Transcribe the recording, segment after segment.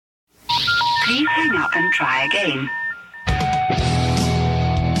Please hang up and try again.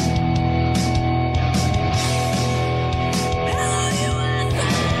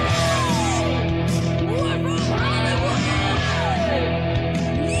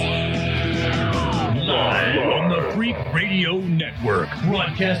 Freak Radio Network,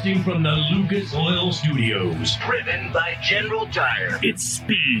 broadcasting from the Lucas Oil Studios. Driven by General Tire. It's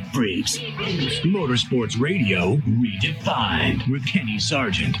Speed Freaks. Motorsports Radio redefined with Kenny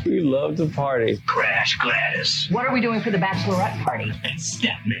Sargent. We love to party. Crash Gladys. What are we doing for the bachelorette party? And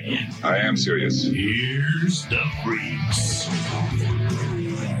Statman. I am serious. Here's the Freaks.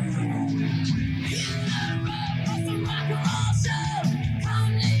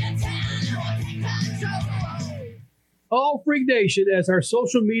 All Freak Nation, as our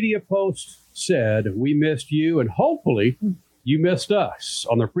social media post said, we missed you, and hopefully you missed us.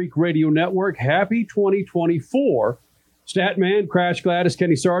 On the Freak Radio Network, happy 2024. Statman, Crash Gladys,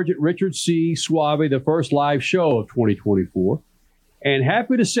 Kenny Sargent, Richard C. Suave, the first live show of 2024. And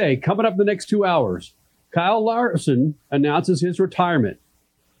happy to say, coming up in the next 2 hours, Kyle Larson announces his retirement.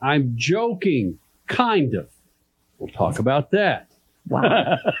 I'm joking, kind of. We'll talk about that.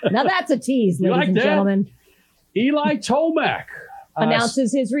 Wow. Now that's a tease, ladies and gentlemen. Eli Tomac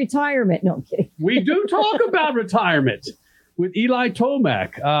announces his retirement. No, I'm kidding. We do talk about retirement with Eli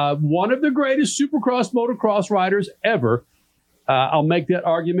Tomac, one of the greatest Supercross motocross riders ever. I'll make that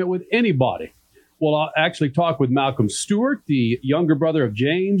argument with anybody. Well, I'll actually talk with Malcolm Stewart, the younger brother of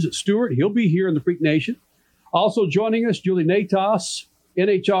James Stewart. He'll be here in the Freak Nation. Also joining us, Julie Nataas,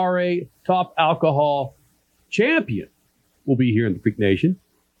 NHRA top alcohol champion, will be here in the Freak Nation.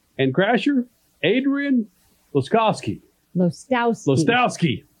 And Crasher, Adrian Wloskowski.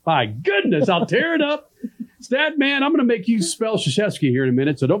 My goodness, I'll tear it up. Statman, I'm going to make you spell Krzyzewski here in a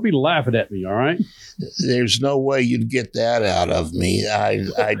minute, so don't be laughing at me, all right? There's no way you'd get that out of me.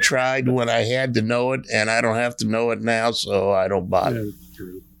 I tried when I had to know it, and I don't have to know it now, so I don't bother. Yeah, that's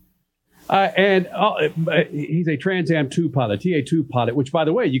true. And he's a TransAm 2 pilot, TA2 pilot, which, by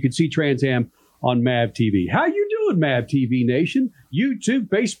the way, you can see TransAm on MAV TV. How you doing, MAV TV Nation? YouTube,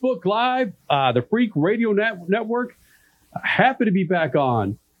 Facebook Live, the Freak Radio Network. Happy to be back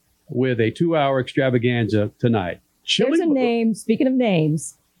on with a 2-hour extravaganza tonight. There's a name, speaking of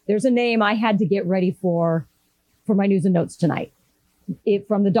names, there's a name I had to get ready for my news and notes tonight.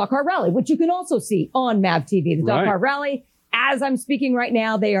 From the Dakar Rally, which you can also see on MAV TV. The Dakar Rally, as I'm speaking right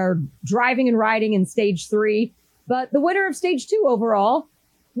now, they are driving and riding in stage 3. But the winner of stage 2 overall,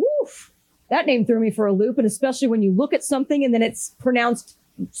 woof. That name threw me for a loop, and especially when you look at something and then it's pronounced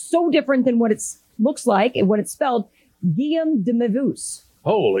so different than what it looks like and what it's spelled, Guillaume de Mevous.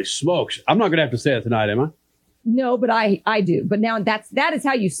 Holy smokes. I'm not going to have to say it tonight, am I? No, but I do. But now that is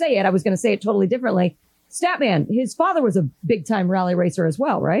how you say it. I was going to say it totally differently. Statman, his father was a big-time rally racer as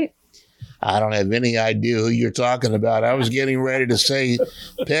well, right? I don't have any idea who you're talking about. I was getting ready to say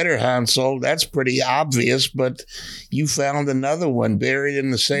Peter Hansel. That's pretty obvious, but you found another one buried in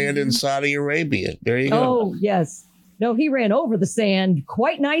the sand in Saudi Arabia. There you go. Oh, yes. No, he ran over the sand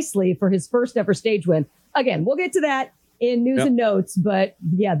quite nicely for his first ever stage win. Again, we'll get to that in news and notes, but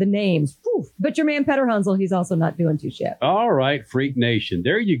yeah, the names. Whew. But your man, Peter Hansel, he's also not doing too shabby. All right, Freak Nation.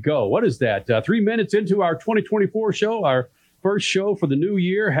 There you go. What is that? 3 minutes into our 2024 show, our first show for the new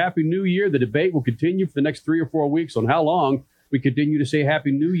year. Happy New Year. The debate will continue for the next 3 or 4 weeks on how long we continue to say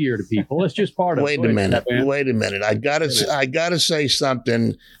Happy New Year to people. It's just part of it. Wait a minute. I gotta say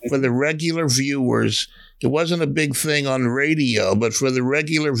something for the regular viewers. It wasn't a big thing on radio, but for the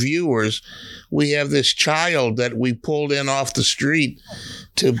regular viewers, we have this child that we pulled in off the street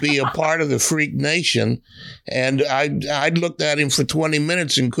to be a part of the Freak Nation. And I looked at him for 20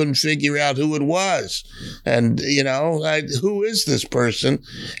 minutes and couldn't figure out who it was. And, who is this person?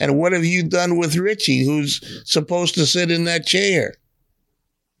 And what have you done with Richie, who's supposed to sit in that chair?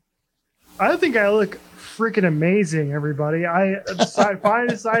 I think I look freaking amazing, everybody. I finally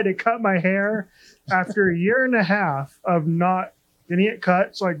decided to cut my hair after a year and a half of not getting it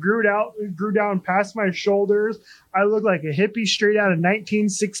cut. So I grew down past my shoulders. I look like a hippie straight out of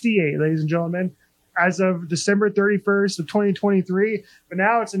 1968, ladies and gentlemen, as of December 31st of 2023. But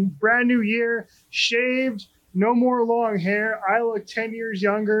now it's a brand new year, shaved, no more long hair. I look 10 years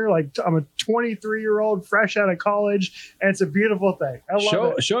younger, like I'm a 23-year-old fresh out of college, and it's a beautiful thing. I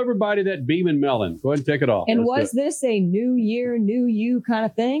love it. Show everybody that beaming melon. Go ahead and take it off. And was this a new year, new you kind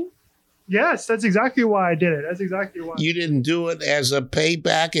of thing? Yes, that's exactly why I did it. That's exactly why. You didn't do it as a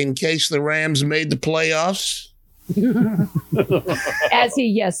payback in case the Rams made the playoffs? As he,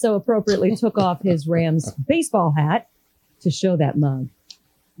 yes, so appropriately took off his Rams baseball hat to show that mug.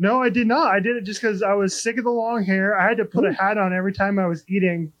 No, I did not. I did it just because I was sick of the long hair. I had to put a hat on every time I was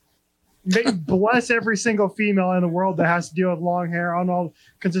eating bless every single female in the world that has to deal with long hair on all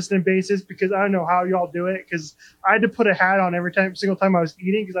consistent basis, because I don't know how y'all do it, because I had to put a hat on every single time I was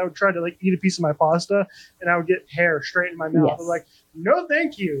eating, because I would try to like eat a piece of my pasta and I would get hair straight in my mouth. Yes. I was like, no,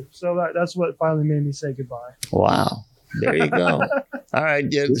 thank you. So that's what finally made me say goodbye. Wow. There you go. All right,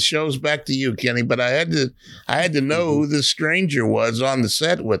 yeah, the show's back to you, Kenny. But I had to know who the stranger was on the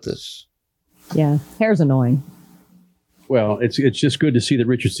set with us. Yeah, hair's annoying. Well, it's just good to see that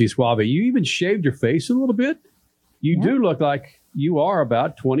Richard C. Suave. You even shaved your face a little bit. You do look like you are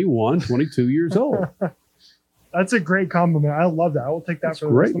about 21, 22 years old. That's a great compliment. I love that. I will take that for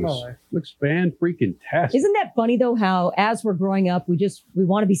the rest of my life. Looks fan-freaking-tastic. Isn't that funny, though, how as we're growing up, we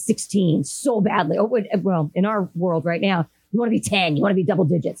want to be 16 so badly. Well, in our world right now, you want to be 10, you want to be double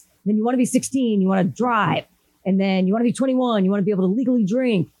digits. Then you want to be 16, you want to drive. And then you want to be 21, you want to be able to legally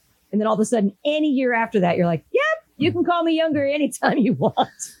drink. And then all of a sudden, any year after that, you're like, yep, you can call me younger anytime you want.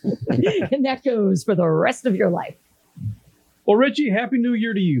 And that goes for the rest of your life. Well, Richie, Happy New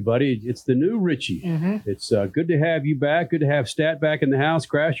Year to you, buddy. It's the new Richie. Mm-hmm. It's good to have you back. Good to have Stat back in the house.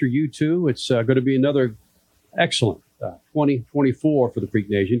 Crasher, you too. It's going to be another excellent 2024 for the Freak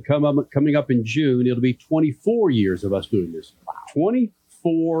Nation. Coming up in June, it'll be 24 years of us doing this. Wow.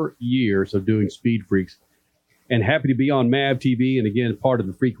 24 years of doing Speed Freaks. And happy to be on MAV TV. And again, part of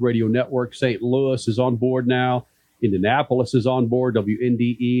the Freak Radio Network. St. Louis is on board now. Indianapolis is on board.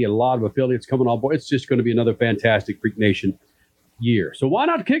 WNDE, a lot of affiliates coming on board. It's just going to be another fantastic Freak Nation year. So why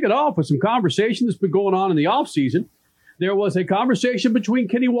not kick it off with some conversation that's been going on in the off season? There was a conversation between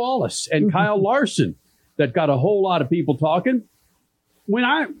Kenny Wallace and Kyle Larson that got a whole lot of people talking.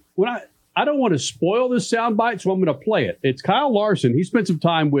 I don't want to spoil this soundbite, so I'm going to play it. It's Kyle Larson. He spent some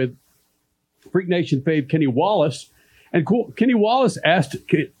time with Freak Nation fave Kenny Wallace, and Kenny Wallace asked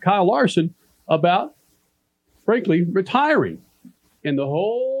Kyle Larson about, frankly, retiring, and the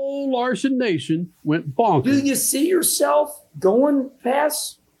whole Larson Nation went bonkers. Do you see yourself going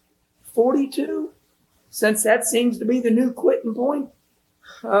past 42? Since that seems to be the new quitting point.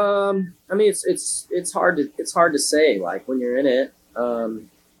 I mean, it's hard to say. Like when you're in it,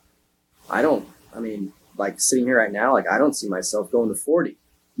 like sitting here right now, like I don't see myself going to 40.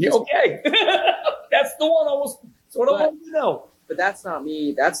 Yeah, okay, that's the one. That's what I want to know. But that's not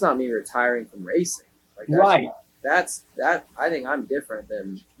me. That's not me retiring from racing. Like that's, right. I think I'm different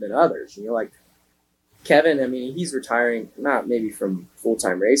than others. You know, like Kevin. I mean, he's retiring not maybe from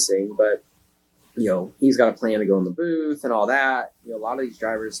full-time racing, but you know, he's got a plan to go in the booth and all that. You know, a lot of these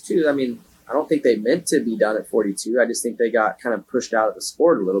drivers too. I mean, I don't think they meant to be done at 42. I just think they got kind of pushed out of the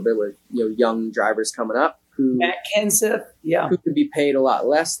sport a little bit with, you know, young drivers coming up who Matt Kenseth, who could be paid a lot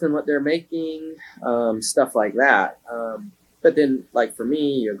less than what they're making, stuff like that. But then, like for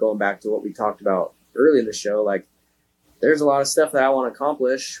me, you know, going back to what we talked about early in the show, like there's a lot of stuff that I want to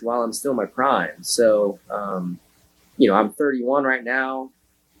accomplish while I'm still in my prime. So, you know, I'm 31 right now.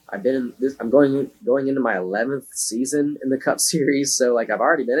 I've been in this. I'm going into my 11th season in the Cup Series, so like I've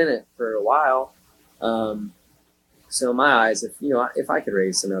already been in it for a while. So in my eyes, if I could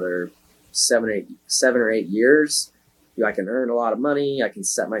race another 7 or 8 years, you know, I can earn a lot of money. I can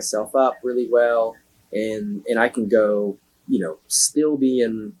set myself up really well, and I can go, you know, still be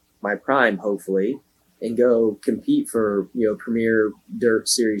in my prime hopefully, and go compete for, you know, Premier Dirt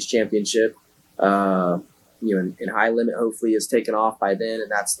Series Championship. You know, and High Limit hopefully is taken off by then, and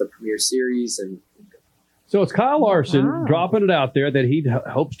that's the Premier Series. And so it's Kyle Larson dropping it out there that he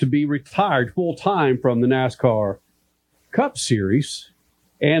hopes to be retired full time from the NASCAR Cup Series,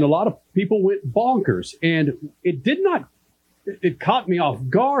 and a lot of people went bonkers. And it caught me off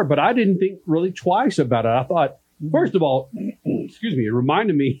guard, but I didn't think really twice about it. I thought, first of all, excuse me, it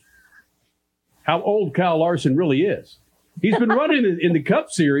reminded me how old Kyle Larson really is. He's been running in the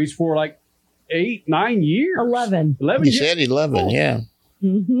Cup Series for like 8, 9 years. 11 He said 11, yeah.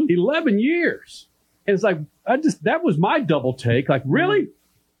 Mm-hmm. 11 years. And it's like, that was my double take. Like, really?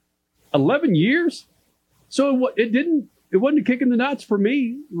 11 years? So it wasn't a kick in the nuts for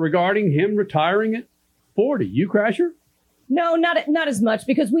me regarding him retiring at 40. You, Crasher? No, not as much,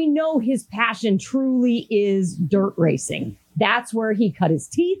 because we know his passion truly is dirt racing. That's where he cut his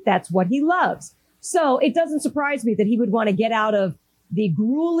teeth. That's what he loves. So it doesn't surprise me that he would want to get out of the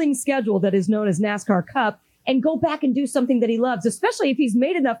grueling schedule that is known as NASCAR Cup and go back and do something that he loves, especially if he's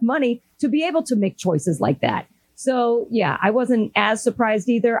made enough money to be able to make choices like that. So yeah, I wasn't as surprised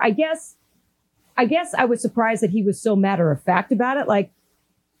either. I guess I was surprised that he was so matter of fact about it. Like,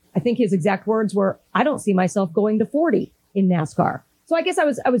 I think his exact words were, I don't see myself going to 40 in NASCAR. So I guess I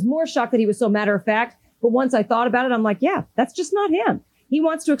was more shocked that he was so matter of fact. But once I thought about it, I'm like, yeah, that's just not him. He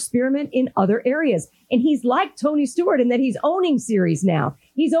wants to experiment in other areas. And he's like Tony Stewart in that he's owning series now.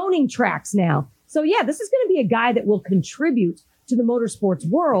 He's owning tracks now. So yeah, this is going to be a guy that will contribute to the motorsports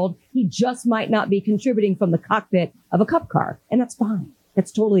world. He just might not be contributing from the cockpit of a cup car. And that's fine.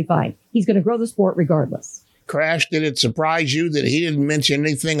 That's totally fine. He's going to grow the sport regardless. Crash, did it surprise you that he didn't mention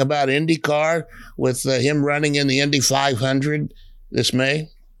anything about IndyCar with him running in the Indy 500 this May?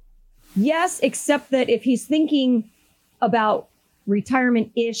 Yes, except that if he's thinking about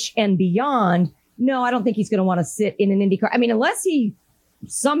retirement-ish and beyond, no, I don't think he's going to want to sit in an IndyCar. I mean, unless he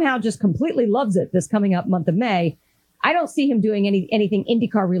somehow just completely loves it this coming up month of May, I don't see him doing anything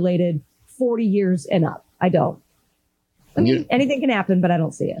IndyCar related 40 years and up. I don't. I mean, anything can happen, but I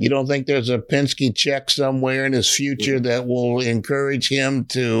don't see it. You don't think there's a Penske check somewhere in his future that will encourage him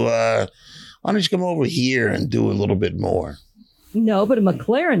to, why don't you come over here and do a little bit more? No, but a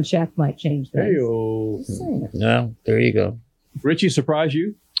McLaren check might change things. No, there you go. Richie, surprise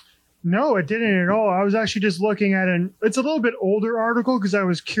you? No, it didn't at all. I was actually just looking at it's a little bit older article because I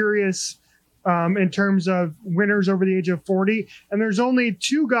was curious in terms of winners over the age of 40. And there's only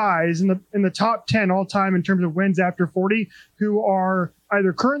 2 guys in the top 10 all time in terms of wins after 40 who are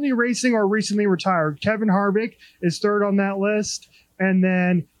either currently racing or recently retired. Kevin Harvick is 3rd on that list. And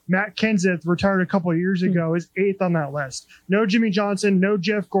then Matt Kenseth, retired a couple of years ago, is 8th on that list. No Jimmy Johnson, no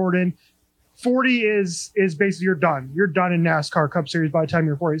Jeff Gordon. 40 is basically you're done. You're done in NASCAR Cup Series by the time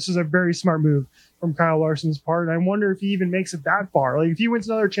you're 40. This is a very smart move from Kyle Larson's part. And I wonder if he even makes it that far. Like if he wins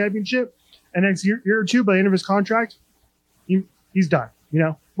another championship, and next year or two, by the end of his contract, he's done. You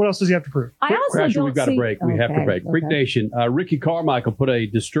know, what else does he have to prove? Crasher, we've got a break. We have to break. Freak Nation, Ricky Carmichael put a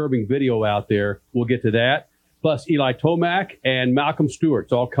disturbing video out there. We'll get to that. Plus Eli Tomac and Malcolm Stewart.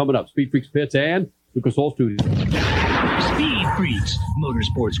 It's all coming up. Speed Freaks Pits and Lucas Oil Studios. Speed Freaks,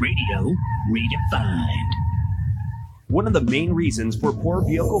 Motorsports Radio, redefined. One of the main reasons for poor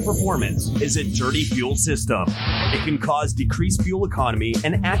vehicle performance is a dirty fuel system. It can cause decreased fuel economy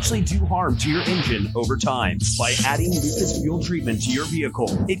and actually do harm to your engine over time. By adding Lucas fuel treatment to your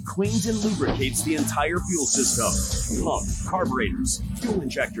vehicle, it cleans and lubricates the entire fuel system, pump, carburetors, fuel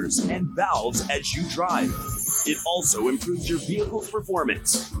injectors, and valves as you drive. It also improves your vehicle's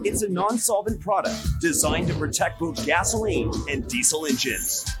performance. It's a non-solvent product designed to protect both gasoline and diesel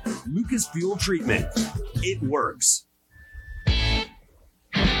engines. Lucas Fuel Treatment. It works.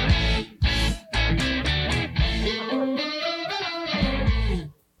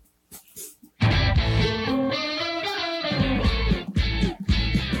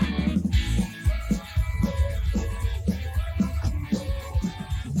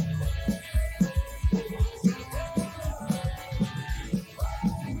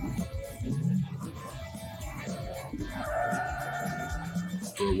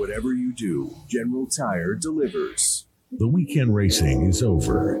 For whatever you do, General Tire delivers. The weekend racing is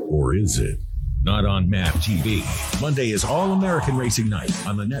over, or is it? Not on MAP TV. Monday is All-American Racing Night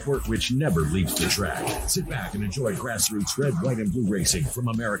on the network which never leaves the track. Sit back and enjoy grassroots red, white, and blue racing from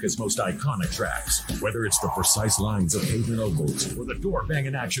America's most iconic tracks. Whether it's the precise lines of pavement ovals or the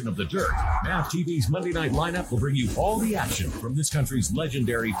door-banging action of the dirt, MAP TV's Monday night lineup will bring you all the action from this country's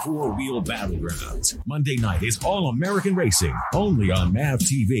legendary four-wheel battlegrounds. Monday night is All-American Racing, only on MAP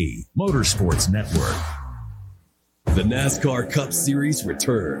TV, Motorsports Network. The NASCAR Cup Series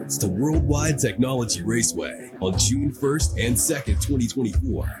returns to Worldwide Technology Raceway on June 1st and 2nd,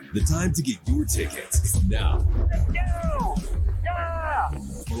 2024. The time to get your tickets is now. Let's go! Yeah!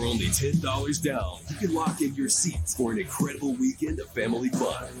 For only $10 down, you can lock in your seats for an incredible weekend of family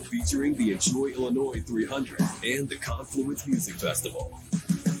fun featuring the Enjoy Illinois 300 and the Confluence Music Festival.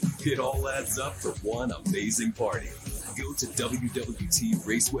 It all adds up for one amazing party. Go to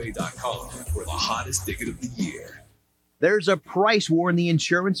WWTRaceway.com for the hottest ticket of the year. There's a price war in the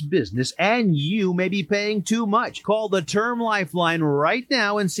insurance business, and you may be paying too much. Call the Term Lifeline right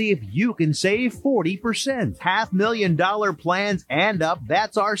now and see if you can save 40%. $500,000 plans and up,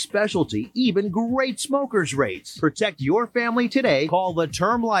 that's our specialty. Even great smokers rates. Protect your family today. Call the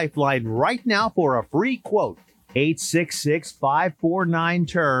Term Lifeline right now for a free quote.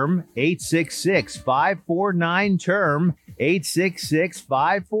 866-549-TERM, 866-549-TERM,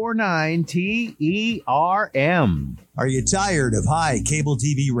 866-549-TERM. Are you tired of high cable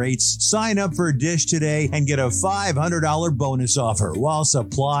TV rates? Sign up for Dish today and get a $500 bonus offer while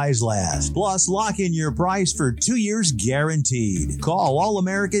supplies last. Plus, lock in your price for 2 years guaranteed. Call All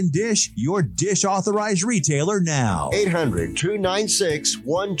American Dish, your Dish authorized retailer now.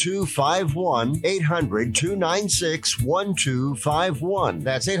 800-296-1251. 800-296-1251.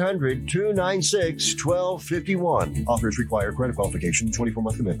 That's 800-296-1251. Offers require credit qualification,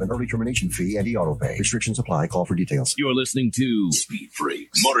 24-month commitment, early termination fee, and e-auto pay. Restrictions apply. Call for details. You're listening to Speed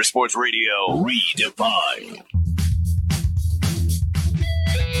Freaks, Motorsports Radio, redefined.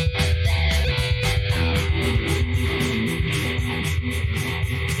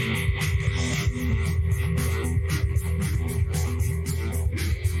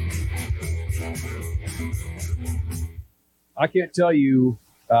 I can't tell you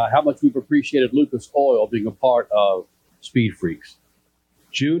how much we've appreciated Lucas Oil being a part of Speed Freaks.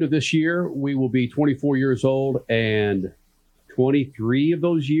 June of this year, we will be 24 years old, and 23 of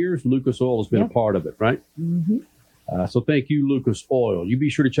those years, Lucas Oil has been a part of it, right? Mm-hmm. So thank you, Lucas Oil. You be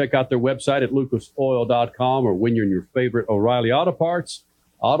sure to check out their website at lucasoil.com, or when you're in your favorite O'Reilly Auto Parts,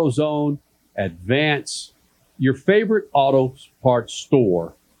 AutoZone, Advance, your favorite auto parts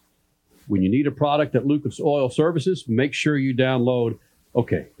store. When you need a product at Lucas Oil Services, make sure you download,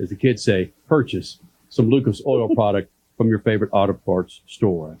 as the kids say, purchase some Lucas Oil product from your favorite auto parts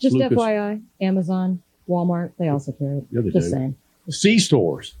store. Just FYI, Amazon, Walmart, they also carry it. Yeah, they Just do. saying.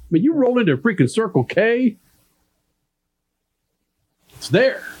 C-stores. I mean, you roll into a freaking Circle K, it's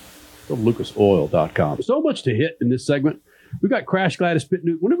there. Go to lucasoil.com. So much to hit in this segment. We got Crash Gladys Pit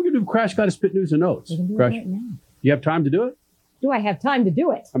News. When are we going to do Crash Gladys Pit News and Notes? We can do Crash, it right now. you have time to do it? Do I have time to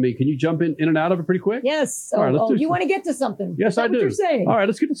do it? I mean, can you jump in and out of it pretty quick? Yes. All right, let's do You some- want to get to something? Yes, Is that I what do. You're saying? All right,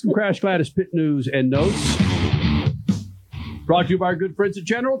 let's get to some Crash Gladys Pit News and Notes. Brought to you by our good friends at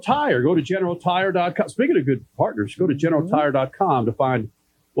General Tire. Go to generaltire.com. Speaking of good partners, go to generaltire.com to find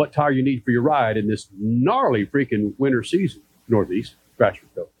what tire you need for your ride in this gnarly freaking winter season. Northeast. Crash,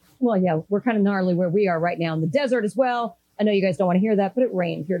 go. Well, yeah, we're kind of gnarly where we are right now in the desert as well. I know you guys don't want to hear that, but it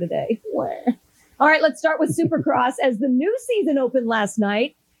rained here today. All right, let's start with Supercross as the new season opened last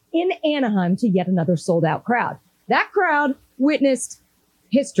night in Anaheim to yet another sold-out crowd. That crowd witnessed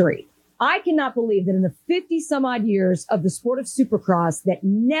history. I cannot believe that in the 50-some-odd years of the sport of Supercross that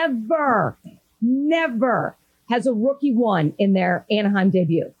never has a rookie won in their Anaheim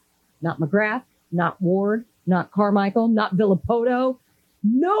debut. Not McGrath, not Ward, not Carmichael, not Villapoto.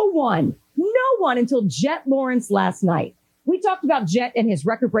 No one until Jet Lawrence last night. We talked about Jet and his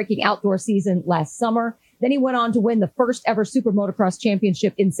record-breaking outdoor season last summer. Then he went on to win the first ever Super Motocross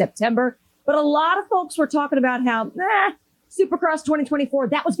Championship in September. But a lot of folks were talking about how, Supercross 2024,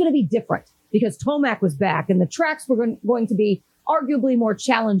 that was going to be different because Tomac was back and the tracks were going to be arguably more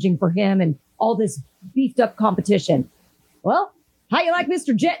challenging for him and all this beefed up competition. Well, how you like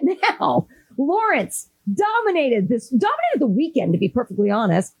Mr. Jet now? Lawrence dominated the weekend, to be perfectly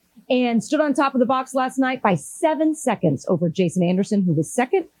honest, and stood on top of the box last night by 7 seconds over Jason Anderson, who was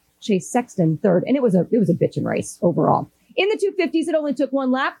second, Chase Sexton third, and it was a bitchin' race overall. In the 250s, it only took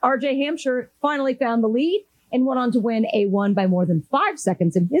one lap. RJ Hampshire finally found the lead and went on to win A1 by more than 5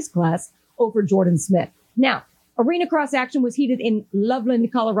 seconds in his class over Jordan Smith. Now, arena cross action was heated in Loveland,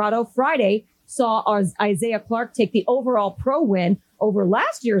 Colorado. Friday saw Isaiah Clark take the overall pro win over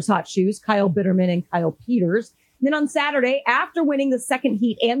last year's hot shoes, Kyle Bitterman and Kyle Peters. And then on Saturday, after winning the second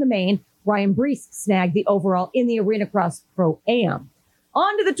heat and the main, Ryan Brees snagged the overall in the arena cross pro-am.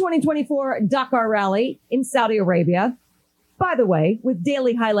 On to the 2024 Dakar Rally in Saudi Arabia. By the way, with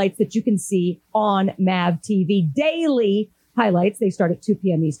daily highlights that you can see on MAV TV. Daily highlights. They start at 2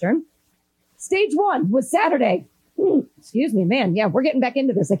 p.m. Eastern. Stage 1 was Saturday. Excuse me, man. Yeah, we're getting back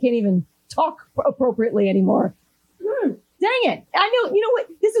into this. I can't even talk appropriately anymore. Dang it. I know. You know what?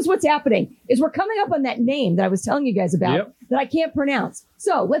 This is what's happening is we're coming up on that name that I was telling you guys about that I can't pronounce.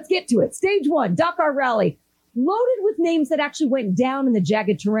 So let's get to it. Stage 1, Dakar Rally, loaded with names that actually went down in the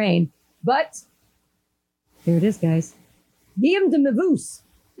jagged terrain. But here it is, guys. Guillaume de Mevous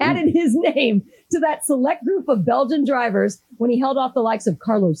added his name to that select group of Belgian drivers when he held off the likes of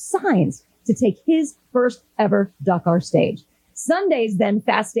Carlos Sainz to take his first ever Dakar stage. Sunday's then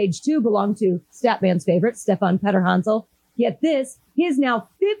Fast Stage 2 belonged to Statman's favorite, Stefan Petterhansel. Get this, his now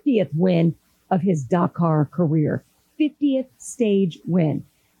 50th win of his Dakar career. 50th stage win.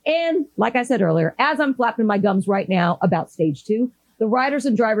 And like I said earlier, as I'm flapping my gums right now about Stage 2, the riders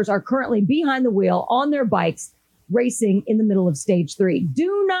and drivers are currently behind the wheel on their bikes racing in the middle of Stage 3.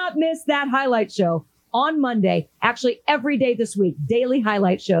 Do not miss that highlight show on Monday, actually every day this week, daily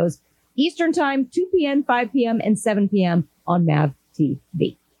highlight shows, Eastern Time, 2 p.m., 5 p.m., and 7 p.m. on MAV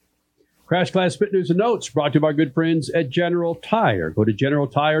TV. Crash Class Spit News and Notes brought to you by our good friends at General Tire. Go to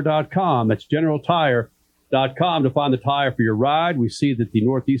generaltire.com. That's generaltire.com to find the tire for your ride. We see that the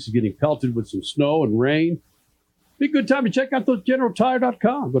Northeast is getting pelted with some snow and rain. Be a good time to check out those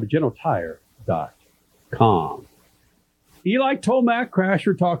generaltire.com. Go to generaltire.com. Eli Tomac,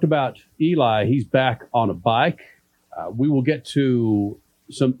 Crasher talked about Eli. He's back on a bike. We will get to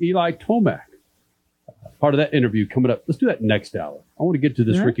some Eli Tomac. Part of that interview coming up. Let's do that next hour. I want to get to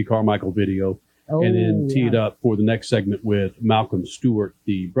this Ricky Carmichael video and then tee it up for the next segment with Malcolm Stewart,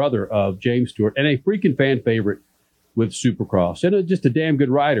 the brother of James Stewart, and a freaking fan favorite, with Supercross and just a damn good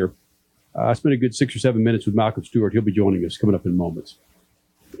rider. I spent a good 6 or 7 minutes with Malcolm Stewart. He'll be joining us coming up in moments.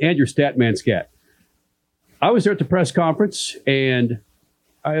 And your Statman Scat. I was there at the press conference, and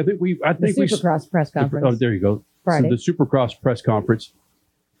I think we Supercross press conference. Oh, there you go. Friday. So the Supercross press conference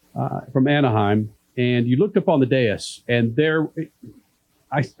from Anaheim, and you looked up on the dais, and there,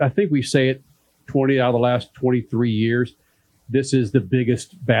 I think we say it 20 out of the last 23 years. This is the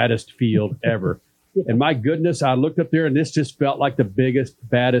biggest, baddest field ever. Yeah. And my goodness, I looked up there, and this just felt like the biggest,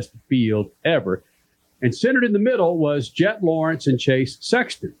 baddest field ever. And centered in the middle was Jet Lawrence and Chase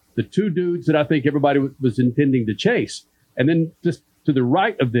Sexton, the two dudes that I think everybody was intending to chase. And then just to the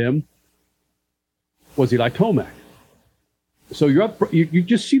right of them was Eli Tomac. So you're up, you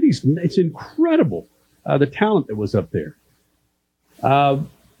just see these, it's incredible, the talent that was up there.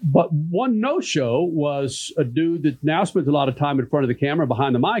 But one no-show was a dude that now spends a lot of time in front of the camera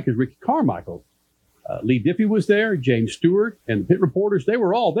behind the mic is Ricky Carmichael. Lee Diffie was there, James Stewart, and the pit reporters. They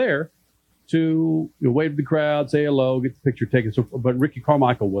were all there to wave to the crowd, say hello, get the picture taken. So, but Ricky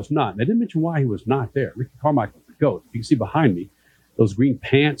Carmichael was not. And they didn't mention why he was not there. Ricky Carmichael was the GOAT. You can see behind me those green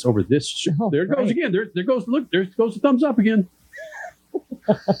pants over this. There it goes again. There goes, look, there goes the thumbs up again.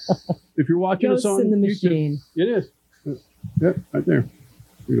 If you're watching us on in the YouTube, machine. it is. Yep, right there.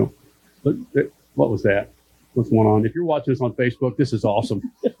 Here you go. Look, what was that? What's going on? If you're watching us on Facebook, this is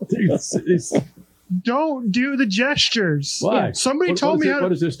awesome. It's don't do the gestures. Why? Yeah. Somebody told me what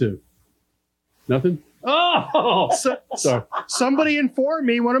does this do? Nothing? Oh! Sorry. Somebody informed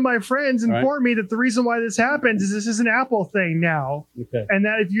me, one of my friends informed me that the reason why this happens is this is an Apple thing now. Okay. And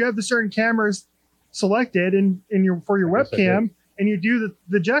that if you have the certain cameras selected for your webcam and you do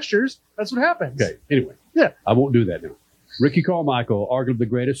the gestures, that's what happens. Okay. Anyway. Yeah. I won't do that now. Ricky Carmichael, arguably the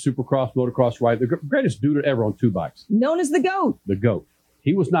greatest Supercross, motocross rider, the greatest dude ever on two bikes. Known as the GOAT. The GOAT.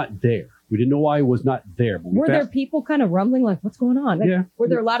 He was not there. We didn't know why he was not there. But were there people kind of rumbling like, what's going on? Like, yeah. Were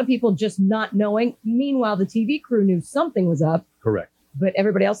there a lot of people just not knowing? Meanwhile, the TV crew knew something was up. Correct. But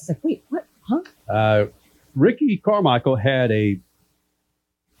everybody else is like, wait, what? Huh? Ricky Carmichael had a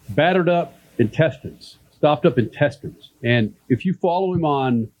battered up intestines, stopped up intestines. And if you follow him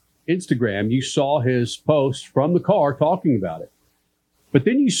on Instagram, you saw his post from the car talking about it. But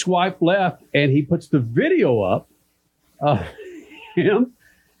then you swipe left and he puts the video up of him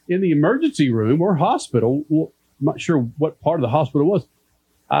in the emergency room or hospital. Well, I'm not sure what part of the hospital it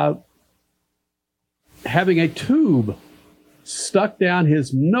was. Having a tube stuck down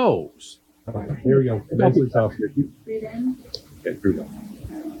his nose. Here we go. Breathe in. Okay, here we go.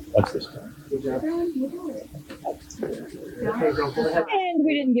 Watch this. And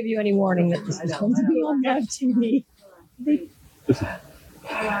we didn't give you any warning that this was going to be on live TV.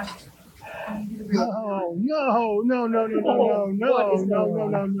 No,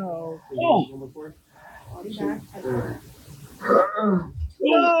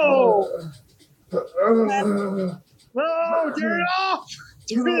 turn it off!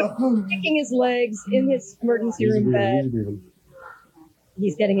 Kicking his legs in his emergency room bed.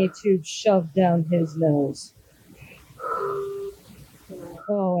 He's getting a tube shoved down his nose.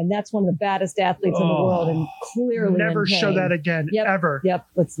 Oh, and that's one of the baddest athletes in the world, and clearly never show that again, ever. Yep,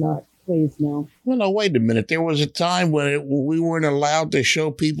 let's not. Please, no. Well, no, wait a minute. There was a time when we weren't allowed to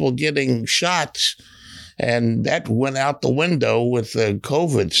show people getting shots, and that went out the window with the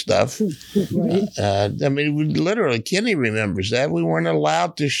COVID stuff. Right. I mean, literally, Kenny remembers that. We weren't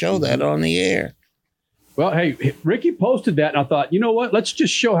allowed to show that on the air. Well, hey, Ricky posted that, and I thought, you know what? Let's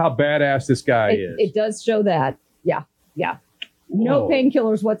just show how badass this guy is. It does show that. Yeah. No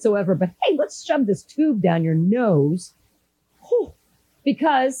painkillers whatsoever, but hey, let's shove this tube down your nose. Whew.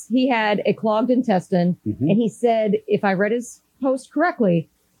 Because he had a clogged intestine, and he said, if I read his post correctly,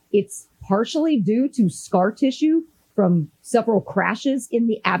 it's partially due to scar tissue from several crashes in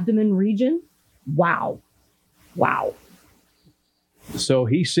the abdomen region. Wow. So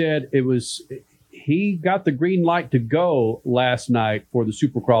he said he got the green light to go last night for the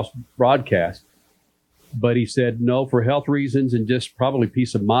Supercross broadcast, but he said no, for health reasons and just probably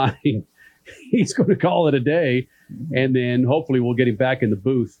peace of mind. He's going to call it a day, and then hopefully we'll get him back in the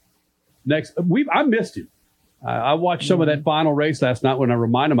booth next. I missed him. I watched some of that final race last night when I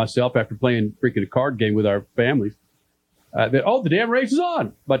reminded myself after playing freaking a card game with our families that the damn race is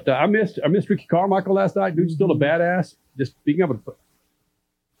on. But I missed Ricky Carmichael last night. Dude's still a badass. Just being able to.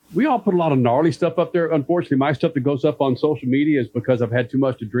 We all put a lot of gnarly stuff up there. Unfortunately, my stuff that goes up on social media is because I've had too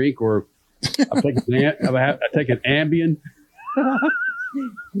much to drink or I take an Ambien.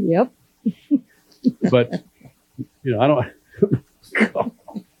 Yep. But I don't.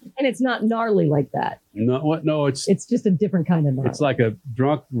 And it's not gnarly like that. No, what? No, it's just a different kind of gnarly. It's like a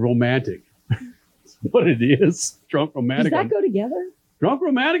drunk romantic. what it is. Drunk Does romantic. that go together? Drunk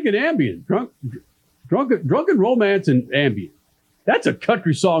romantic and ambient. Drunken romance and ambient. That's a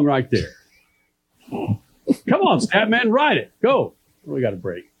country song right there. Come on, Statman, write it. Go. We got a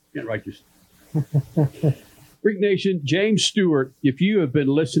break. Can't write your Freak Nation, James Stewart, if you have been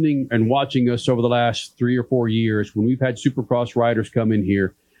listening and watching us over the last 3 or 4 years, when we've had Supercross riders come in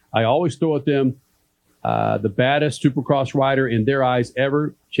here, I always throw at them the baddest Supercross rider in their eyes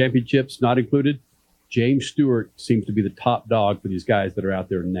ever, championships not included. James Stewart seems to be the top dog for these guys that are out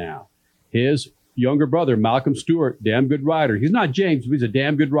there now. His younger brother, Malcolm Stewart, damn good rider. He's not James, but he's a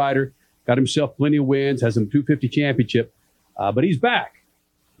damn good rider. Got himself plenty of wins, has him 250 championship, but he's back.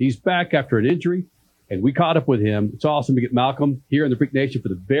 He's back after an injury, and we caught up with him. It's awesome to get Malcolm here in the Freak Nation for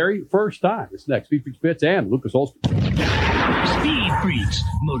the very first time. It's next. Speed Freaks Bits and Lucas Olson. Speed Freaks,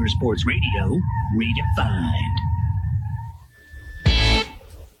 Motorsports Radio, redefined.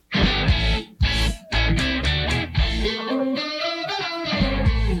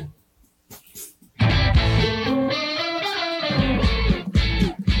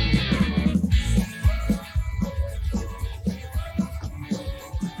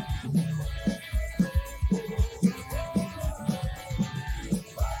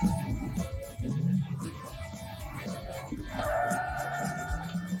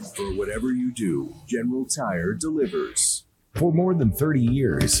 For whatever you do, General Tire delivers. For more than 30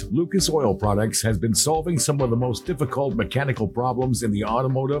 years, Lucas Oil Products has been solving some of the most difficult mechanical problems in the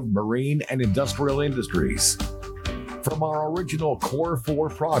automotive, marine, and industrial industries. From our original Core 4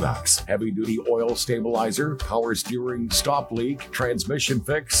 products, heavy-duty oil stabilizer, power steering, stop leak, transmission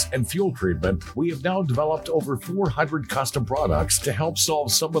fix, and fuel treatment, we have now developed over 400 custom products to help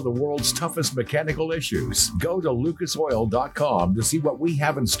solve some of the world's toughest mechanical issues. Go to lucasoil.com to see what we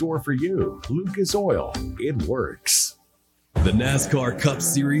have in store for you. Lucas Oil, it works. The NASCAR Cup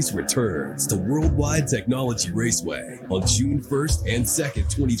Series returns to Worldwide Technology Raceway on June 1st and 2nd,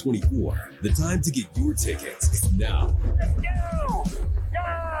 2024. The time to get your tickets is now. Let's go!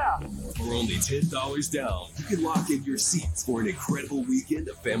 Yeah! For only $10 down, you can lock in your seats for an incredible weekend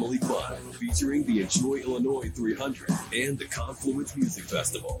of family fun featuring the Enjoy Illinois 300 and the Confluence Music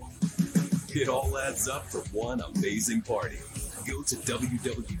Festival. It all adds up for one amazing party. Go to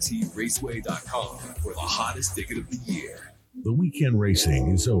www.raceway.com for the hottest ticket of the year. The weekend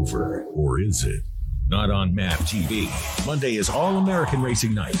racing is over, or is it? Not on MAP TV. Monday is All-American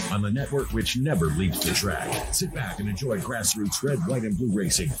Racing Night on the network which never leaves the track. Sit back and enjoy grassroots red, white, and blue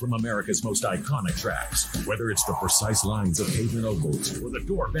racing from America's most iconic tracks. Whether it's the precise lines of pavement ovals or the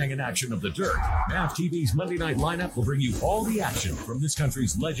door-banging action of the dirt, MAP TV's Monday night lineup will bring you all the action from this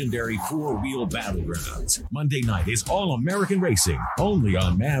country's legendary four-wheel battlegrounds. Monday night is All-American Racing, only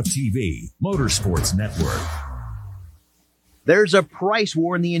on MAP TV, Motorsports Network. There's a price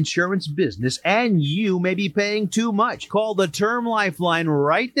war in the insurance business, and you may be paying too much. Call the Term Lifeline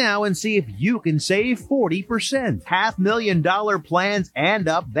right now and see if you can save 40%. $500,000 plans and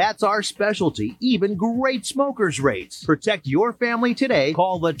up, that's our specialty. Even great smokers rates. Protect your family today.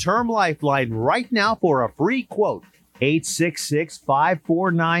 Call the Term Lifeline right now for a free quote.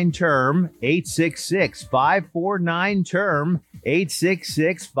 866-549-TERM, 866-549-TERM,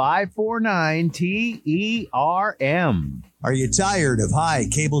 866-549-TERM. Are you tired of high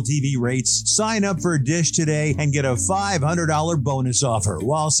cable TV rates? Sign up for Dish today and get a $500 bonus offer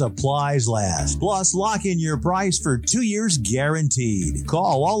while supplies last. Plus, lock in your price for 2 years guaranteed.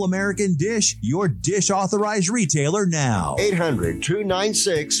 Call All American Dish, your Dish authorized retailer now.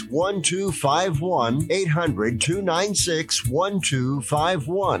 800-296-1251.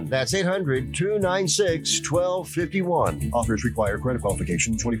 800-296-1251. That's 800-296-1251. Offers require credit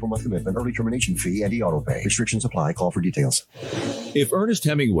qualification, 24-month commitment, early termination fee, and e-auto pay. Restrictions apply. Call for details. If Ernest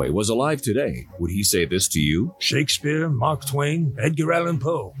Hemingway was alive today, would he say this to you? Shakespeare, Mark Twain, Edgar Allan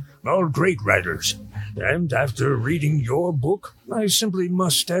Poe, all great writers. And after reading your book, I simply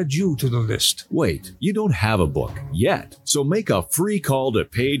must add you to the list. Wait, you don't have a book yet. So make a free call to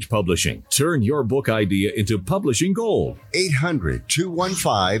Page Publishing. Turn your book idea into publishing gold.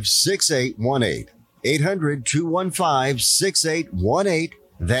 800-215-6818. 800-215-6818.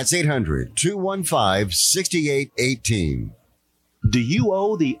 That's 800-215-6818. Do you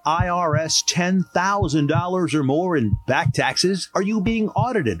owe the IRS $10,000 or more in back taxes? Are you being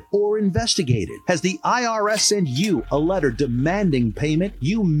audited or investigated? Has the IRS sent you a letter demanding payment?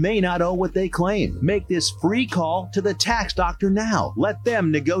 You may not owe what they claim. Make this free call to the tax doctor now. Let them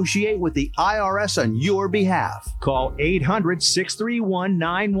negotiate with the IRS on your behalf. Call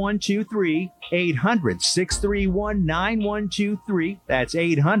 800-631-9123. 800-631-9123. That's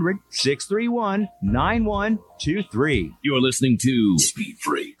 800-631-9123. You're listening to to Speed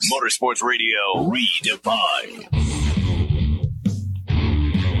Freaks Motorsports Radio Redefined.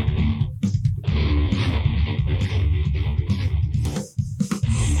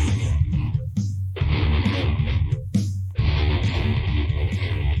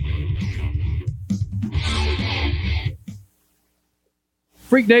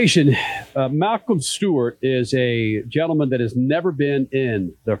 Freak Nation, Malcolm Stewart is a gentleman that has never been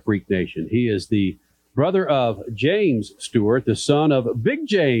in the Freak Nation. He is the brother of James Stewart, the son of Big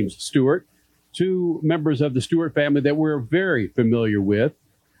James Stewart, two members of the Stewart family that we're very familiar with.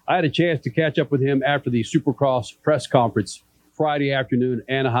 I had a chance to catch up with him after the Supercross press conference Friday afternoon.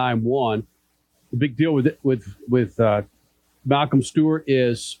 Anaheim won. The big deal with Malcolm Stewart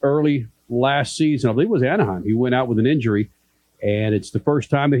is early last season, I believe it was Anaheim, he went out with an injury. And it's the first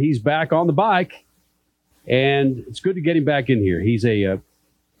time that he's back on the bike. And it's good to get him back in here. He's a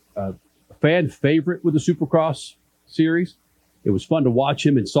fan favorite with the Supercross series. It was fun to watch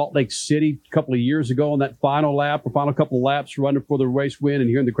him in Salt Lake City a couple of years ago on that final couple of laps running for the race win and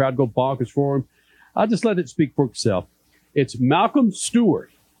hearing the crowd go bonkers for him. I'll just let it speak for itself. It's Malcolm Stewart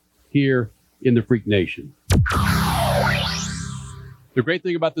here in the Freak Nation. The great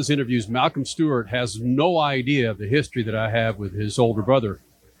thing about this interview is Malcolm Stewart has no idea of the history that I have with his older brother,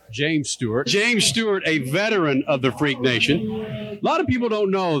 James Stewart. James Stewart, a veteran of the Freak Nation. A lot of people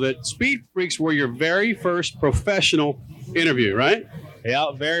don't know that Speed Freaks were your very first professional interview, right?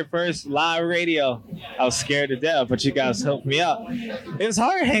 Yeah, very first live radio. I was scared to death, but you guys helped me out. It was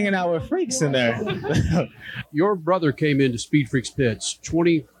hard hanging out with freaks in there. Your brother came into Speed Freaks pits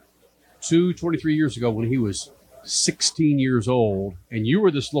 23 years ago when he was 16 years old, and you were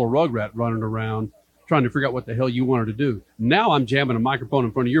this little rugrat running around trying to figure out what the hell you wanted to do. Now I'm jamming a microphone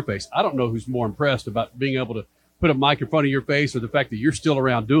in front of your face. I don't know who's more impressed about being able to put a mic in front of your face or the fact that you're still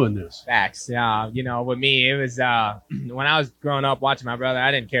around doing this. Facts. Yeah. With me, it was when I was growing up watching my brother,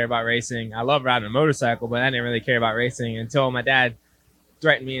 I didn't care about racing. I love riding a motorcycle, but I didn't really care about racing until my dad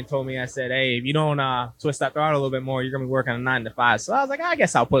threatened me and told me, I said, hey, if you don't twist that throttle a little bit more, you're going to be working a 9 to 5. So I was like, I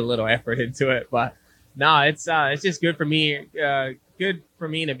guess I'll put a little effort into it. But no, it's just good for me. Good for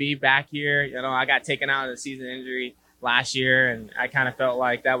me to be back here. I got taken out of the season injury last year, and I kind of felt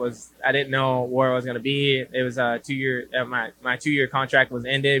like I didn't know where I was going to be. It was a 2-year, my 2-year contract was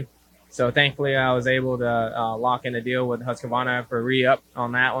ended. So thankfully I was able to lock in a deal with Husqvarna for re-up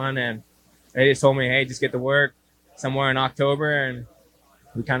on that one. And they just told me, hey, just get to work somewhere in October. And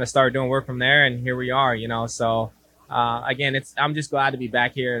we kind of started doing work from there, and here we are, so. Again, I'm just glad to be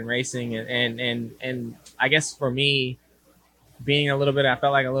back here and racing, and I guess for me, being I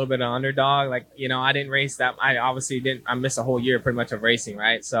felt like a little bit of an underdog. I didn't race that. I missed a whole year pretty much of racing,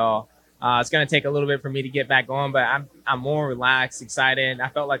 right? So it's going to take a little bit for me to get back going, but I'm more relaxed, excited. I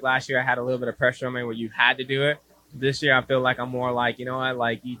felt like last year I had a little bit of pressure on me where you had to do it. This year I feel like I'm more like,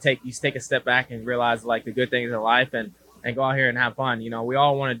 you take a step back and realize like the good things in life and go out here and have fun. We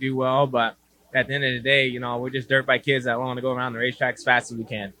all want to do well, but at the end of the day, we're just dirt bike kids that want to go around the racetrack as fast as we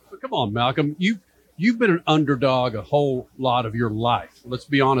can. Come on, Malcolm. You've been an underdog a whole lot of your life. Let's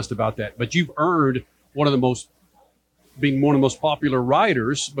be honest about that. But you've earned being one of the most popular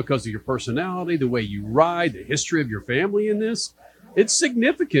riders because of your personality, the way you ride, the history of your family in this. It's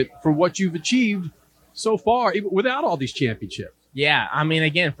significant for what you've achieved so far, even without all these championships. Yeah,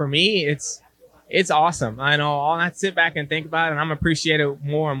 again, for me, it's awesome. I know I sit back and think about it, and I'm appreciate it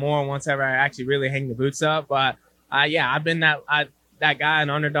more and more once ever I actually really hang the boots up. But I've been that guy, an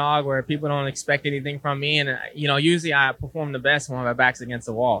underdog, where people don't expect anything from me. And, usually I perform the best when my back's against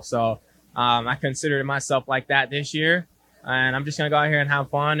the wall. So I consider myself like that this year. And I'm just going to go out here and have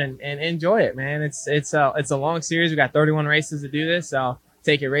fun and enjoy it, man. It's a long series. We got 31 races to do this. So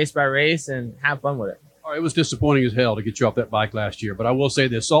take it race by race and have fun with it. All right, it was disappointing as hell to get you off that bike last year. But I will say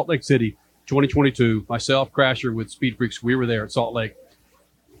this, Salt Lake City, 2022, myself, Crasher with Speed Freaks, we were there at Salt Lake.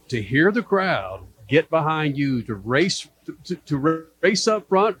 To hear the crowd get behind you, to race to race up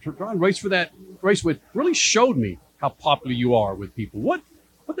front, to try and race for that race win, really showed me how popular you are with people. What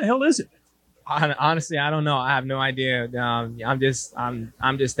the hell is it? Honestly, I don't know. I have no idea. I'm just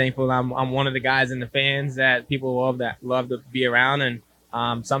thankful. I'm one of the guys in the fans that people love to be around, and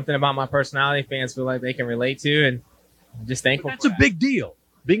something about my personality fans feel like they can relate to, and I'm just thankful. That's a big deal.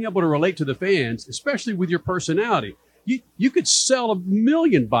 Being able to relate to the fans, especially with your personality. You could sell 1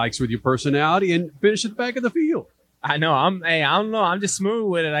 million bikes with your personality and finish at the back of the field. I know. I don't know. I'm just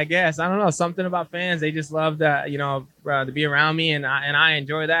smooth with it, I guess. I don't know. Something about fans. They just love to be around me, and I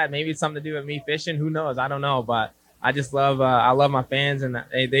enjoy that. Maybe it's something to do with me fishing. Who knows? I don't know. But I just love I love my fans, and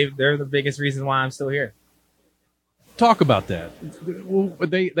they're the biggest reason why I'm still here. Talk about that. Well,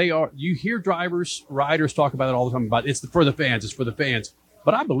 they are. You hear riders talk about it all the time. About it's for the fans. It's for the fans.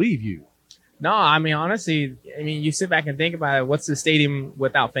 But I believe you. No, I mean, honestly, you sit back and think about it. What's the stadium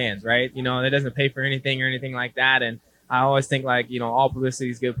without fans, right? It doesn't pay for anything or anything like that. And I always think like, all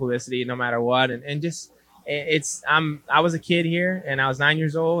publicity is good publicity no matter what. And just, I was a kid here and I was 9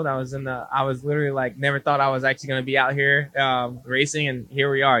 years old. I was literally like, never thought I was actually going to be out here racing. And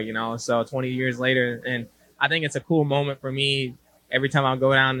here we are, so 20 years later. And I think it's a cool moment for me every time I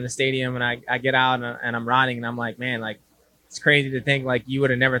go down to the stadium and I get out and I'm riding and I'm like, man, like, it's crazy to think like you would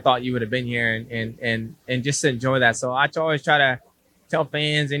have never thought you would have been here and just to enjoy that. So I always try to tell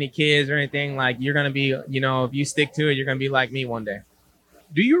fans, any kids or anything, like you're going to be, if you stick to it, you're going to be like me one day.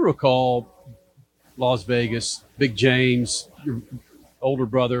 Do you recall Las Vegas, Big James, your older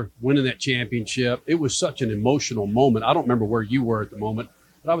brother, winning that championship? It was such an emotional moment. I don't remember where you were at the moment,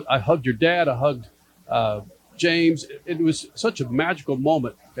 but I hugged your dad. I hugged James. It was such a magical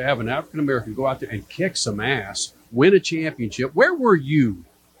moment to have an African-American go out there and kick some ass, win a championship. Where were you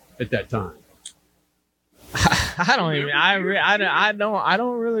at that time? I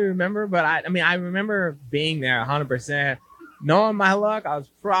don't really remember, but I remember being there 100%. Knowing my luck, I was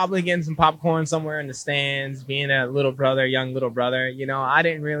probably getting some popcorn somewhere in the stands, being a young little brother. I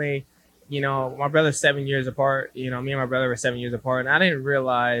didn't really, my brother's 7 years apart. Me and my brother were 7 years apart, and I didn't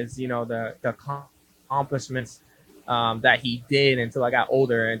realize, the accomplishments that he did until I got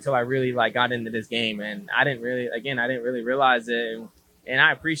older, until I really like got into this game. And I didn't really realize it. And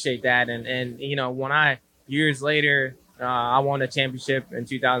I appreciate that. And when years later, I won a championship in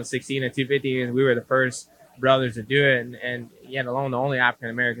 2016 at 250, and we were the first brothers to do it. And yet alone, the only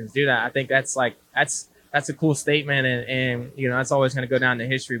African-Americans do that. I think that's a cool statement. And that's always going to go down in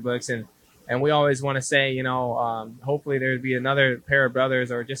the history books. And we always want to say, hopefully there would be another pair of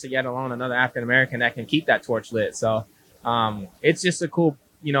brothers or just yet alone another African-American that can keep that torch lit. So it's just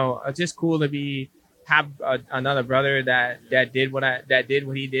it's just cool to have another brother that did what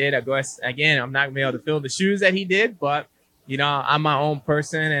he did. I guess, again, I'm not going to be able to fill the shoes that he did, but, I'm my own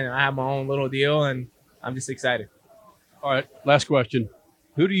person and I have my own little deal and I'm just excited. All right. Last question.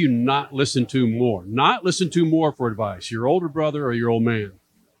 Who do you not listen to more? Not listen to more for advice, your older brother or your old man?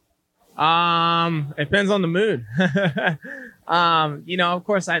 It depends on the mood. Of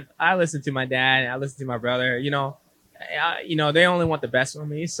course I listen to my dad. I listen to my brother, they only want the best for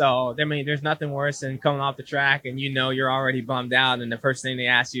me. So, there's nothing worse than coming off the track and, you're already bummed out. And the first thing they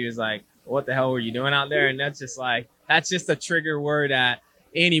ask you is like, what the hell were you doing out there? And that's just a trigger word at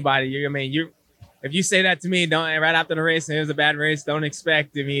anybody. If you say that to me, right after the race and it was a bad race, don't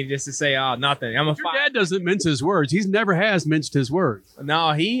expect me just to say, oh, nothing. Your dad doesn't mince his words. He's never has minced his words.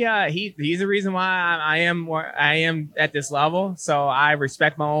 No, he's the reason why I am where I am at this level. So I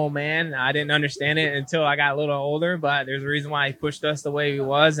respect my old man. I didn't understand it until I got a little older, but there's a reason why he pushed us the way he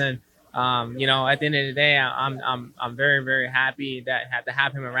was. And at the end of the day, I'm very, very happy that I had to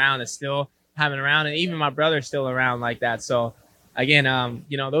have him around and still having around, and even my brother's still around like that. So. Again,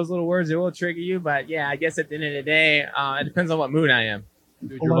 those little words, it will trigger you. But, yeah, I guess at the end of the day, it depends on what mood I am.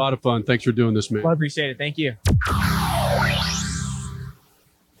 Dude, you're a lot of fun. Thanks for doing this, man. I appreciate it. Thank you.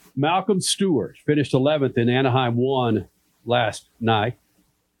 Malcolm Stewart finished 11th in Anaheim 1 last night.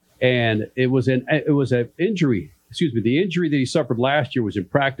 And it was an injury. Excuse me. The injury that he suffered last year was in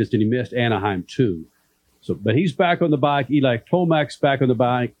practice, and he missed Anaheim 2. But he's back on the bike. Eli Tomac's back on the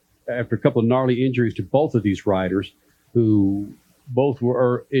bike after a couple of gnarly injuries to both of these riders, who both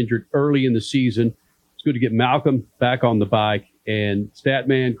were injured early in the season. It's good to get Malcolm back on the bike, and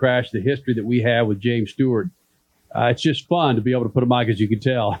Statman crashed the history that we have with James Stewart. It's just fun to be able to put a mic, as you can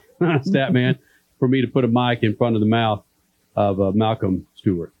tell, Statman, for me to put a mic in front of the mouth of Malcolm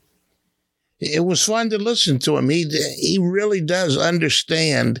Stewart. It was fun to listen to him. He really does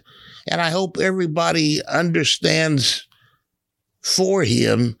understand, and I hope everybody understands for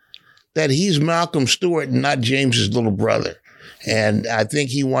him that he's Malcolm Stewart and not James's little brother. And I think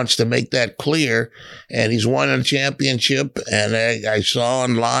he wants to make that clear. And he's won a championship. And I saw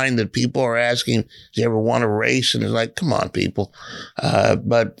online that people are asking, does he ever want to race? And it's like, come on, people.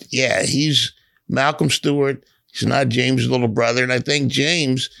 But yeah, he's Malcolm Stewart. He's not James's little brother. And I think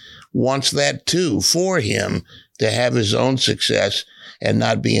James wants that too, for him to have his own success and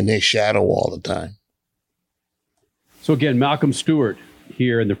not be in his shadow all the time. So again, Malcolm Stewart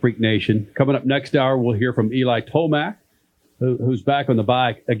here in the Freak Nation. Coming up next hour, we'll hear from Eli Tomac, who's back on the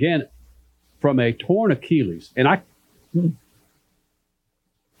bike again from a torn Achilles. And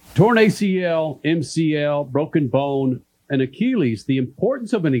torn ACL, MCL, broken bone, an Achilles. The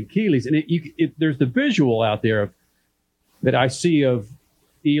importance of an Achilles, and there's the visual out there that I see of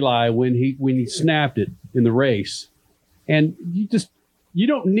Eli when he snapped it in the race. And you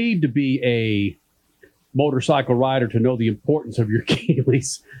don't need to be a motorcycle rider to know the importance of your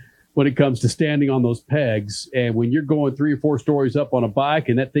Keeleys when it comes to standing on those pegs. And when you're going 3 or 4 stories up on a bike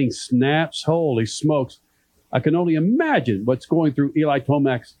and that thing snaps, holy smokes. I can only imagine what's going through Eli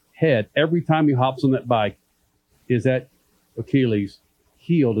Tomac's head every time he hops on that bike. Is that Achilles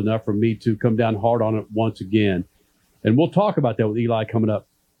healed enough for me to come down hard on it once again? And we'll talk about that with Eli coming up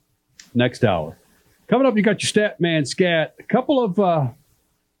next hour. Coming up, you got your Stat Man Scat. A couple of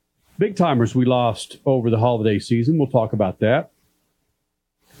big timers we lost over the holiday season. We'll talk about that.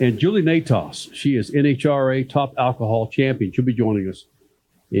 And Julie Nataas, she is NHRA top alcohol champion. She'll be joining us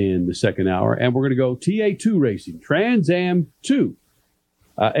in the second hour. And we're going to go TA2 racing, TransAm 2.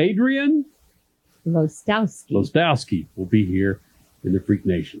 Adrian Wloskowski will be here in the Freak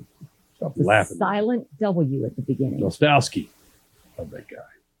Nation. Stop laughing. Silent W at the beginning. Wloskowski. Love that guy.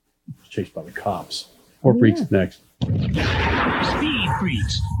 Chased by the cops. More Freaks next. Speed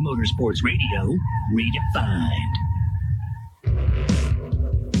Freaks, Motorsports Radio, redefined.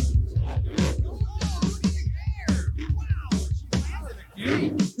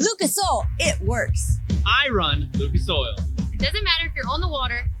 Lucas Oil, it works. I run Lucas Oil. It doesn't matter if you're on the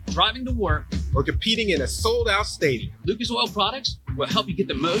water, Driving to work, or competing in a sold-out stadium. Lucas Oil products will help you get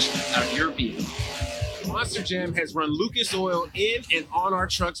the most out of your vehicle. Monster Jam has run Lucas Oil in and on our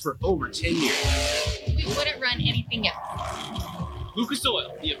trucks for over 10 years. we wouldn't run anything else. Lucas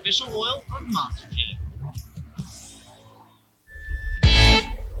Oil, the official oil of Monster Jam.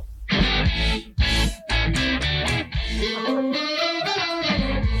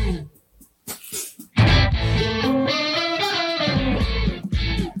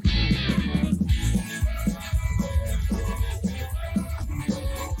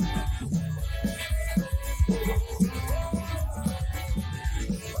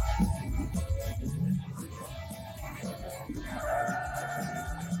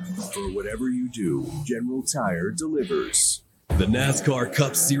 For whatever you do, General Tire delivers. The NASCAR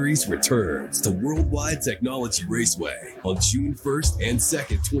Cup Series returns to Worldwide Technology Raceway on June 1st and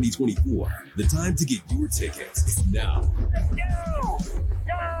 2nd, 2024. The time to get your tickets is now. Let's go!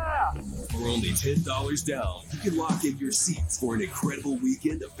 Yeah! For only $10 down, you can lock in your seats for an incredible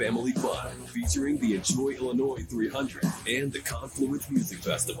weekend of family fun featuring the Enjoy Illinois 300 and the Confluence Music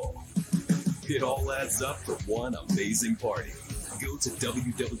Festival. It all adds up for one amazing party. Go to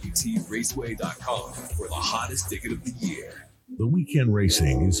www.raceway.com for the hottest ticket of the year. The weekend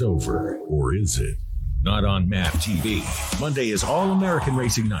racing is over, or is it? Not on MAP TV. Monday is All-American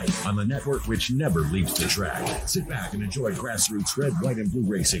Racing Night on the network which never leaves the track. Sit back and enjoy grassroots red, white, and blue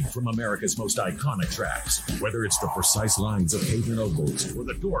racing from America's most iconic tracks. Whether it's the precise lines of pavement ovals or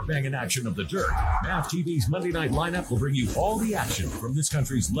the door-banging action of the dirt, MAP TV's Monday night lineup will bring you all the action from this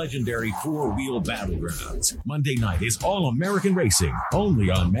country's legendary four-wheel battlegrounds. Monday night is All-American Racing, only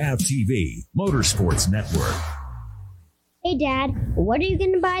on MAP TV, Motorsports Network. Hey, Dad, what are you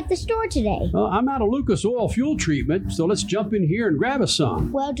going to buy at the store today? I'm out of Lucas Oil fuel treatment, so let's jump in here and grab us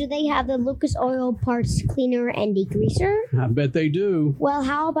some. Well, do they have the Lucas Oil parts cleaner and degreaser? I bet they do. Well,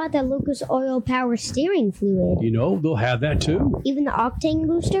 how about the Lucas Oil power steering fluid? You know, they'll have that too. Even the octane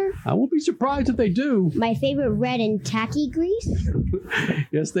booster? I won't be surprised if they do. My favorite red and tacky grease?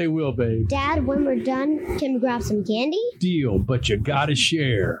 Yes, they will, babe. Dad, when we're done, can we grab some candy? Deal, but you gotta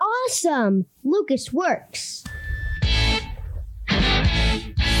share. Awesome! Lucas works.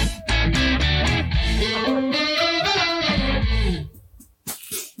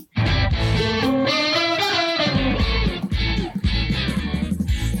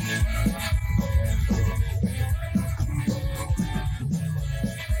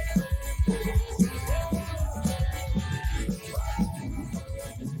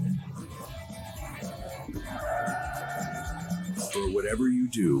 For whatever you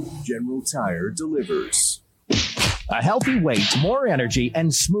do, General Tire delivers. A healthy weight, more energy,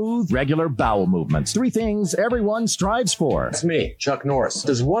 and smooth, regular bowel movements. 3 things everyone strives for. It's me, Chuck Norris.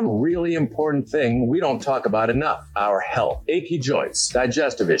 There's one really important thing we don't talk about enough: our health. Achy joints,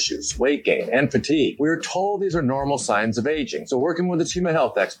 digestive issues, weight gain, and fatigue. We're told these are normal signs of aging. So working with a team of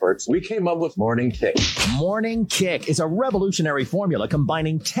health experts, we came up with Morning Kick. Morning Kick is a revolutionary formula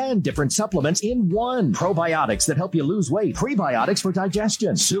combining 10 different supplements in one. Probiotics that help you lose weight, prebiotics for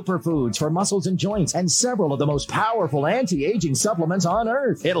digestion, superfoods for muscles and joints, and several of the most powerful powerful anti-aging supplements on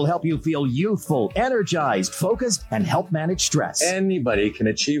Earth. It'll help you feel youthful, energized, focused, and help manage stress. Anybody can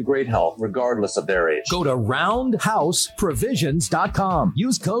achieve great health regardless of their age. Go to roundhouseprovisions.com.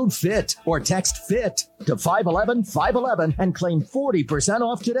 Use code FIT or text FIT to 511-511 and claim 40%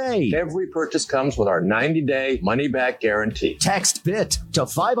 off today. Every purchase comes with our 90-day money-back guarantee. Text FIT to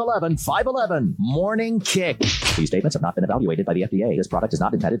 511-511. Morning Kick. These statements have not been evaluated by the FDA. This product is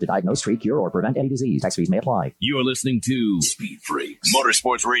not intended to diagnose, treat, cure, or prevent any disease. Tax fees may apply. You're listening to SpeedFreaks,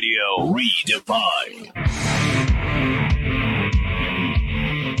 Motorsports Radio Redefined.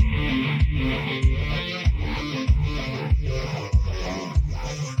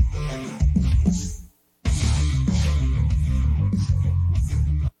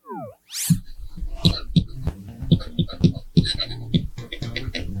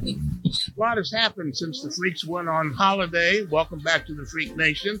 A lot has happened since the Freaks went on holiday. Welcome back to the Freak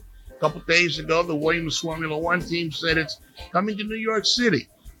Nation. A couple days ago, the Williams Formula One team said it's coming to New York City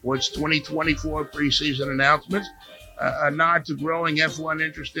for its 2024 preseason announcements, a nod to growing F1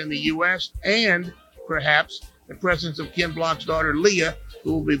 interest in the U.S., and perhaps the presence of Ken Block's daughter, Leah,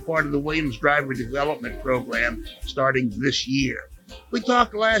 who will be part of the Williams driver development program starting this year. We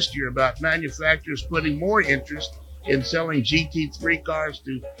talked last year about manufacturers putting more interest in selling GT3 cars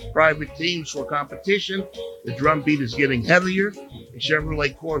to private teams for competition. The drumbeat is getting heavier. The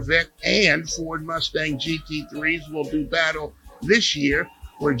Chevrolet Corvette and Ford Mustang GT3s will do battle this year,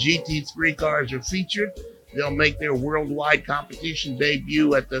 where GT3 cars are featured. They'll make their worldwide competition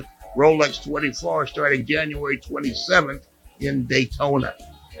debut at the Rolex 24 starting January 27th in Daytona.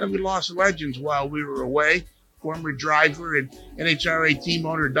 And we lost legends while we were away. Former driver and NHRA team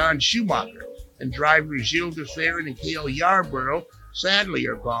owner Don Schumacher and drivers Gilles de Ferran and Cale Yarborough sadly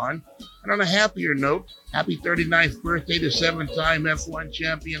are gone. And on a happier note, happy 39th birthday to seven-time F1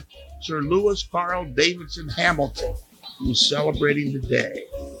 champion Sir Lewis Carl Davidson Hamilton, who's celebrating today.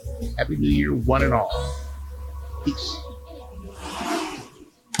 Happy New Year, one and all. Peace.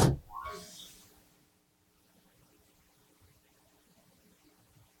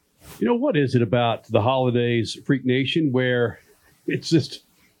 You know, what is it about the holidays, Freak Nation, where it's just,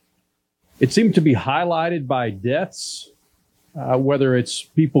 it seems to be highlighted by deaths, whether it's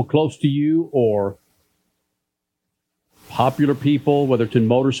people close to you or popular people, whether it's in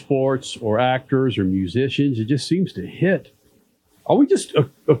motorsports or actors or musicians. It just seems to hit. Are we just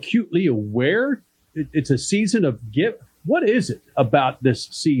acutely aware it's a season of gift? What is it about this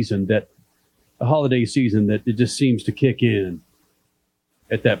season, that the holiday season, that it just seems to kick in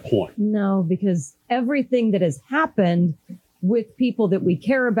at that point? No, because everything that has happened with people that we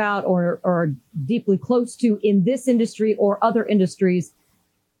care about or are deeply close to in this industry or other industries,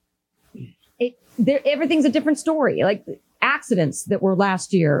 everything's a different story. Like accidents that were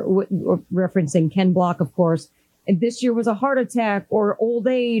last year, referencing Ken Block, of course, and this year was a heart attack or old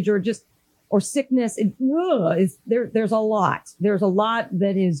age or sickness. There's a lot. There's a lot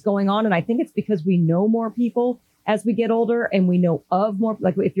that is going on, and I think it's because we know more people as we get older, and we know of more.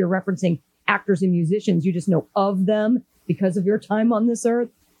 Like if you're referencing actors and musicians, you just know of them because of your time on this earth.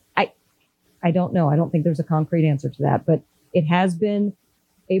 I don't know. I don't think there's a concrete answer to that, but it has been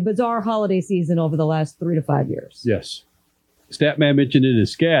a bizarre holiday season over the last 3 to 5 years. Yes. Statman mentioned in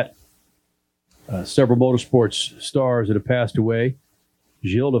his scat several motorsports stars that have passed away.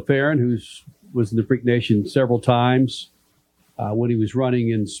 Gilles de Ferran, who was in the Freak Nation several times when he was running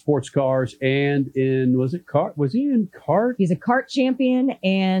in sports cars and was he in kart? He's a kart champion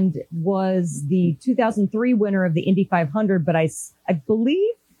and was the 2003 winner of the Indy 500, but I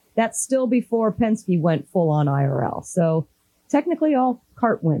believe that's still before Penske went full on IRL. So technically all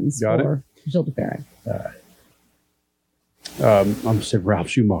kart wins for Gilles de Ferran. I'm saying Ralph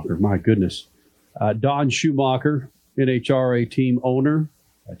Schumacher. My goodness. Don Schumacher, NHRA team owner,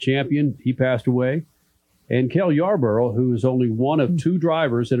 a champion. He passed away. And Cale Yarborough, who is only one of two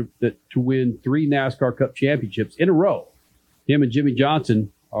drivers that to win 3 NASCAR Cup championships in a row. Him and Jimmy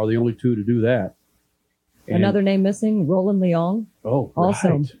Johnson are the only two to do that. And another name missing, Roland Leong. Oh, also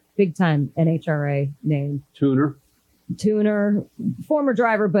right. Big time NHRA name. Tuner, former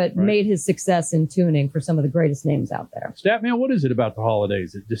driver, but made his success in tuning for some of the greatest names out there. Statman, what is it about the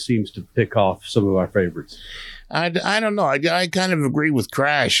holidays that just seems to pick off some of our favorites? I don't know. I kind of agree with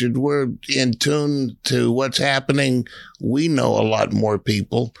Crash. We're in tune to what's happening. We know a lot more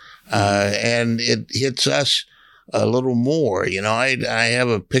people, and it hits us a little more. You know, I have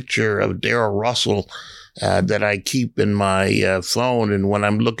a picture of Darrell Russell that I keep in my phone, and when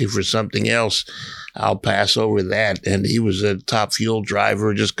I'm looking for something else, I'll pass over that. And he was a top fuel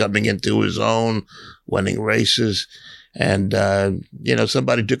driver, just coming into his own, winning races. And,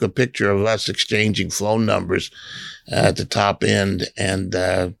 somebody took a picture of us exchanging phone numbers at the top end. And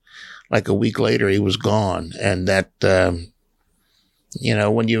like a week later, he was gone. And that,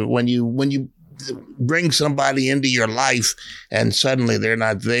 when you bring somebody into your life and suddenly they're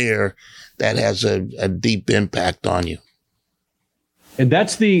not there, that has a deep impact on you. And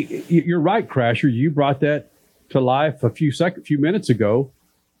that's you're right, Crasher. You brought that to life a few minutes ago.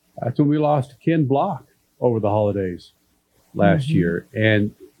 That's when we lost Ken Block over the holidays last year,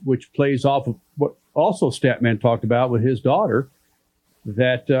 and which plays off of what also Statman talked about with his daughter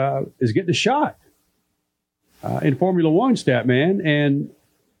that is getting a shot in Formula One, Statman. And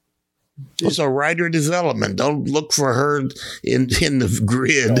also rider development. Don't look for her in the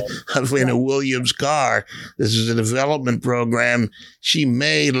grid in a Williams car. This is a development program. She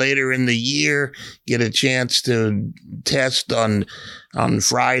may later in the year get a chance to test on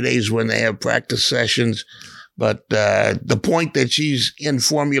Fridays when they have practice sessions. But the point that she's in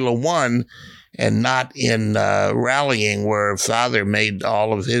Formula One and not in rallying where her father made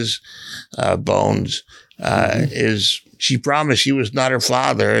all of his bones is she promised she was not her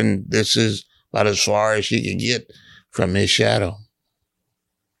father, and this is about as far as she could get from his shadow.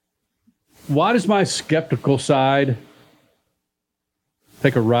 Why does my skeptical side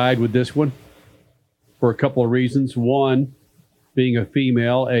take a ride with this one? For a couple of reasons. One, being a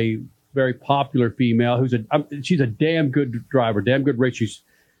female, a very popular female she's a damn good driver, damn good racer.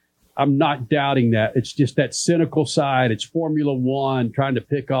 I'm not doubting that. It's just that cynical side. It's Formula One trying to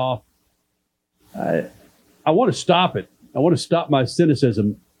pick off. I want to stop it. I want to stop my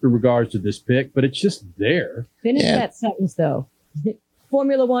cynicism in regards to this pick, but it's just there. Finish that sentence, though.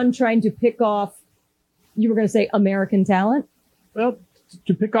 Formula One trying to pick off, you were going to say American talent? Well,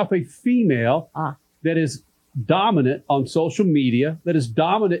 to pick off a female that is dominant on social media, that is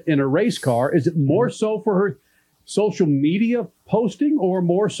dominant in a race car. Is it more so for her social media posting or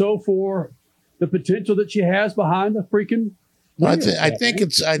more so for the potential that she has behind the freaking I think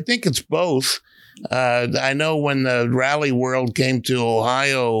it's both. I know when the rally world came to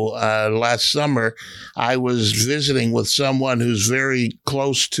Ohio last summer, I was visiting with someone who's very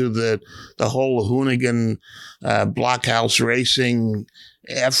close to the whole Hoonigan blockhouse racing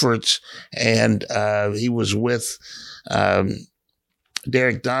efforts, and he was with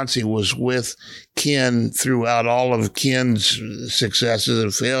Derek Dauncey was with Ken throughout all of Ken's successes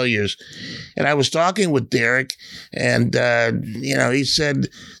and failures. And I was talking with Derek, and, he said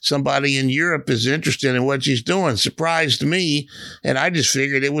somebody in Europe is interested in what she's doing. Surprised me. And I just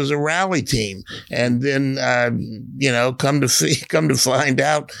figured it was a rally team. And then, come to find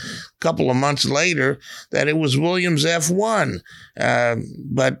out a couple of months later that it was Williams F1.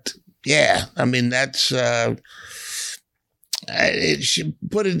 But yeah, I mean, that's, she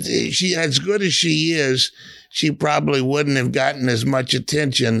as good as she is, she probably wouldn't have gotten as much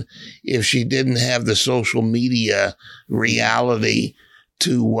attention if she didn't have the social media reality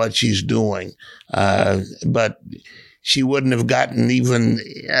to what she's doing. But she wouldn't have gotten even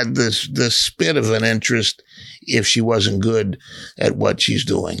the spit of an interest if she wasn't good at what she's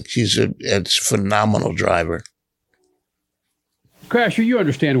doing. She's a phenomenal driver. Crasher, you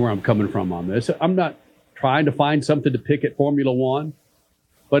understand where I'm coming from on this. I'm not trying to find something to pick at Formula One,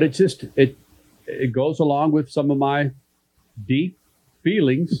 but it goes along with some of my deep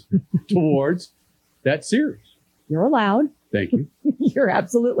feelings towards that series. You're allowed. Thank you. You're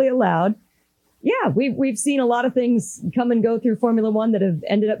absolutely allowed. Yeah, we've seen a lot of things come and go through Formula One that have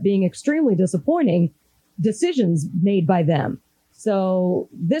ended up being extremely disappointing decisions made by them. So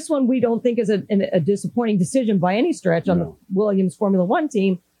this one we don't think is a disappointing decision by any stretch on the Williams Formula One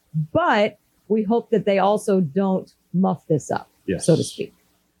team, but we hope that they also don't muff this up, so to speak.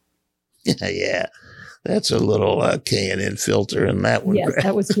 Yeah. That's a little K&N filter in that one. Yes,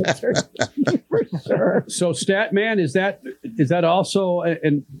 that was filtered for sure. So, Statman, is that also,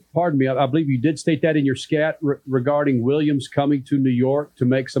 and pardon me, I believe you did state that in your scat regarding Williams coming to New York to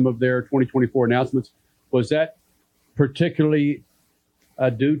make some of their 2024 announcements. Was that particularly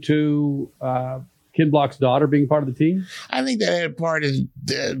due to Ken Block's daughter being part of the team? I think that had part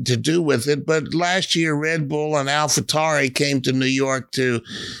to do with it. But last year, Red Bull and AlphaTauri came to New York to,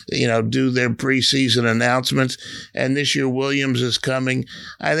 do their preseason announcements. And this year, Williams is coming.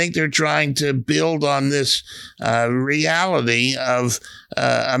 I think they're trying to build on this reality of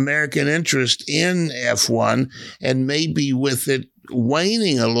American interest in F1, and maybe with it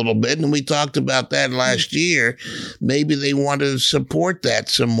waning a little bit, and we talked about that last year. Maybe they want to support that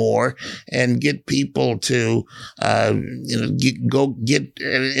some more and get people to, get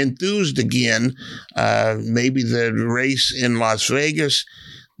enthused again. Maybe the race in Las Vegas,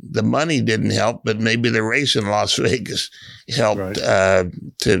 the money didn't help, but maybe the race in Las Vegas helped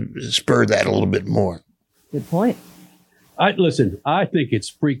to spur that a little bit more. Good point. I think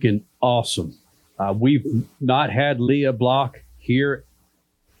it's freaking awesome. We've not had Leah Block here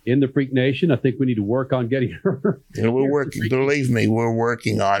in the Freak Nation. I think we need to work on getting her. We're working. Believe me, we're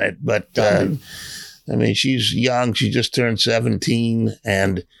working on it. But I mean, she's young. She just turned 17,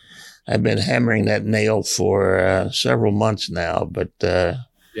 and I've been hammering that nail for several months now. But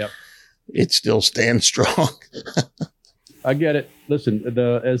it still stands strong. I get it. Listen,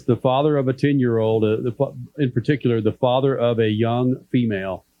 as the father of a 10-year-old, in particular, the father of a young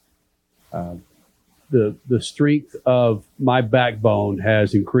female, the strength of my backbone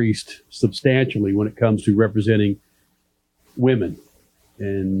has increased substantially when it comes to representing women,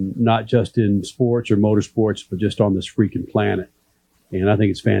 and not just in sports or motorsports, but just on this freaking planet. And I think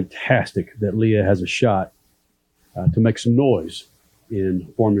it's fantastic that Leah has a shot to make some noise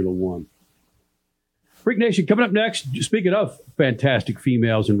in Formula One. Freak Nation, coming up next, speaking of fantastic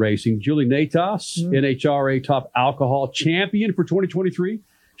females in racing, Julie Nataas, NHRA Top Alcohol Champion for 2023.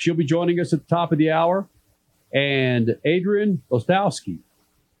 She'll be joining us at the top of the hour. And Adrian Wloskowski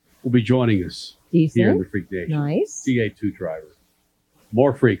will be joining us here in the Freak Nation. Nice. CA2 driver.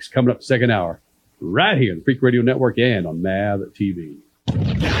 More Freaks coming up second hour, right here on the Freak Radio Network and on MAV TV.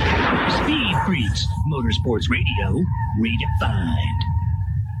 Speed Freaks, Motorsports Radio, redefined.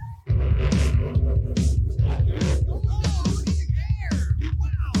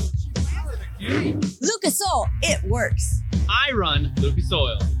 Lucas Oil, it works. I run Lucas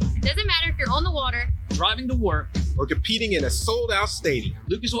Oil. It doesn't matter if you're on the water, driving to work, or competing in a sold-out stadium.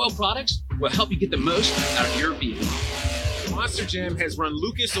 Lucas Oil products will help you get the most out of your vehicle. Monster Jam has run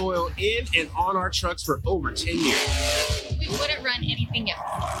Lucas Oil in and on our trucks for over 10 years. we wouldn't run anything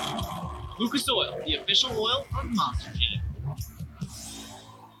else. Lucas Oil, the official oil of Monster Jam.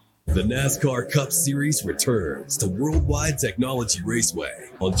 The NASCAR Cup Series returns to Worldwide Technology Raceway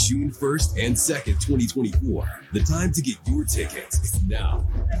on June 1st and 2nd, 2024. The time to get your tickets is now.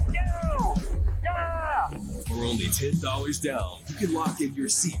 Let's go! Yeah! For only $10 down, you can lock in your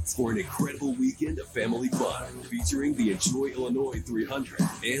seats for an incredible weekend of family fun featuring the Enjoy Illinois 300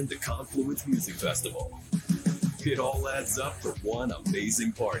 and the Confluence Music Festival. It all adds up for one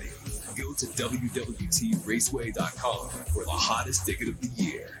amazing party. Go to WWTRaceway.com for the hottest ticket of the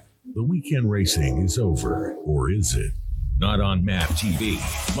year. The weekend racing is over, or is it? Not on MAP TV.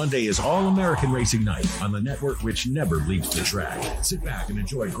 Monday is All-American Racing Night on the network which never leaves the track. Sit back and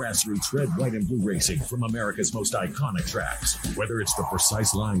enjoy grassroots red, white, and blue racing from America's most iconic tracks. Whether it's the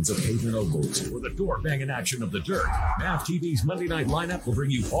precise lines of pavement ovals or the door-banging action of the dirt, MAP TV's Monday night lineup will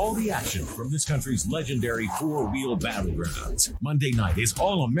bring you all the action from this country's legendary four-wheel battlegrounds. Monday night is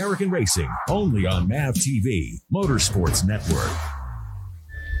All-American Racing, only on MAP TV, Motorsports Network.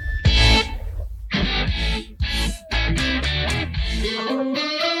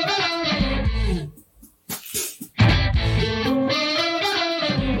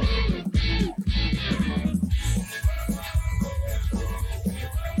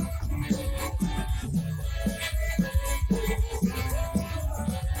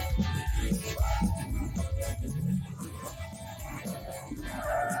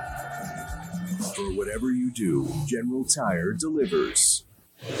 For whatever you do, General Tire delivers.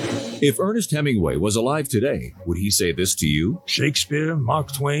 If Ernest Hemingway was alive today, would he say this to you? Shakespeare,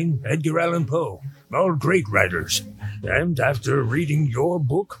 Mark Twain, Edgar Allan Poe, all great writers. And after reading your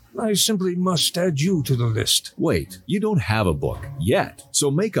book, I simply must add you to the list. Wait, you don't have a book yet.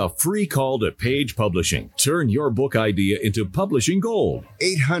 So make a free call to Page Publishing. Turn your book idea into publishing gold.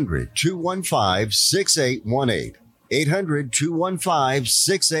 800-215-6818.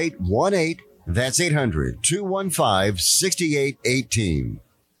 800-215-6818. That's 800-215-6818.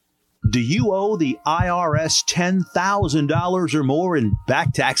 Do you owe the IRS $10,000 or more in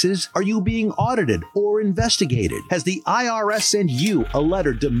back taxes? Are you being audited or investigated? Has the IRS sent you a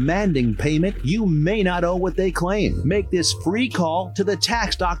letter demanding payment? You may not owe what they claim. Make this free call to the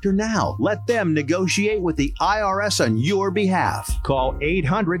tax doctor now. Let them negotiate with the IRS on your behalf. Call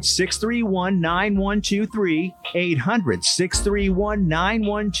 800-631-9123.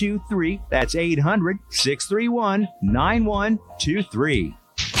 800-631-9123. That's 800-631-9123.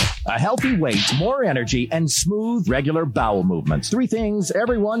 A healthy weight, more energy, and smooth, regular bowel movements. 3 things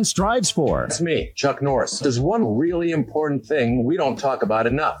everyone strives for. It's me, Chuck Norris. There's one really important thing we don't talk about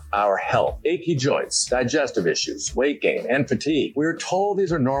enough: our health. Achy joints, digestive issues, weight gain, and fatigue. We're told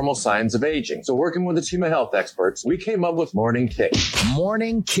these are normal signs of aging. So working with a team of health experts, we came up with Morning Kick.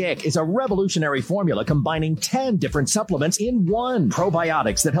 Morning Kick is a revolutionary formula combining 10 different supplements in one.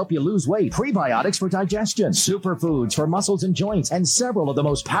 Probiotics that help you lose weight, prebiotics for digestion, superfoods for muscles and joints, and several of the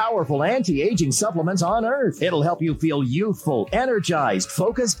most powerful anti-aging supplements on earth. It'll help you feel youthful, energized,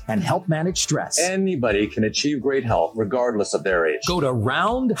 focused, and help manage stress. Anybody can achieve great health regardless of their age. Go to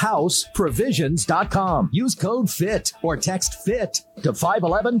roundhouseprovisions.com. Use code FIT or text FIT to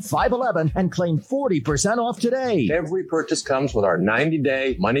 511-511 and claim 40% off today. Every purchase comes with our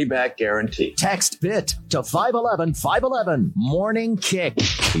 90-day money-back guarantee. Text FIT to 511-511. Morning Kick.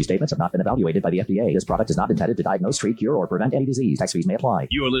 These statements have not been evaluated by the FDA. This product is not intended to diagnose, treat, cure, or prevent any disease. Tax fees may apply.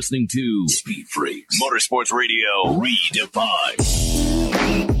 You're listening to Speed Freaks, Motorsports Radio Redefined.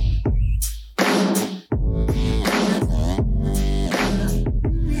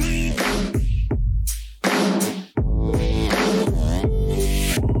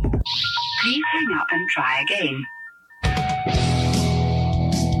 Please hang up and try again.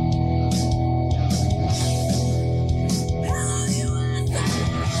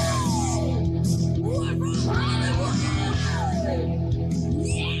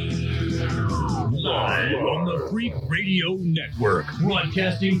 Live on the Freak Radio Network,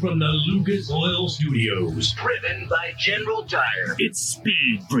 broadcasting from the Lucas Oil Studios, driven by General Tire. It's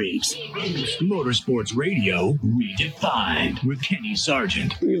Speed Freaks, Motorsports Radio Redefined with Kenny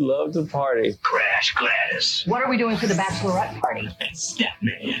Sargent. We love to party. Crash Gladys. What are we doing for the bachelorette party? And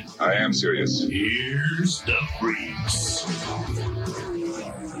Statman. I am serious. Here's the Freaks.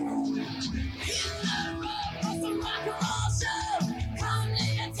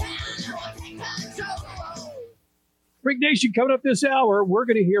 Freak Nation, coming up this hour, we're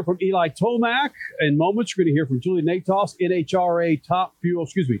going to hear from Eli Tomac. In moments, we're going to hear from Julie Nataas, NHRA top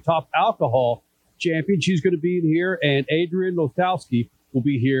alcohol champion. She's going to be in here. And Adrian Wloskowski will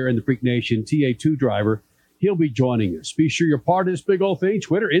be here in the Freak Nation TA2 driver. He'll be joining us. Be sure you're part of this big old thing.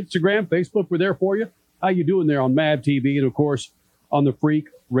 Twitter, Instagram, Facebook, we're there for you. How you doing there on MAV TV and, of course, on the Freak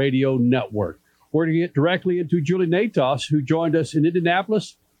Radio Network. We're going to get directly into Julie Nataas, who joined us in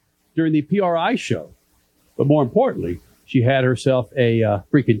Indianapolis during the PRI show. But more importantly, she had herself a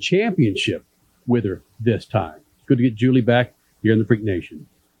freaking championship with her this time. It's good to get Julie back here in the Freak Nation.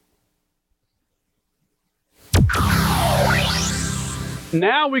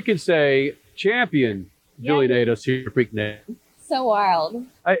 Now we can say champion Julie Nataas here at Freak Nation. So wild.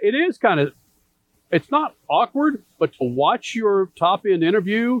 It is kind of, it's not awkward, but to watch your top end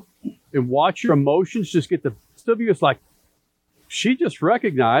interview and watch your emotions just get the best of you, it's like she just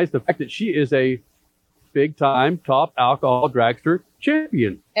recognized the fact that she is a big-time top alcohol dragster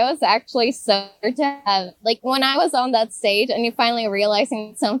champion. It was actually so weird to have, like, when I was on that stage and you finally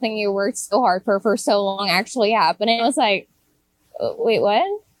realizing something you worked so hard for so long actually happened. It was like, wait, what?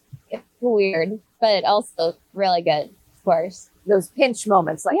 It's weird, but also really good, of course. Those pinch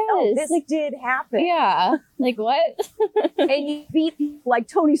moments, like, yes. Oh, this did happen. Yeah, like what? And you beat like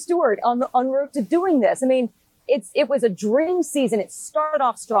Tony Stewart on road to doing this. I mean, it was a dream season. It started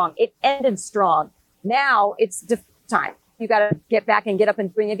off strong. It ended strong. Now it's time. You got to get back and get up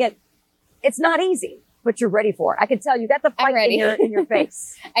and bring again. It's not easy, but you're ready for it. I can tell you got the fight in your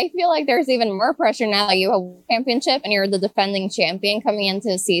face. I feel like there's even more pressure now that you have a championship and you're the defending champion coming into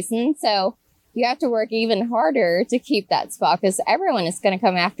the season. So you have to work even harder to keep that spot because everyone is going to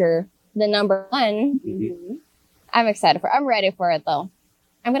come after the number one. Mm-hmm. I'm excited I'm ready for it though.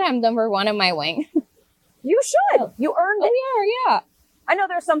 I'm going to have number one in my wing. You should. You earned it. Oh, yeah. I know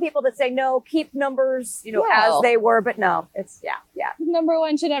there's some people that say, no, keep numbers, as they were, but no, it's, yeah. Number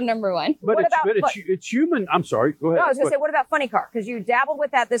one should have number one. But it's human. I'm sorry. Go ahead. No, I was going to say, what about funny car? Because you dabbled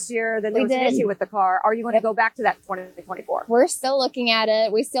with that this year. Then there was an issue with the car. Are you going to go back to that 2024? We're still looking at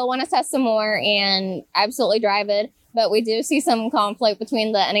it. We still want to test some more and absolutely drive it. But we do see some conflict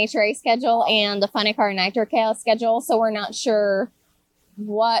between the NHRA schedule and the funny car Nitro Chaos schedule. So we're not sure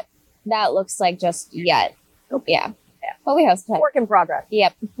what that looks like just yet. Yeah. But we have to work in progress.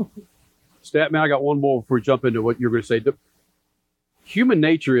 Yep. Statman, I got one more before we jump into what you're going to say. The human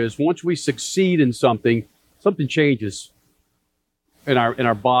nature is once we succeed in something changes in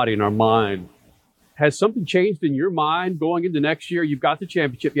our body, in our mind. Has something changed in your mind going into next year? You've got the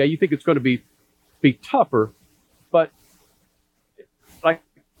championship. Yeah, you think it's going to be tougher, but like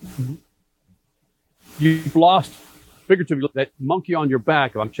you've lost figuratively that monkey on your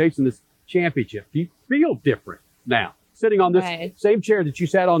back. I'm chasing this championship. Do you feel different now? sitting on this Right. same chair that you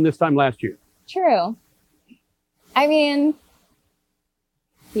sat on this time last year. True. I mean,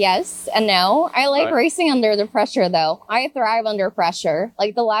 yes and no. I like Right. racing under the pressure, though. I thrive under pressure.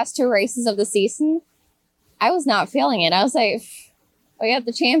 Like the last 2 races of the season, I was not feeling it. I was like, we got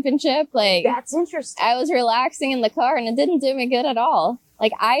the championship. Like, that's interesting. I was relaxing in the car and it didn't do me good at all.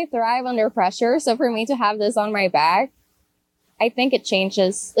 Like, I thrive under pressure. So for me to have this on my back, I think it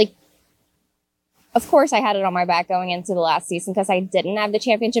changes. Like, of course, I had it on my back going into the last season because I didn't have the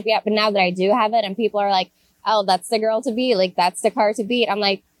championship yet. But now that I do have it and people are like, oh, that's the girl to beat. Like, that's the car to beat. I'm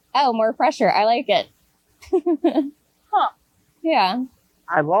like, oh, more pressure. I like it. Huh. Yeah.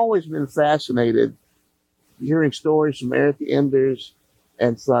 I've always been fascinated hearing stories from Eric Enders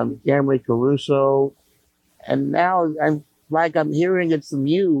and from Camry Caruso. And now I'm hearing it from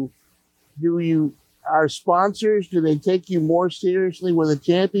you. Are sponsors, do they take you more seriously with a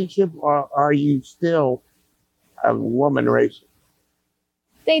championship, or are you still a woman racer?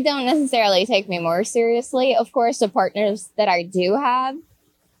 They don't necessarily take me more seriously. Of course, the partners that I do have,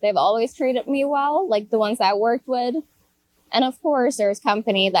 they've always treated me well, like the ones I worked with. And of course, there's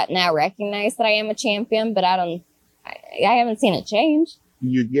company that now recognize that I am a champion, but I haven't seen it change.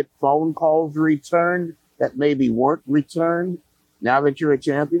 You get phone calls returned that maybe weren't returned now that you're a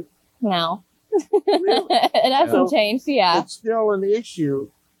champion? No. It hasn't changed, yeah. It's still an issue.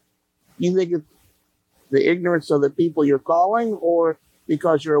 You think it's the ignorance of the people you're calling, or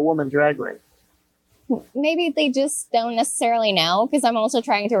because you're a woman drag racer? Maybe they just don't necessarily know, because I'm also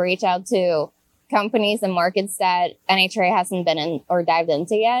trying to reach out to companies and markets that NHRA hasn't been in or dived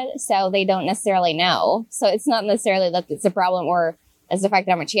into yet, so they don't necessarily know. So it's not necessarily that it's a problem or as the fact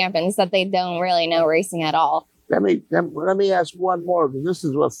that I'm a champion, it's that they don't really know racing at all. Let me ask one more, because this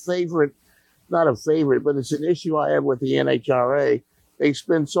is not a favorite, but it's an issue I have with the NHRA. They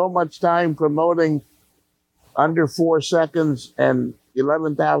spend so much time promoting under 4 seconds and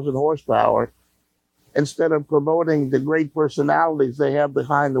 11,000 horsepower instead of promoting the great personalities they have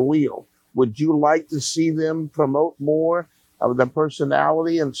behind the wheel. Would you like to see them promote more of the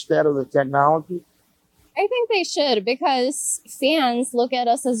personality instead of the technology? I think they should, because fans look at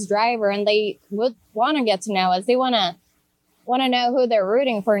us as driver and they would want to get to know us. They want to know who they're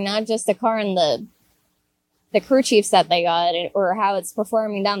rooting for, not just the car and the crew chiefs that they got or how it's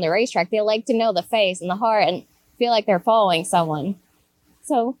performing down the racetrack. They like to know the face and the heart and feel like they're following someone.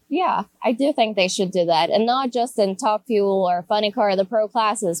 So, yeah, I do think they should do that. And not just in Top Fuel or Funny Car, the pro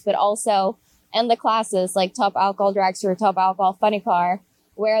classes, but also in the classes like Top Alcohol Dragster, Top Alcohol Funny Car,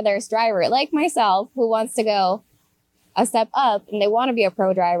 where there's driver like myself who wants to go a step up and they want to be a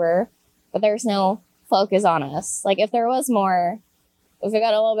pro driver, but there's no focus on us. Like, if there was more, if we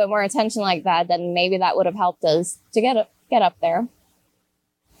got a little bit more attention like that, then maybe that would have helped us to get up there.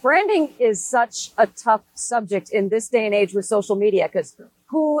 Branding is such a tough subject in this day and age with social media, because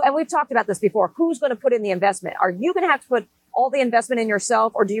and we've talked about this before, who's going to put in the investment? Are you going to have to put all the investment in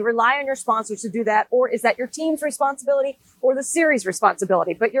yourself, or do you rely on your sponsors to do that? Or is that your team's responsibility or the series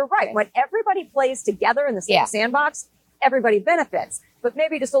responsibility? But you're right. When everybody plays together in the same sandbox, everybody benefits. But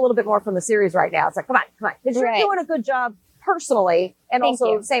maybe just a little bit more from the series right now. It's like, come on. Because you're doing a good job personally, and Thank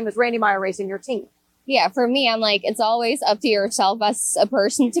also you. same as Randy Meyer racing your team. Yeah, for me, I'm like, it's always up to yourself as a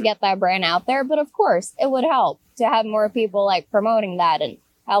person to get that brand out there. But of course, it would help to have more people like promoting that and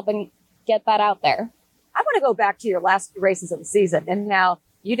helping get that out there. I want to go back to your last races of the season and how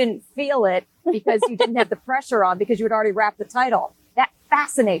you didn't feel it because you didn't have the pressure on because you had already wrapped the title. That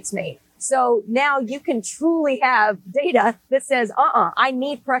fascinates me. So now you can truly have data that says, I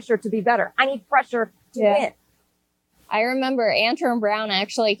need pressure to be better. I need pressure to win. I remember Adrian Brown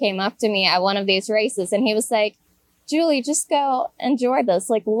actually came up to me at one of these races and he was like, Julie, just go enjoy this.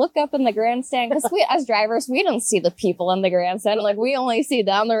 Like, look up in the grandstand. Because we, as drivers, we don't see the people in the grandstand. Like, we only see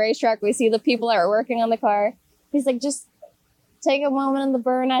down the racetrack. We see the people that are working on the car. He's like, just take a moment in the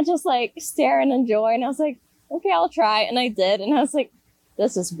burn. I just like stare and enjoy. And I was like, okay, I'll try. And I did. And I was like,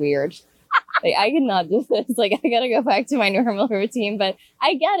 this is weird. Like, I cannot do this. Like, I got to go back to my normal routine. But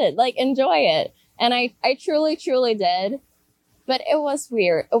I get it. Like, enjoy it. And I truly, truly did. But it was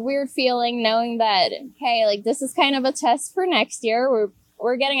weird, a weird feeling knowing that, hey, like, this is kind of a test for next year.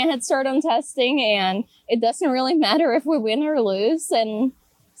 We're getting a head start on testing and it doesn't really matter if we win or lose. And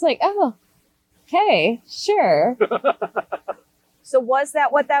it's like, oh, okay, sure. So was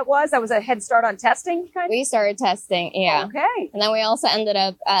that what that was? That was a head start on testing? We started testing, yeah. Okay. And then we also ended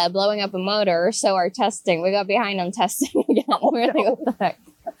up blowing up a motor. So our testing, we got behind on testing again. We're like, what the heck?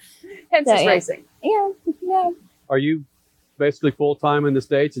 Hence racing. Yeah. Are you basically full-time in the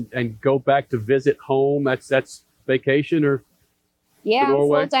States and go back to visit home? That's vacation or Yeah,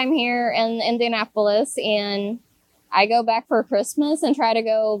 Norway? full time here in Indianapolis, and I go back for Christmas and try to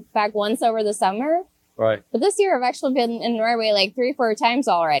go back once over the summer. Right. But this year I've actually been in Norway like 3-4 times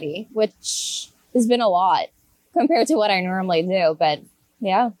already, which has been a lot compared to what I normally do. But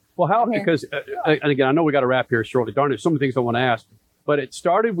yeah. Well, how, because, and again, I know we got to wrap here shortly. Darn, there's so many things I want to ask. But it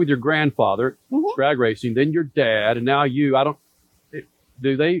started with your grandfather, drag racing, then your dad, and now you.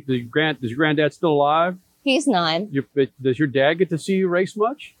 Does your granddad still alive? He's not. Does your dad get to see you race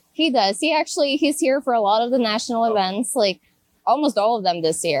much? He does. He's here for a lot of the national events, like almost all of them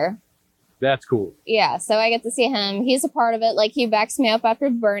this year. That's cool. Yeah, so I get to see him. He's a part of it. Like, he backs me up after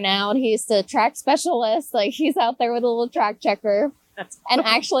burnout. He's the track specialist. Like, he's out there with a little track checker. And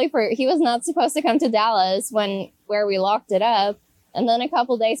actually, he was not supposed to come to Dallas where we locked it up. And then a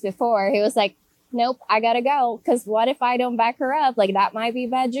couple days before, he was like, nope, I gotta go. Because what if I don't back her up? Like, that might be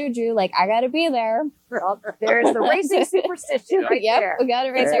bad juju. Like, I gotta be there. There's the racing superstition right there. We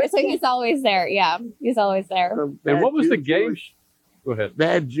gotta race there. So he's always there. Yeah, he's always there. And what was the game? Go ahead.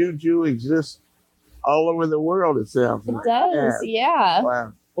 Bad juju exists all over the world, it sounds like. It does, yeah.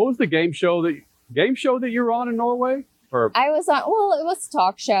 Wow. What was the game show that you were on in Norway? Or I was on, it was a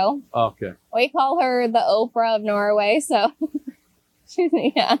talk show. Okay. We call her the Oprah of Norway, so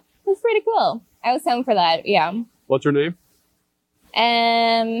yeah, it's pretty cool. I was home for that, yeah. What's her name?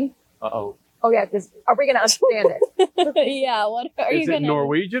 Oh yeah, because are we going to understand it? Yeah, what are you Is going it to...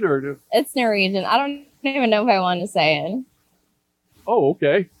 Norwegian or... It's Norwegian. I don't even know if I want to say it. Oh,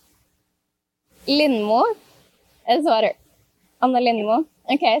 okay. Lindmo is what her... On the Lindmo.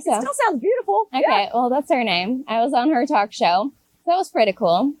 Okay, so... It still sounds beautiful. Okay, well, that's her name. I was on her talk show. That was pretty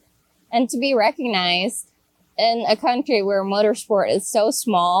cool. And to be recognized in a country where motorsport is so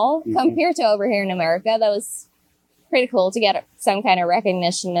small compared to over here in America, that was pretty cool to get some kind of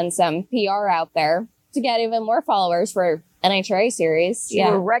recognition and some PR out there to get even more followers for NHRA series. You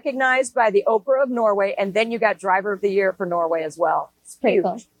were recognized by the Oprah of Norway, and then you got Driver of the Year for Norway as well. It's pretty Huge.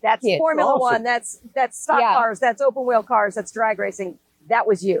 cool. That's Huge. Formula Awesome. One. That's stock cars. That's open wheel cars. That's drag racing. That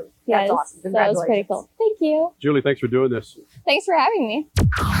was you. Yes, That's awesome. that Congratulations. was pretty cool. Thank you. Julie, thanks for doing this. Thanks for having me.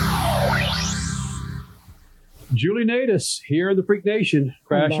 Julie Nataas here in the Freak Nation.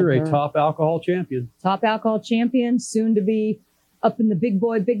 Crasher, a top alcohol champion. Top alcohol champion, soon to be up in the big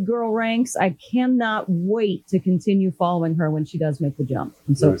boy, big girl ranks. I cannot wait to continue following her when she does make the jump.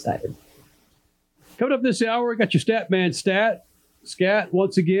 I'm so excited. Coming up this hour, we got your Statman Scat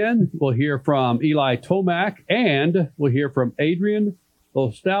once again. We'll hear from Eli Tomac, and we'll hear from Adrian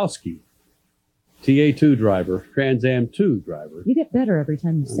Wloskowski, TA2 driver, TransAm 2 driver. You get better every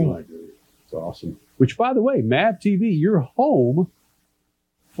time you say I it. do. It's awesome. Which, by the way, Mav TV, you're home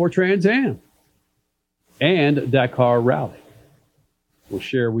for TransAm and Dakar Rally. We'll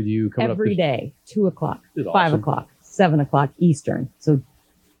share with you coming Every up day, 2 o'clock, It's 5 awesome. o'clock, 7 o'clock Eastern. So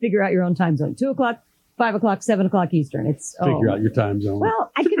figure out your own time zone. 2 o'clock, 5 o'clock, 7 o'clock Eastern. It's Figure out your time zone.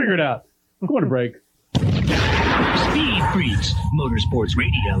 Well, I can figure it out. I'm going to break. Speed Freaks, Motorsports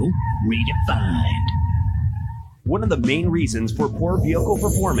Radio, redefined. One of the main reasons for poor vehicle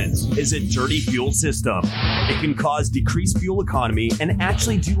performance is a dirty fuel system. It can cause decreased fuel economy and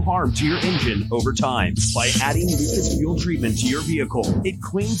actually do harm to your engine over time. By adding Lucas fuel treatment to your vehicle, it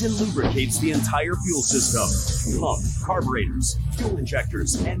cleans and lubricates the entire fuel system, pump, carburetors, fuel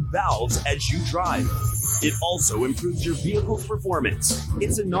injectors, and valves as you drive. It also improves your vehicle's performance.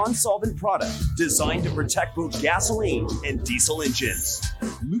 It's a non-solvent product designed to protect both gasoline and diesel engines.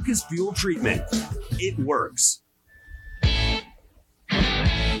 Lucas Fuel Treatment. It works.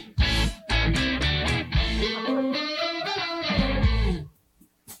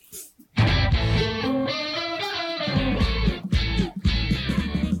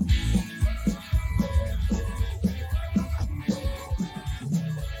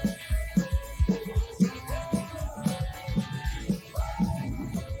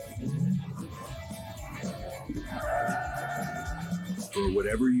 For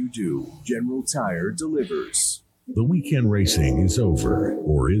whatever you do, General Tire delivers. The weekend racing is over,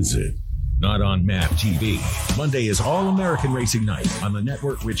 or is it? Not on MAP TV. Monday is All-American Racing Night on the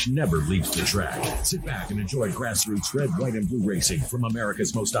network which never leaves the track. Sit back and enjoy grassroots red, white, and blue racing from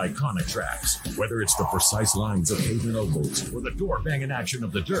America's most iconic tracks. Whether it's the precise lines of pavement ovals or the door-banging action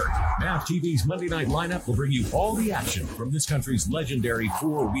of the dirt, MAP TV's Monday night lineup will bring you all the action from this country's legendary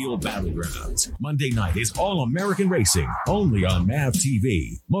four-wheel battlegrounds. Monday night is All-American Racing, only on MAP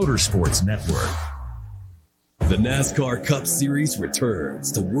TV, Motorsports Network. The NASCAR Cup Series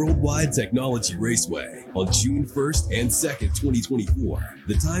returns to Worldwide Technology Raceway on June 1st and 2nd, 2024.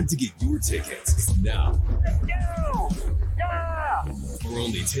 The time to get your tickets is now. For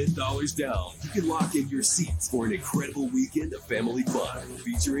only $10 down, you can lock in your seats for an incredible weekend of family fun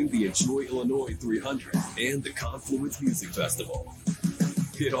featuring the Enjoy Illinois 300 and the Confluence Music Festival.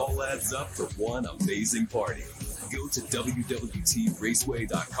 It all adds up for one amazing party. Go to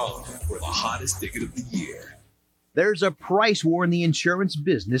www.raceway.com for the hottest ticket of the year. There's a price war in the insurance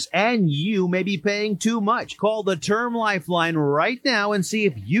business, and you may be paying too much. Call the Term Lifeline right now and see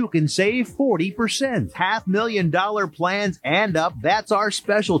if you can save 40%. $500,000 plans and up, that's our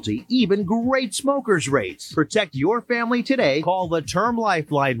specialty. Even great smokers rates. Protect your family today. Call the Term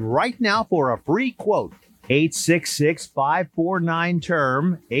Lifeline right now for a free quote.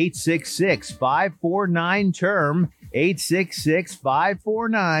 866-549-TERM, 866-549-TERM,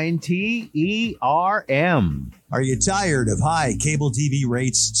 866-549-TERM. Are you tired of high cable TV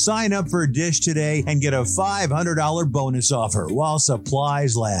rates? Sign up for Dish today and get a $500 bonus offer while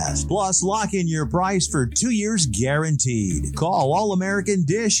supplies last. Plus, lock in your price for 2 years guaranteed. Call All American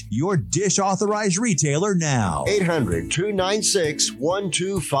Dish, your Dish authorized retailer now.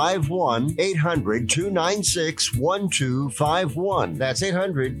 800-296-1251. 800-296-1251. That's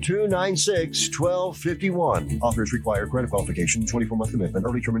 800-296-1251. Offers require credit qualification, 24-month commitment,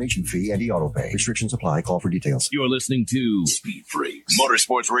 early termination fee, and e-auto pay. Restrictions apply. Call for details. You're listening to Speed Freaks,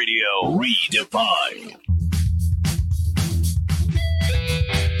 Motorsports Radio Redefined.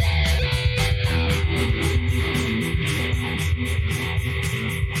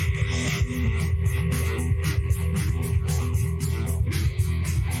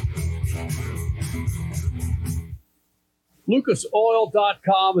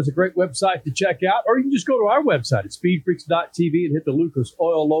 LucasOil.com is a great website to check out, or you can just go to our website at speedfreaks.tv and hit the Lucas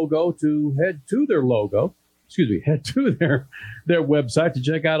Oil logo to head to their website to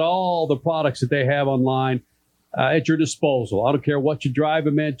check out all the products that they have online at your disposal. I don't care what you're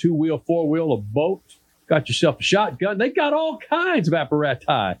driving, man, 2-wheel, 4-wheel, a boat, got yourself a shotgun. They got all kinds of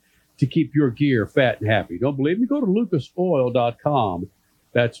apparatus to keep your gear fat and happy. Don't believe me? Go to lucasoil.com.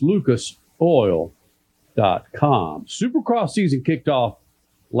 That's lucasoil.com. Supercross season kicked off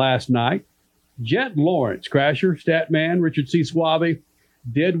last night. Jet Lawrence, Crasher, Statman, Richard C. Suave,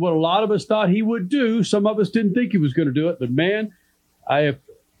 did what a lot of us thought he would do. Some of us didn't think he was going to do it, but man,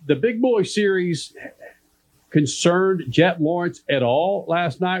 the Big Boy Series concerned Jet Lawrence at all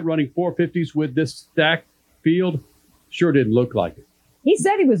last night, running 450s with this stacked field? Sure didn't look like it. He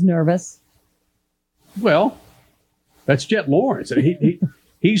said he was nervous. Well, that's Jet Lawrence.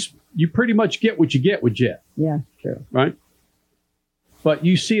 He's you pretty much get what you get with Jet. Yeah, true. Right? But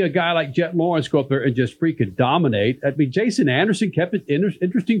you see a guy like Jet Lawrence go up there and just freaking dominate. I mean, Jason Anderson kept it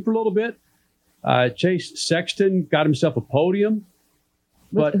interesting for a little bit. Chase Sexton got himself a podium.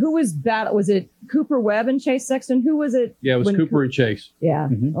 But who was that? Was it Cooper Webb and Chase Sexton? Who was it? Yeah, it was Cooper and Chase. Yeah.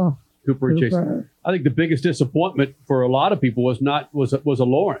 Mm-hmm. Oh, Cooper and Chase. I think the biggest disappointment for a lot of people was a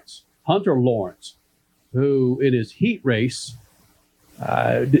Lawrence, Hunter Lawrence, who in his heat race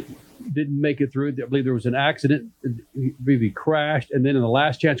didn't make it through. I believe there was an accident. He crashed. And then in the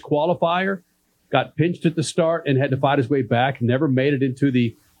last chance qualifier, got pinched at the start and had to fight his way back. Never made it into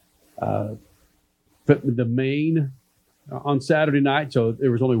the main on Saturday night. So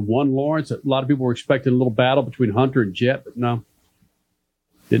there was only one Lawrence. A lot of people were expecting a little battle between Hunter and Jet, but no,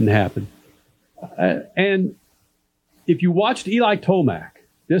 didn't happen. And if you watched Eli Tomac,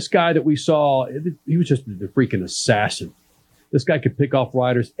 this guy that we saw, he was just the freaking assassin. This guy could pick off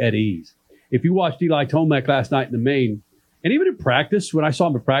riders at ease. If you watched Eli Tomac last night in the main, and even in practice, when I saw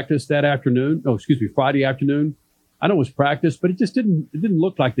him in practice Friday afternoon, I know it was practice, but it didn't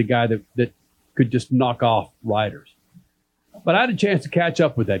look like the guy that could just knock off riders. But I had a chance to catch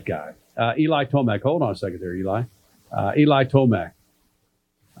up with that guy, Eli Tomac. Hold on a second there, Eli. Eli Tomac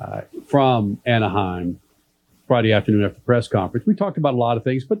from Anaheim, Friday afternoon after the press conference. We talked about a lot of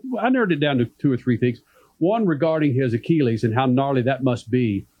things, but I narrowed it down to 2 or 3 things. One regarding his Achilles and how gnarly that must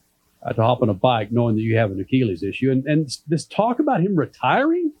be to hop on a bike knowing that you have an Achilles issue. And this talk about him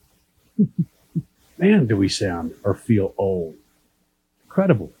retiring, man, do we sound or feel old.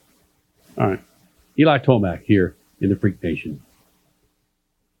 Incredible. All right. Eli Tomac here in the Freak Nation.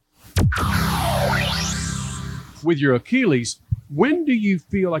 With your Achilles, when do you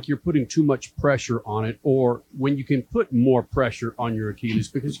feel like you're putting too much pressure on it, or when you can put more pressure on your Achilles?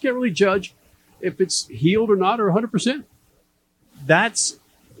 Because you can't really judge if it's healed or not, or 100%. That's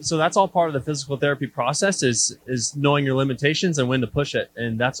all part of the physical therapy process is knowing your limitations and when to push it.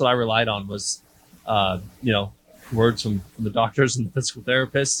 And that's what I relied on was, words from the doctors and the physical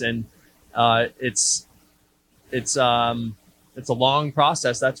therapists. And it's a long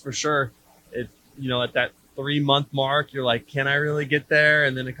process. That's for sure. At that 3-month mark, you're like, can I really get there?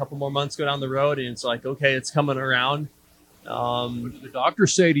 And then a couple more months go down the road and it's like, okay, it's coming around. What did the doctor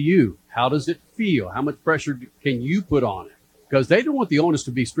say to you? How does it feel? How much pressure can you put on it? Because they don't want the onus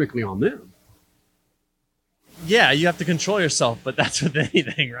to be strictly on them. Yeah, you have to control yourself, but that's with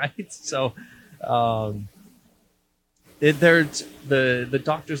anything, right? So, the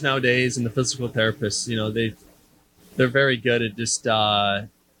doctors nowadays and the physical therapists, they're very good at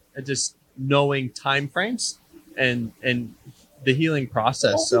just knowing time frames and the healing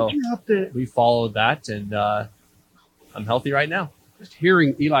process. So we followed that, and I'm healthy right now. Just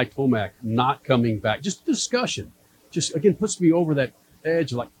hearing Eli Tomac not coming back, just discussion, just again puts me over that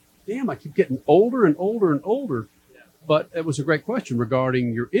edge of like, damn, I keep getting older and older and older. But it was a great question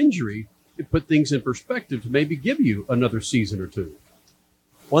regarding your injury. It put things in perspective to maybe give you another season or two.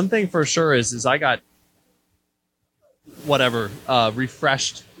 One thing for sure is I got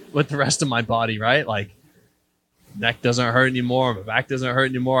refreshed with the rest of my body, right? Like neck doesn't hurt anymore, my back doesn't hurt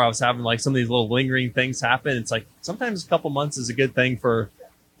anymore. I was having like some of these little lingering things happen. It's like sometimes a couple months is a good thing for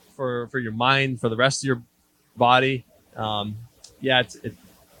your mind, for the rest of your body. It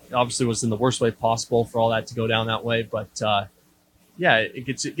obviously was in the worst way possible for all that to go down that way, but it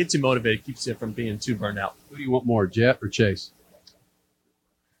gets you motivated, keeps you from being too burned out. Who do you want more, Jet or Chase?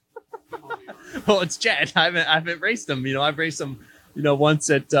 Well, it's Jet. I haven't raced him. I've raced him, once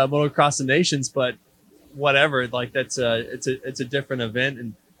at Motocross of Nations, but whatever. Like it's a different event,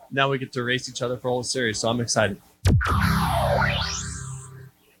 and now we get to race each other for all the series. So I'm excited.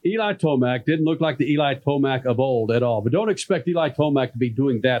 Eli Tomac didn't look like the Eli Tomac of old at all, but don't expect Eli Tomac to be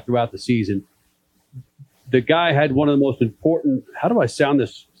doing that throughout the season. The guy had one of the most important, how do I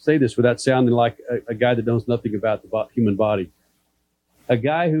say this without sounding like a guy that knows nothing about the human body? A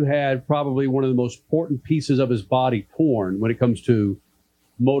guy who had probably one of the most important pieces of his body torn when it comes to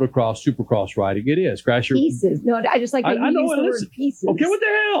motocross, supercross riding. It is. Crasher. Pieces. No, I just like when you use the word pieces. Okay, what the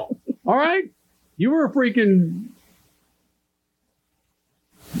hell? All right. You were a freaking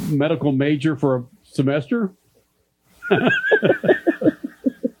medical major for a semester?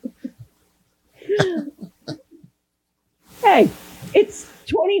 Hey, it's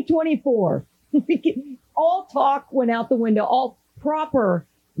 2024. All talk went out the window. All proper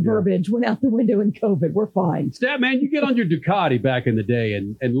verbiage went out the window in COVID. We're fine. Stat man, you get on your Ducati back in the day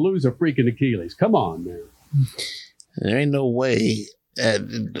and lose a freaking Achilles. Come on, man. There ain't no way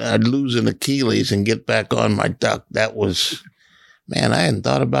I'd lose an Achilles and get back on my duck. That was... Man, I hadn't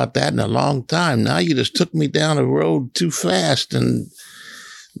thought about that in a long time. Now you just took me down a road too fast, and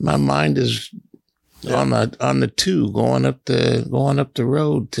my mind is on the 2 going up the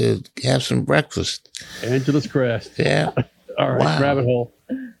road to have some breakfast. Angela's Crest. Yeah. All right. Wow. Rabbit hole.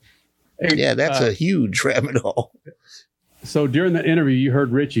 Hey, yeah, that's a huge rabbit hole. So during that interview, you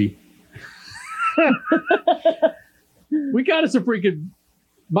heard Richie. We got us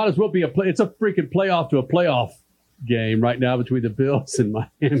might as well be it's a freaking playoff to a playoff game right now between the Bills and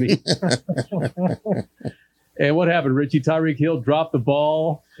Miami. And what happened, Richie? Tyreek Hill dropped the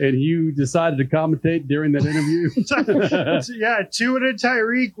ball, and you decided to commentate during that interview? Yeah, 2 to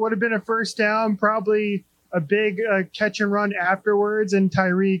Tyreek would have been a first down, probably a big catch and run afterwards, and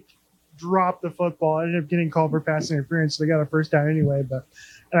Tyreek dropped the football. I ended up getting called for pass interference, so they got a first down anyway.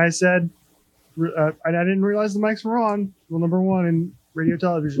 And I said, I didn't realize the mics were on. Rule number 1 in radio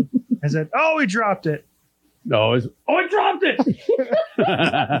television. I said, oh, he dropped it. No, I dropped it.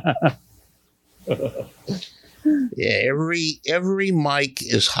 Yeah, every mic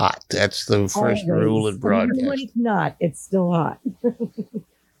is hot. That's the first rule at broadcast. Even when it's not, it's still hot.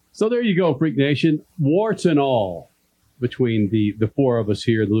 So there you go, Freak Nation. Warts and all between the 4 of us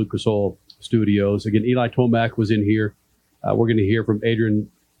here in the Lucas Oil Studios. Again, Eli Tomac was in here. We're going to hear from Adrian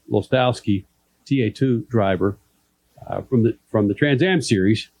Wloskowski, TA2 driver from the TransAm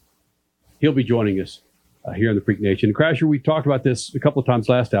series. He'll be joining us here in the Freak Nation. Crasher, we talked about this a couple of times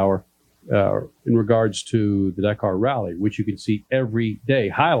last hour in regards to the Dakar Rally, which you can see every day,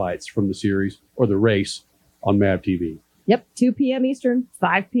 highlights from the series or the race on MAV TV. Yep, 2 p.m. Eastern,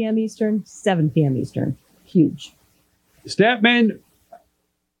 5 p.m. Eastern, 7 p.m. Eastern. Huge. Statman,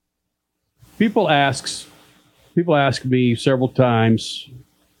 people ask me several times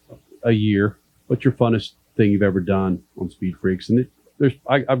a year, what's your funnest thing you've ever done on SpeedFreaks? And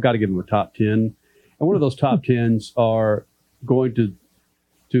I've got to give them a top 10. And one of those top 10s are going to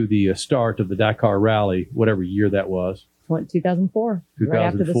the start of the Dakar Rally, whatever year that was. 2004. Right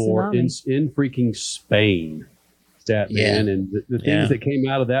after the tsunami. in freaking Spain. Man, and the things that came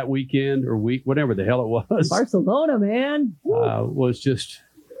out of that weekend or week, whatever the hell it was. Barcelona, man. Was just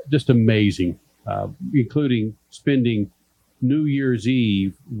amazing, including spending New Year's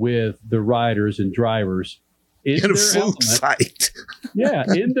Eve with the riders and drivers in a food fight. Yeah,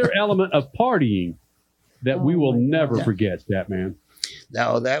 in their element of partying. that we will never forget, Statman.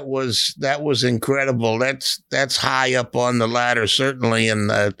 No, that was incredible. That's high up on the ladder, certainly in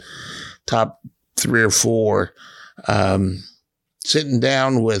the top 3 or 4. Sitting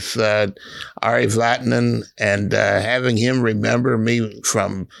down with Ari Vatanen and having him remember me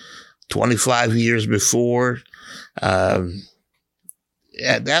from 25 years before.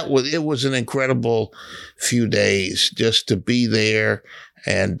 It was an incredible few days just to be there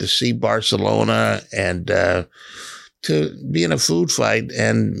and to see Barcelona and to be in a food fight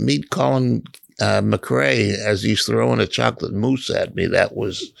and meet Colin McRae as he's throwing a chocolate mousse at me. That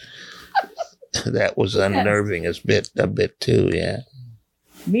was unnerving a bit too. Yeah.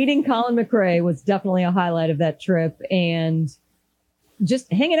 Meeting Colin McRae was definitely a highlight of that trip, and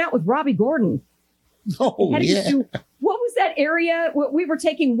just hanging out with Robbie Gordon. Oh, yeah. What was that area? We were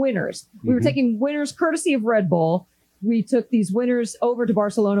taking winners. We were taking winners courtesy of Red Bull. We took these winners over to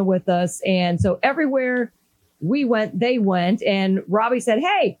Barcelona with us. And so everywhere we went, they went. And Robbie said,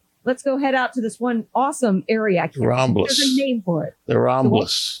 hey, let's go head out to this one awesome area. Ramblas. There's a name for it. The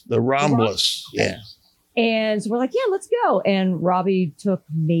Ramblas. The Ramblas. Yeah. And so we're like, yeah, let's go. And Robbie took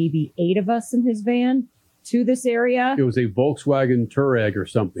maybe 8 of us in his van to this area. It was a Volkswagen Touareg or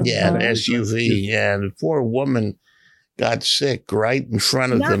something. Yeah, an SUV. Yeah, and the poor woman got sick right in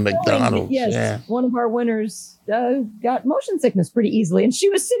front of the McDonald's. Yes, yeah. One of our winners got motion sickness pretty easily, and she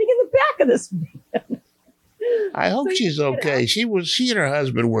was sitting in the back of this van. I hope she's okay. She and her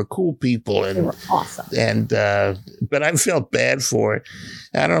husband were cool people, and they were awesome. And but I felt bad for her.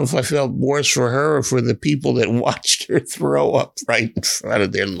 I don't know if I felt worse for her or for the people that watched her throw up right in front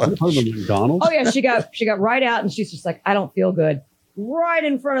of their lunch. McDonald's? Oh yeah, she got right out, and she's just like, I don't feel good. Right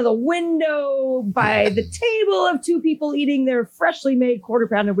in front of the window by the table of 2 people eating their freshly made quarter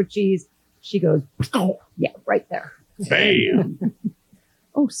pounder with cheese. She goes, oh yeah, right there. Bam.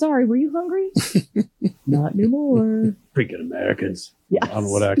 Oh, sorry. Were you hungry? Not anymore. Freaking Americans. Yeah. I don't know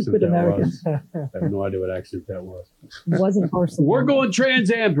what accent that was. I have no idea what accent that was. Wasn't Barcelona. We're going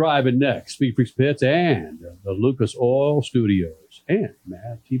Trans Am driving next. SpeedFreaks Pits and the Lucas Oil Studios and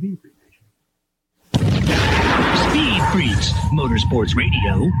Mav TV. Speed Freaks, Motorsports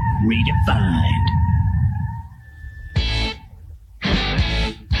Radio, redefined.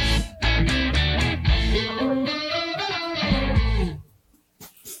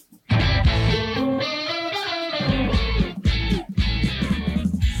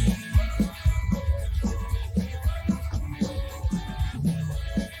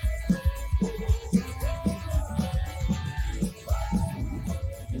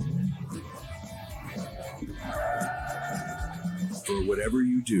 For whatever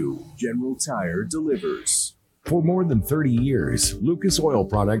you do, General Tire delivers. For more than 30 years, Lucas Oil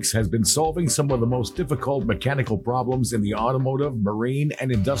Products has been solving some of the most difficult mechanical problems in the automotive, marine, and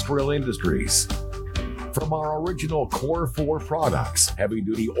industrial industries. From our original Core 4 products,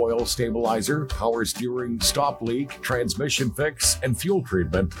 heavy-duty oil stabilizer, power steering, stop leak, transmission fix, and fuel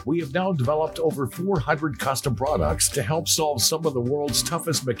treatment, we have now developed over 400 custom products to help solve some of the world's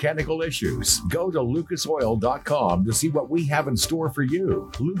toughest mechanical issues. Go to lucasoil.com to see what we have in store for you.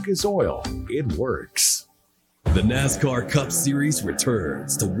 Lucas Oil, it works. The NASCAR Cup Series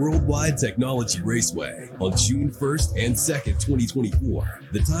returns to Worldwide Technology Raceway on June 1st and 2nd, 2024.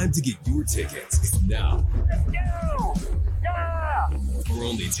 The time to get your tickets is now. Let's go! Yeah! For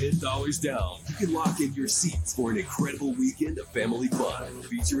only $10 down, you can lock in your seats for an incredible weekend of family fun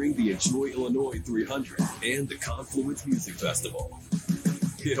featuring the Enjoy Illinois 300 and the Confluence Music Festival.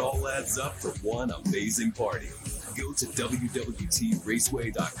 It all adds up for one amazing party. Go to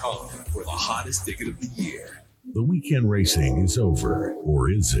www.raceway.com for the hottest ticket of the year. The weekend racing is over, or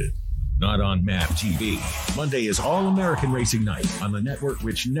is it? Not on MAP TV. Monday is All-American Racing Night on the network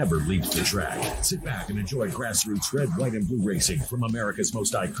which never leaves the track. Sit back and enjoy grassroots red, white, and blue racing from America's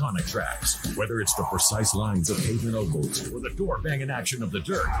most iconic tracks. Whether it's the precise lines of pavement ovals or the door-banging action of the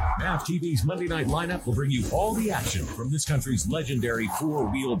dirt, MAP TV's Monday night lineup will bring you all the action from this country's legendary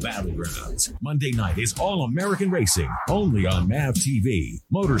four-wheel battlegrounds. Monday night is All-American Racing, only on MAP TV,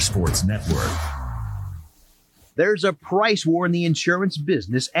 Motorsports Network. There's a price war in the insurance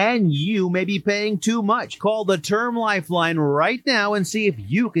business, and you may be paying too much. Call the Term Lifeline right now and see if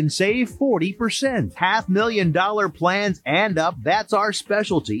you can save 40%. $500,000 plans and up, that's our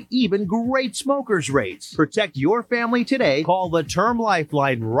specialty. Even great smokers rates. Protect your family today. Call the Term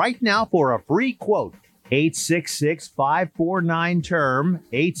Lifeline right now for a free quote. 866-549-TERM,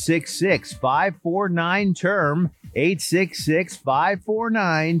 866-549-TERM,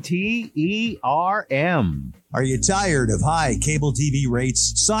 866-549-TERM. Are you tired of high cable TV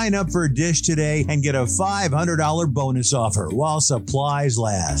rates? Sign up for Dish today and get a $500 bonus offer while supplies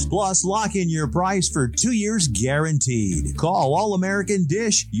last. Plus, lock in your price for 2 years guaranteed. Call All American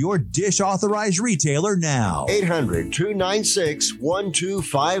Dish, your Dish authorized retailer now.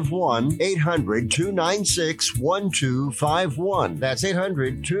 800-296-1251. 800-296-1251. That's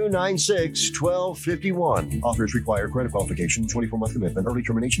 800-296-1251. Offers require credit qualification, 24-month commitment, early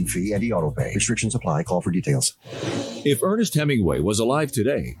termination fee, and e-auto pay. Restrictions apply. Call for details. If Ernest Hemingway was alive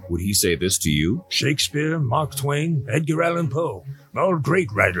today, would he say this to you? Shakespeare, Mark Twain, Edgar Allan Poe, all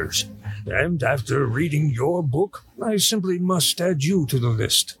great writers. And after reading your book, I simply must add you to the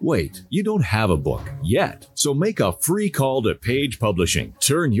list. Wait, you don't have a book yet. So make a free call to Page Publishing.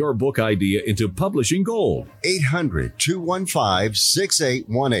 Turn your book idea into publishing gold.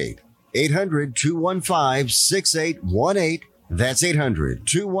 800-215-6818. 800-215-6818. That's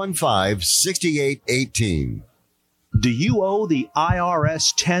 800-215-6818. Do you owe the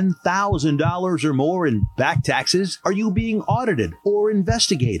IRS $10,000 or more in back taxes? Are you being audited or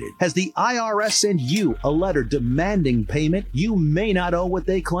investigated? Has the IRS sent you a letter demanding payment? You may not owe what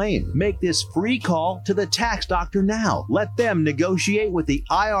they claim. Make this free call to the tax doctor now. Let them negotiate with the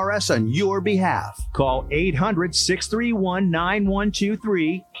IRS on your behalf. Call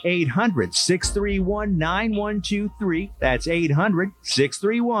 800-631-9123. 800-631-9123. That's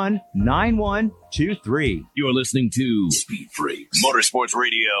 800-631-9123. You're listening to Speed Freaks, Motorsports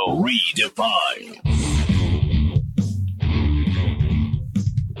Radio Redefined.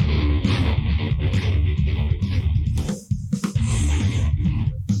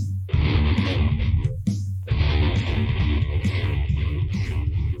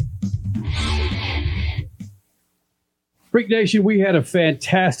 Freak Nation, we had a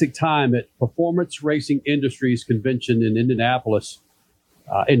fantastic time at Performance Racing Industries Convention in Indianapolis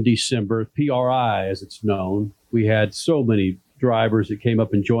in December, PRI as it's known. We had so many drivers that came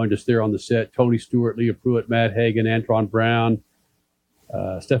up and joined us there on the set. Tony Stewart, Leah Pruitt, Matt Hagan, Antron Brown,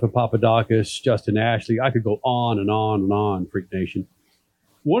 Stefan Papadakis, Justin Ashley. I could go on and on and on, Freak Nation.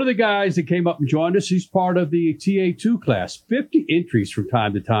 One of the guys that came up and joined us, he's part of the TA2 class. 50 entries from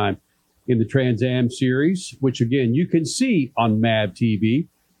time to time in the TransAm series, which, again, you can see on MAV TV.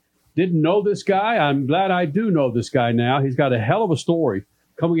 Didn't know this guy. I'm glad I do know this guy now. He's got a hell of a story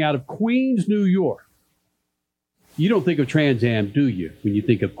coming out of Queens, New York. You don't think of TransAm, do you, when you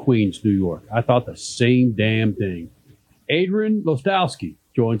think of Queens, New York? I thought the same damn thing. Adrian Wloskowski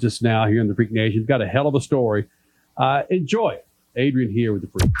joins us now here in the Freak Nation. He's got a hell of a story. Enjoy it. Adrian here with the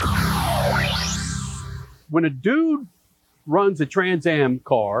Freak. When a dude runs a TransAm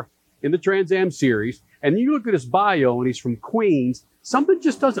car in the TransAm series, and you look at his bio and he's from Queens, something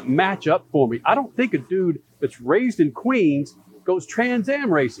just doesn't match up for me. I don't think a dude that's raised in Queens goes TransAm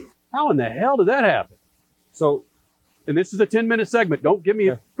racing. How in the hell did that happen? So, and this is a 10-minute segment. Don't give me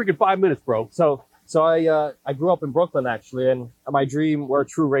a freaking 5 minutes, bro. So I grew up in Brooklyn, actually, and my dream, we're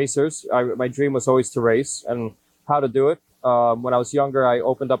true racers. My dream was always to race, and how to do it. When I was younger, I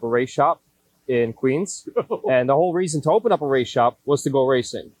opened up a race shop in Queens, and the whole reason to open up a race shop was to go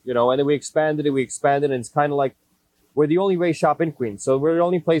racing, you know, and then we expanded, and it's kind of like we're the only race shop in Queens. So we're the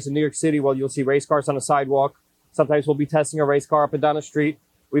only place in New York City where you'll see race cars on the sidewalk. Sometimes we'll be testing a race car up and down the street.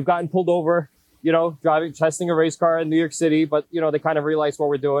 We've gotten pulled over, you know, testing a race car in New York City, but, you know, they kind of realized what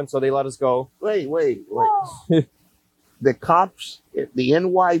we're doing, so they let us go. Wait. The cops, the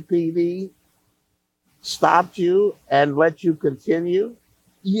NYPD, stopped you and let you continue?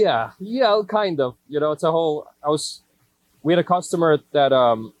 Yeah, kind of. You know, it's a whole, we had a customer that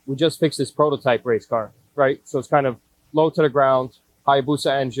we just fixed this prototype race car, right? So it's kind of low to the ground,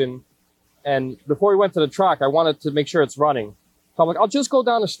 Hayabusa engine. And before we went to the track, I wanted to make sure it's running. So I'm like, I'll just go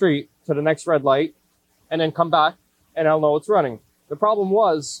down the street to the next red light and then come back and I'll know it's running. The problem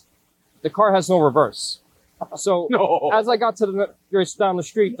was the car has no reverse. So as I got to down the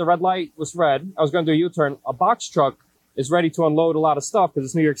street, the red light was red. I was going to do a U-turn. A box truck is ready to unload a lot of stuff because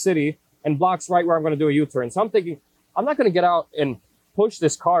it's New York City and blocks right where I'm going to do a U-turn. So I'm thinking, I'm not going to get out and push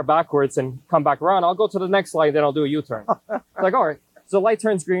this car backwards and come back around. I'll go to the next light, then I'll do a U-turn. Like, all right. So the light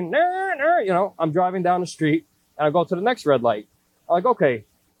turns green. You know, I'm driving down the street and I go to the next red light. I'm like, okay,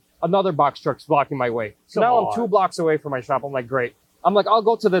 another box truck's blocking my way. So now I'm 2 blocks away from my shop. I'm like, great. I'm like, I'll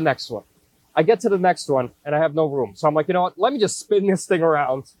go to the next one. I get to the next one and I have no room. So I'm like, you know what? Let me just spin this thing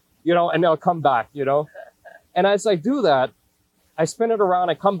around, you know, and I'll come back, you know. And as I do that, I spin it around.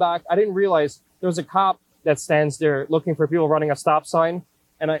 I come back. I didn't realize there's a cop that stands there looking for people running a stop sign.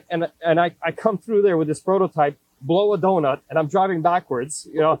 And I come through there with this prototype, blow a donut, and I'm driving backwards,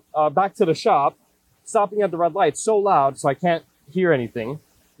 you know, back to the shop, stopping at the red light so loud so I can't hear anything.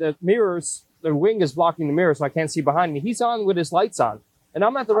 The mirrors the wing is blocking the mirror, so I can't see behind me. He's on with his lights on, and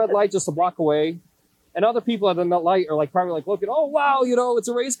I'm at the red light just a block away. And other people at the light are like probably like looking, oh wow, you know, it's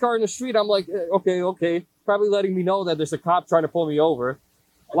a race car in the street. I'm like, okay, probably letting me know that there's a cop trying to pull me over.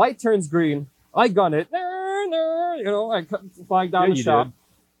 Light turns green. I gun it. You know, I fly down the shop.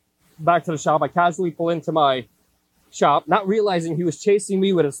 Back to the shop. I casually pull into my shop, not realizing he was chasing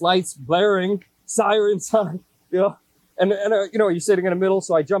me with his lights blaring, sirens on, you know. And you know, you're sitting in the middle,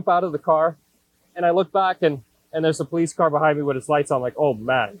 so I jump out of the car, and I look back, and there's a police car behind me with its lights on. Like, oh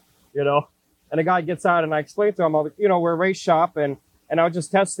man, you know. And the guy gets out, and I explain to him, I'm like, you know, we're a race shop, and I was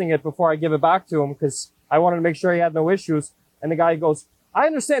just testing it before I give it back to him because I wanted to make sure he had no issues. And the guy goes, I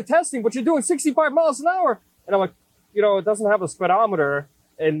understand testing, but you're doing 65 miles an hour. And I'm like, you know, it doesn't have a speedometer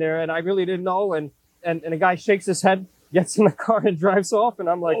in there, and I really didn't know. And the guy shakes his head, gets in the car, and drives off. And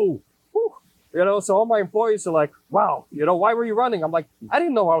I'm like, whew. You know, so all my employees are like, wow, you know, why were you running? I'm like, I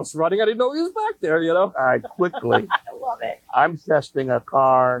didn't know I was running. I didn't know he was back there, you know. All right, quickly. I love it. I'm testing a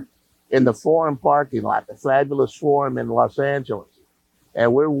car in the Forum parking lot, the fabulous Forum in Los Angeles.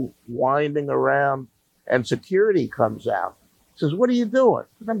 And we're winding around, and security comes out. Says, what are you doing?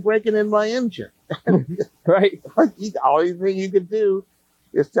 I'm breaking in my engine. Right. The only thing you could do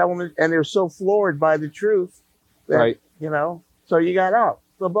is tell them, and they're so floored by the truth that, right. You know, so you got out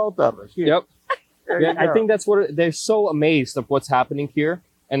for both of us. Here. Yep. There Yeah, you I go. think that's what they're so amazed of what's happening here,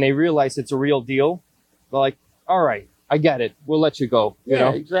 and they realize it's a real deal. They're like, all right, I get it. We'll let you go. You know?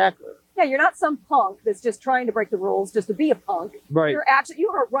 Exactly. Yeah, you're not some punk that's just trying to break the rules just to be a punk. Right. You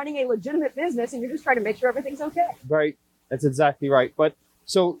are running a legitimate business, and you're just trying to make sure everything's okay. Right. That's exactly right. But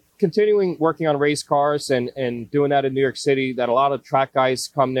so continuing working on race cars and doing that in New York City, that a lot of track guys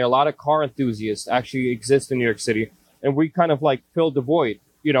come there, a lot of car enthusiasts actually exist in New York City. And we kind of like filled the void,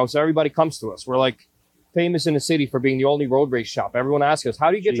 you know, so everybody comes to us. We're like famous in the city for being the only road race shop. Everyone asks us, how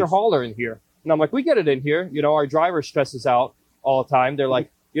do you get your hauler in here? And I'm like, we get it in here. You know, our driver stresses out all the time. They're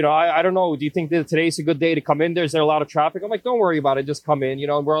like, you know, I don't know. Do you think that today's a good day to come in? Is there a lot of traffic? I'm like, don't worry about it. Just come in. You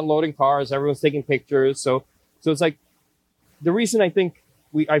know, we're unloading cars. Everyone's taking pictures. So it's like the reason I think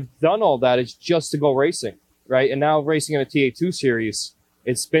I've done all that is just to go racing, right? And now racing in a TA2 series,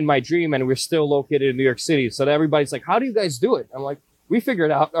 it's been my dream, and we're still located in New York City. So that everybody's like, how do you guys do it? I'm like, we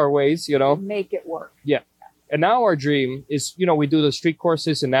figured out our ways, you know. Make it work. Yeah. And now our dream is, you know, we do the street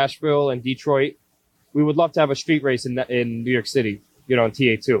courses in Nashville and Detroit. We would love to have a street race in New York City, you know, in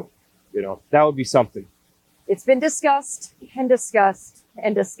TA2. You know, that would be something. It's been discussed and discussed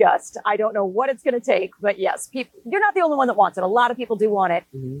and discussed. I don't know what it's going to take, but yes, you're not the only one that wants it. A lot of people do want it.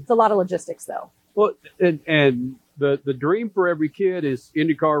 Mm-hmm. It's a lot of logistics, though. Well, and the dream for every kid is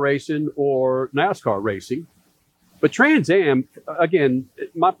IndyCar racing or NASCAR racing. But Trans Am, again,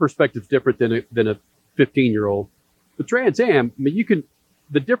 my perspective is different than a 15-year-old. But Trans Am, I mean,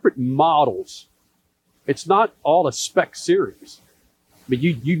 the different models, it's not all a spec series. I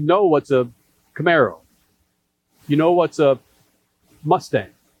mean, you know what's a Camaro. You know what's a Mustang.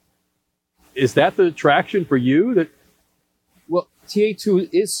 Is that the attraction for you? Well, TA2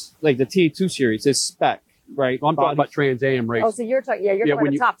 is like the TA2 series is spec, right? I'm talking about Trans Am racing. Oh, so you're talking, you're talking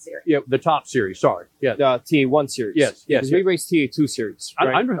about the top series. Yeah, the top series. Sorry. Yeah. The TA1 series. Yes. Because we race TA2 series.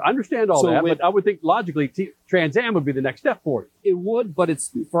 Right? I understand all that, but I would think logically Trans Am would be the next step for you. It would, but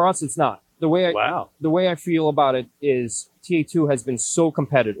for us, it's not. The way I feel about it is TA2 has been so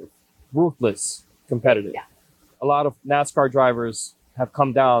competitive, ruthless competitive. Yeah. A lot of NASCAR drivers have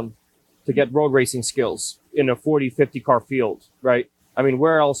come down to get road racing skills in a 40, 50 car field, right? I mean,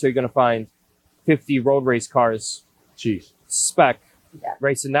 where else are you going to find 50 road race cars, spec,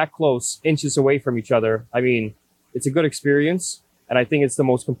 racing that close, inches away from each other? I mean, it's a good experience, and I think it's the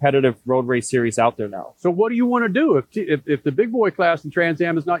most competitive road race series out there now. So what do you want to do if the big boy class in Trans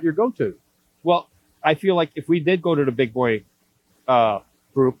Am is not your go-to? Well, I feel like if we did go to the big boy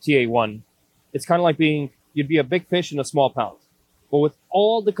group, TA1, it's kind of like you'd be a big fish in a small pond. But with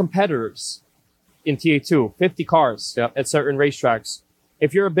all the competitors in TA2, 50 cars at certain racetracks,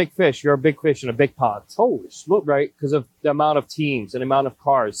 if you're a big fish, you're a big fish in a big pond. Holy smoke, right? Because of the amount of teams and the amount of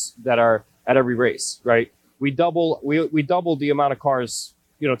cars that are at every race, right? We double the amount of cars.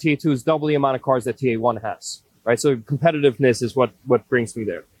 You know, TA2 is double the amount of cars that TA1 has, right? So competitiveness is what brings me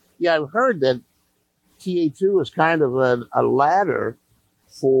there. Yeah, I've heard that TA2 is kind of a ladder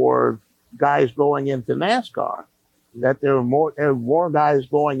for guys going into NASCAR. That there are more guys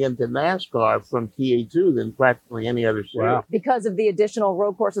going into NASCAR from TA2 than practically any other series. Wow. Because of the additional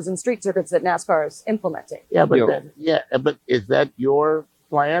road courses and street circuits that NASCAR is implementing. Yeah, but is that your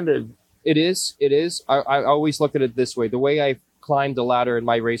plan? It is. I always look at it this way. The way I climbed the ladder in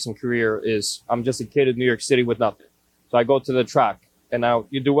my racing career is I'm just a kid in New York City with nothing. So I go to the track, and now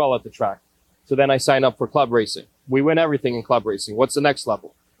you do well at the track. So then I sign up for club racing. We win everything in club racing. What's the next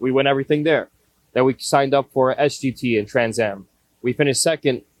level? We win everything there. Then we signed up for SGT and TransAm. We finished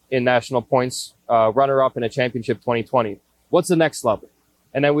second in national points, runner-up in a championship 2020. What's the next level?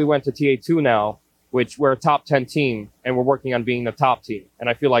 And then we went to TA2 now, which we're a top 10 team, and we're working on being the top team. And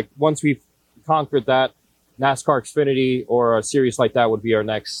I feel like once we've conquered that, NASCAR Xfinity or a series like that would be our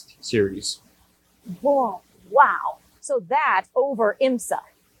next series. Whoa, wow. So that over IMSA.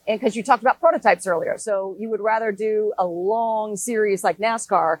 And because you talked about prototypes earlier. So you would rather do a long series like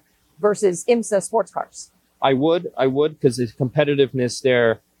NASCAR versus IMSA sports cars. I would, because the competitiveness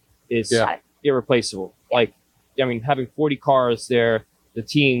there is irreplaceable. Like, I mean, having 40 cars there, the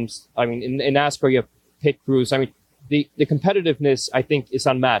teams, I mean, in NASCAR, you have pit crews. I mean, the competitiveness, I think, is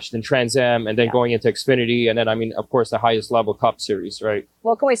unmatched in TransAm and then going into Xfinity. And then, I mean, of course, the highest level Cup Series, right?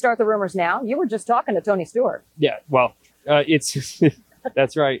 Well, can we start the rumors now? You were just talking to Tony Stewart. Yeah, well, it's,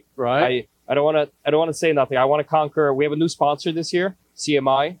 that's right. Right. I don't want to say nothing. I want to conquer. We have a new sponsor this year,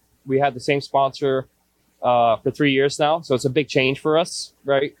 CMI. We had the same sponsor for 3 years now. So it's a big change for us,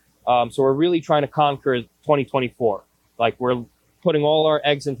 right? So we're really trying to conquer 2024. Like, we're putting all our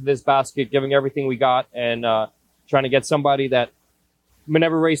eggs into this basket, giving everything we got, and trying to get somebody that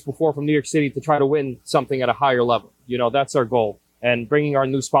never raced before from New York City to try to win something at a higher level. You know, that's our goal. And bringing our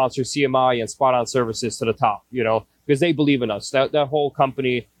new sponsor, CMI and Spot On Services, to the top, you know, because they believe in us. That whole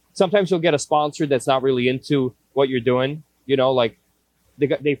company, sometimes you'll get a sponsor that's not really into what you're doing. You know, like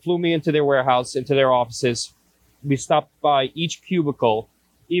they flew me into their warehouse, into their offices. We stopped by each cubicle,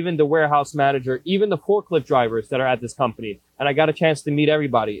 even the warehouse manager, even the forklift drivers that are at this company. And I got a chance to meet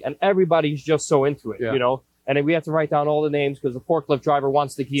everybody, and everybody's just so into it, you know? And then we have to write down all the names because the forklift driver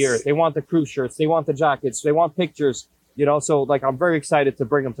wants the gear. They want the crew shirts. They want the jackets. They want pictures, you know? So, like, I'm very excited to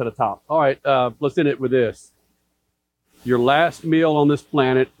bring them to the top. All right, let's end it with this. Your last meal on this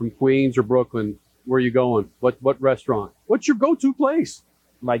planet from Queens or Brooklyn, where are you going? What restaurant? What's your go-to place?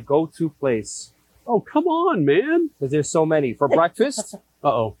 My go-to place. Oh, come on, man. Because there's so many. For breakfast,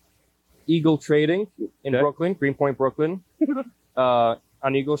 Eagle Trading in Brooklyn, Greenpoint, Brooklyn.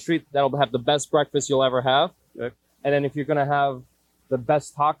 On Eagle Street, that'll have the best breakfast you'll ever have. Okay. And then if you're going to have the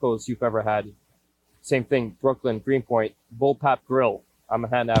best tacos you've ever had, same thing, Brooklyn, Greenpoint, Bullpap Grill on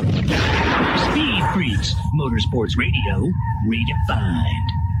Manhattan Avenue. Speed Freaks, Motorsports Radio, redefined.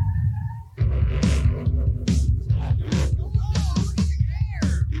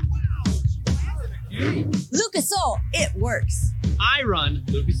 Lucas Oil, it works. I run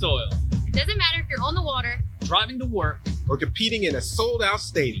Lucas Oil. It doesn't matter if you're on the water, driving to work, or competing in a sold-out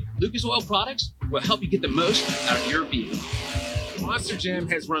stadium. Lucas Oil products will help you get the most out of your vehicle. Monster Jam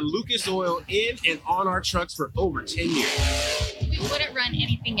has run Lucas Oil in and on our trucks for over 10 years. we wouldn't run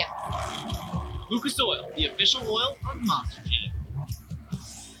anything else. Lucas Oil, the official oil of Monster Jam.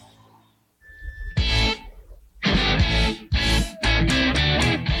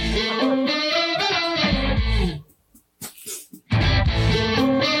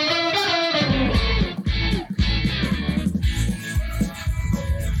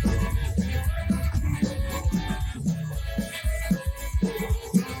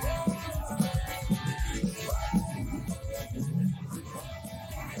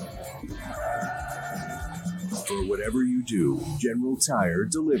 For whatever you do, General Tire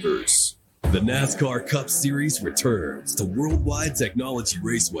delivers. The NASCAR Cup Series returns to Worldwide Technology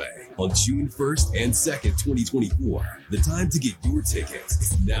Raceway on June 1st and 2nd, 2024. The time to get your tickets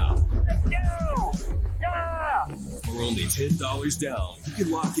is now. Let's go! Yeah! For only $10 down, you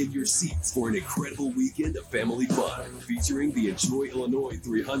can lock in your seats for an incredible weekend of family fun featuring the Enjoy Illinois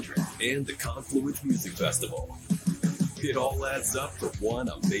 300 and the Confluence Music Festival. It all adds up for one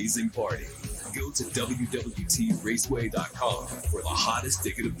amazing party. Go to WWTRaceway.com for the hottest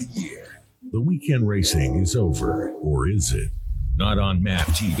ticket of the year. The weekend racing is over, or is it? Not on MAP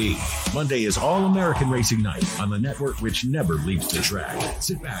TV. Monday is All-American Racing Night on the network which never leaves the track.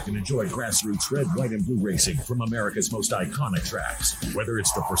 Sit back and enjoy grassroots red, white, and blue racing from America's most iconic tracks. Whether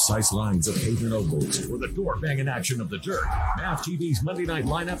it's the precise lines of pavement ovals or the door-banging action of the dirt, MAP TV's Monday night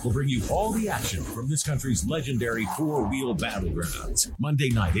lineup will bring you all the action from this country's legendary four-wheel battlegrounds. Monday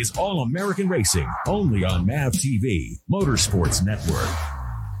night is All-American Racing, only on MAP TV, Motorsports Network.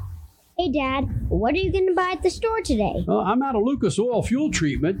 Hey, Dad, what are you going to buy at the store today? I'm out of Lucas Oil fuel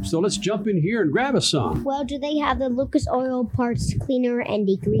treatment, so let's jump in here and grab us some. Well, do they have the Lucas Oil parts cleaner and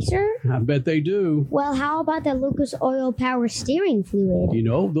degreaser? I bet they do. Well, how about the Lucas Oil power steering fluid? You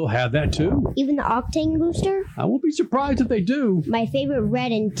know, they'll have that too. Even the octane booster? I won't be surprised if they do. My favorite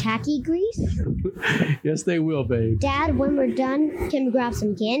red and tacky grease? Yes, they will, babe. Dad, when we're done, can we grab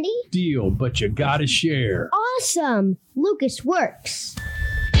some candy? Deal, but you gotta share. Awesome! Lucas works.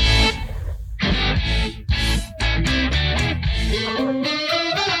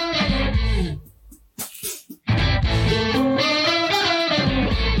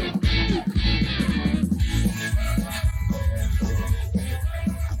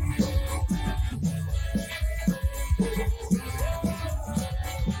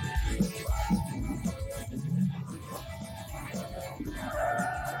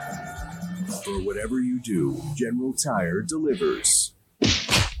 For whatever you do, General Tire delivers.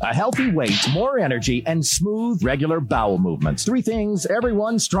 A healthy weight, more energy, and smooth, regular bowel movements. 3 things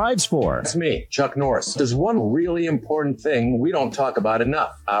everyone strives for. It's me, Chuck Norris. There's one really important thing we don't talk about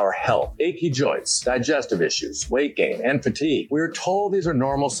enough: our health. Achy joints, digestive issues, weight gain, and fatigue. We're told these are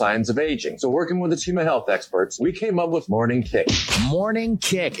normal signs of aging. So working with a team of health experts, we came up with Morning Kick. Morning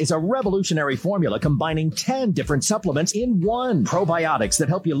Kick is a revolutionary formula combining 10 different supplements in one. Probiotics that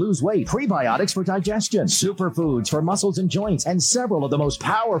help you lose weight, prebiotics for digestion, superfoods for muscles and joints, and several of the most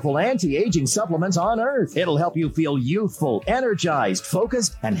powerful anti-aging supplements on earth. It'll help you feel youthful, energized,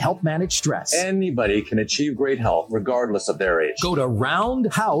 focused, and help manage stress. Anybody can achieve great health regardless of their age. Go to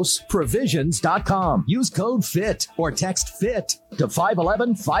roundhouseprovisions.com. Use code FIT or text FIT to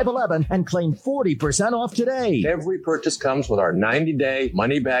 511-511 and claim 40% off today. Every purchase comes with our 90-day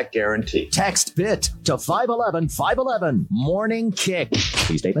money-back guarantee. Text FIT to 511-511. Morning Kick.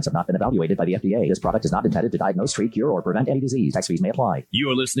 These statements have not been evaluated by the FDA. This product is not intended to diagnose, treat, cure, or prevent any disease. Tax fees may apply.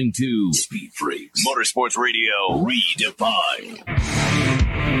 You're listening to Speed Freaks, Motorsports Radio Redefined.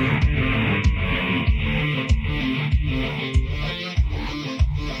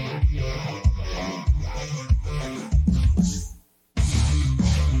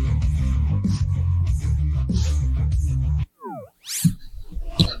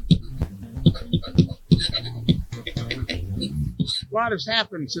 A lot has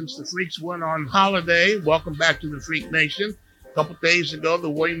happened since the Freaks went on holiday. Welcome back to the Freak Nation. A couple days ago, the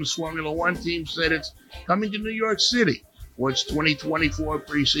Williams Formula One team said it's coming to New York City for its 2024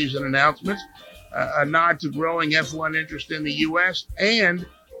 preseason announcements, a nod to growing F1 interest in the U.S., and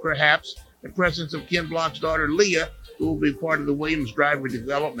perhaps the presence of Ken Block's daughter, Leah, who will be part of the Williams driver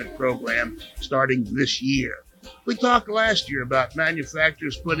development program starting this year. We talked last year about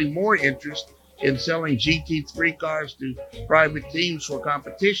manufacturers putting more interest in selling GT3 cars to private teams for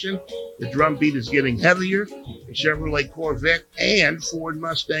competition. The drumbeat is getting heavier. The Chevrolet Corvette and Ford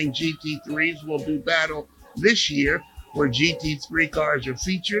Mustang GT3s will do battle this year, where GT3 cars are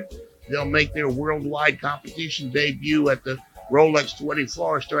featured. They'll make their worldwide competition debut at the Rolex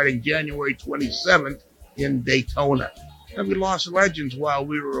 24 starting January 27th in Daytona. And we lost legends while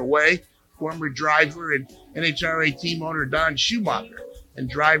we were away. Former driver and NHRA team owner Don Schumacher and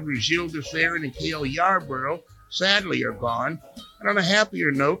drivers Gilles de Ferran and Cale Yarborough sadly are gone. And on a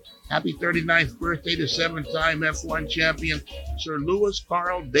happier note, happy 39th birthday to 7-time F1 champion Sir Lewis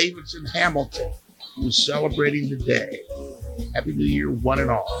Carl Davidson Hamilton, who's celebrating the day. Happy New Year, one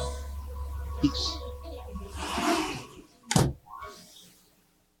and all. Peace.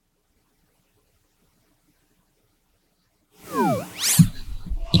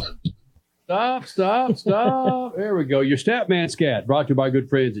 Stop. There we go. Your Statman Scat, brought to you by good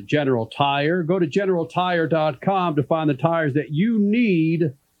friends at General Tire. Go to GeneralTire.com to find the tires that you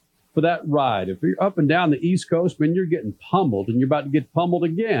need for that ride. If you're up and down the East Coast, man, you're getting pummeled, and you're about to get pummeled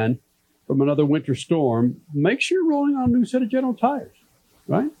again from another winter storm, make sure you're rolling on a new set of General Tires,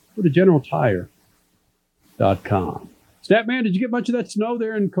 right? Go to GeneralTire.com. Statman, did you get much of that snow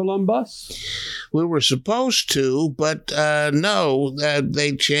there in Columbus? We were supposed to, but no,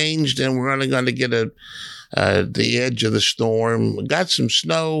 they changed, and we're only going to get the edge of the storm. Got some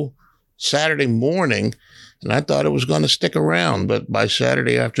snow Saturday morning, and I thought it was going to stick around, but by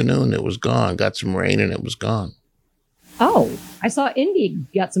Saturday afternoon, it was gone. Got some rain, and it was gone. Oh, I saw Indy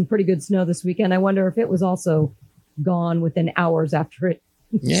got some pretty good snow this weekend. I wonder if it was also gone within hours after it.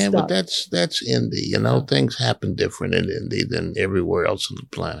 Yeah, but that's Indy. You know, things happen different in Indy than everywhere else on the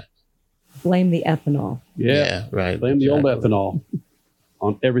planet. Blame the ethanol. Yeah, right. Blame the old ethanol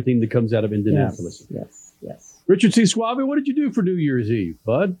on everything that comes out of Indianapolis. Yes. Richard C. Suave, what did you do for New Year's Eve,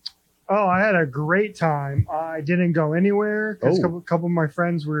 bud? Oh, I had a great time. I didn't go anywhere because a couple of my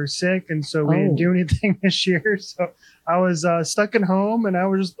friends were sick, and so we didn't do anything this year. So I was stuck at home, and I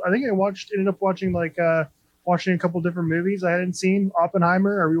think I ended up watching a couple different movies I hadn't seen.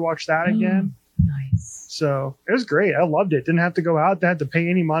 Oppenheimer, I rewatched that again. Nice. So it was great. I loved it. Didn't have to go out. Didn't have to pay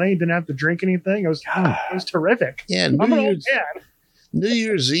any money. Didn't have to drink anything. It was terrific. Yeah, I'm an old man. New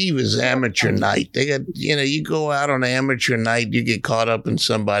Year's Eve is amateur night. They got, you go out on amateur night, you get caught up in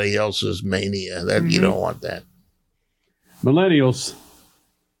somebody else's mania. That you don't want that. Millennials,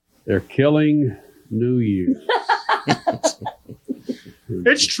 they're killing New Year's.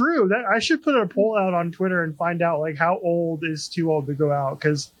 It's true that I should put a poll out on Twitter and find out like how old is too old to go out,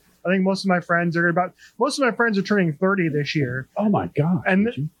 because I think most of my friends are turning 30 this year. Oh my god! And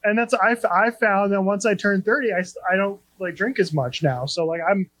that's I found that once I turn 30, I don't like drink as much now. So like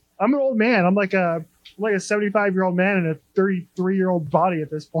I'm an old man. I'm like a 75-year-old man in a 33-year-old body at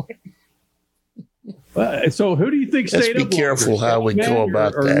this point. So who do you think stayed up? Let's be careful how we go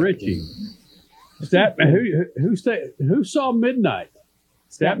about or that. Richie? Statman, who saw Midnight?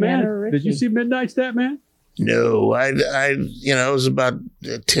 Statman? Did you see Midnight, Statman? No, I it was about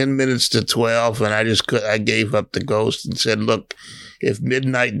 10 minutes to 12, and I gave up the ghost and said, look, if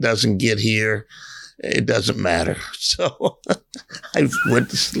Midnight doesn't get here, it doesn't matter. So I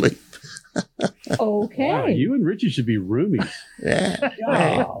went to sleep. Okay. Wow, you and Richie should be roomies. Yeah.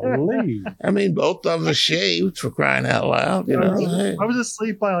 Golly. I mean, both of us shaved, for crying out loud. I was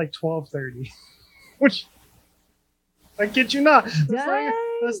asleep by like 12:30, which I kid you not.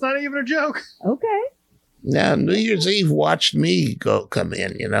 That's not even a joke. Okay. Now, New Year's Eve watched me come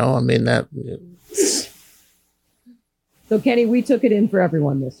in, I mean, that. So, Kenny, we took it in for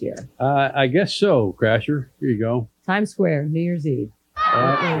everyone this year. I guess so, Crasher. Here you go. Times Square, New Year's Eve.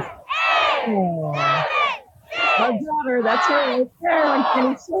 Oh, my daughter, that's her right there on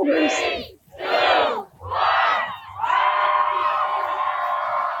Kenny's shoulders.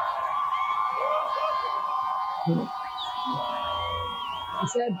 I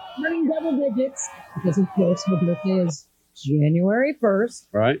said turning double digits because, of course, her birthday is January 1st.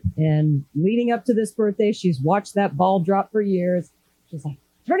 Right. And leading up to this birthday, she's watched that ball drop for years. She's like,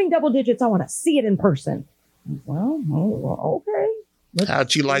 turning double digits, I want to see it in person. Well, okay.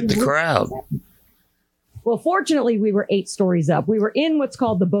 How'd you like the crowd? Well, fortunately, we were 8 stories up. We were in what's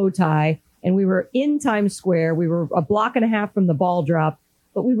called the bow tie, and we were in Times Square. We were a block and a half from the ball drop,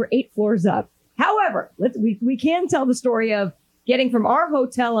 but we were 8 floors up. However, we can tell the story of getting from our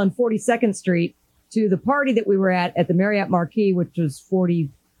hotel on 42nd Street to the party that we were at the Marriott Marquis, which was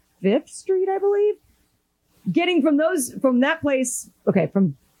 45th Street, I believe. Getting from that place,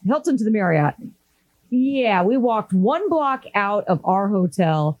 from Hilton to the Marriott. Yeah, we walked 1 block out of our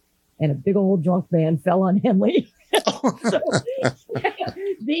hotel, and a big old drunk man fell on Henley.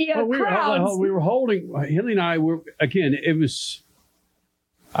 We were holding, Henley and I were, again, it was,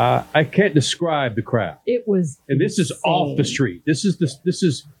 I can't describe the crowd. It was And this is off the street. This is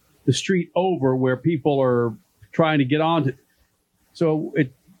the street over where people are trying to get on. So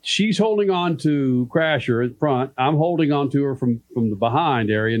she's holding on to Crasher in front. I'm holding on to her from the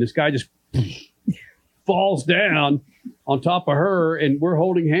behind area, and this guy just falls down on top of her, and we're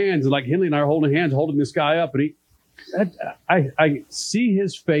holding hands, and like Henley and I are holding hands, holding this guy up, and I see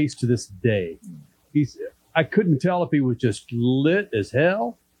his face to this day. I couldn't tell if he was just lit as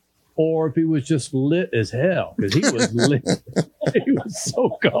hell or if he was just lit as hell, because he was lit. He was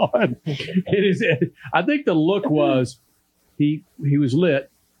so gone. I think the look was he was lit,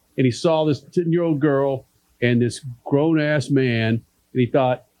 and he saw this 10-year-old girl and this grown-ass man, and he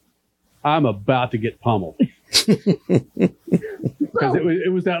thought, I'm about to get pummeled. Because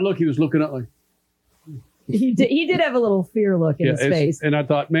it was that look. He was looking up like. He did have a little fear look in his face. And I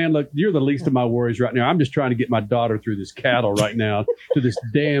thought, man, look, you're the least of my worries right now. I'm just trying to get my daughter through this cattle right now to this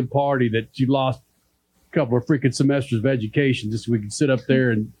damn party that she lost a couple of freaking semesters of education just so we can sit up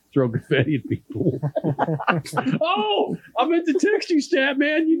there and throw confetti at people. Oh, I meant to text you, Stat,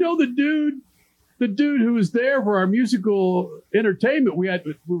 man. You know the dude who was there for our musical entertainment, we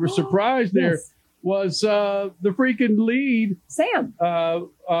were surprised there, was the freaking lead, Sam.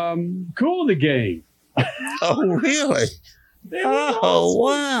 Cool in the Game. Oh, really? Awesome.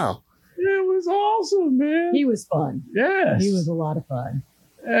 Wow. It was awesome, man. He was fun. Yes. He was a lot of fun.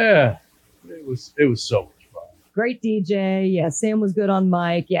 Yeah. It was so much fun. Great DJ. Yeah, Sam was good on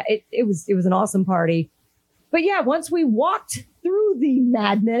mic. Yeah, it was an awesome party. But yeah, once we walked through the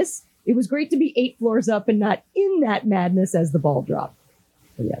madness, it was great to be 8 floors up and not in that madness as the ball dropped.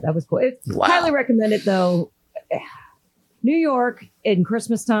 So yeah, that was cool. Highly recommend it, though. New York in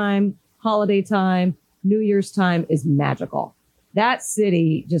Christmas time, holiday time, New Year's time is magical. That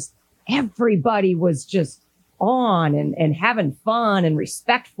city, just everybody was just on and having fun and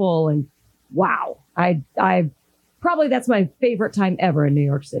respectful, and wow. I probably that's my favorite time ever in New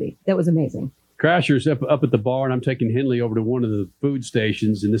York City. That was amazing. Crasher's up at the bar, and I'm taking Henley over to one of the food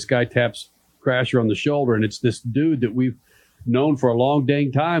stations, and this guy taps Crasher on the shoulder, and it's this dude that we've known for a long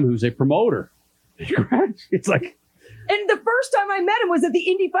dang time who's a promoter. It's like... And the first time I met him was at the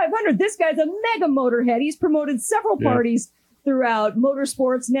Indy 500. This guy's a mega motorhead. He's promoted several parties throughout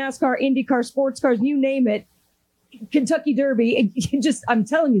motorsports, NASCAR, IndyCar, sports cars, you name it. Kentucky Derby. I'm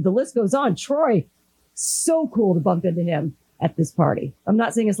telling you, the list goes on. Troy, so cool to bump into him. at this party. I'm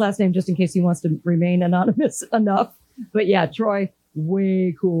not saying his last name just in case he wants to remain anonymous enough. But yeah, Troy,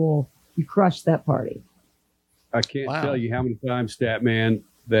 way cool. You crushed that party. I can't tell you how many times, Statman,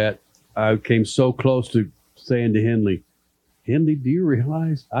 that I came so close to saying to Henley, do you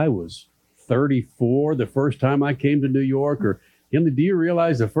realize I was 34 the first time I came to New York? Or, Henley, do you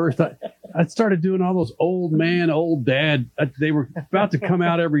realize the first time I started doing all those old man, old dad, they were about to come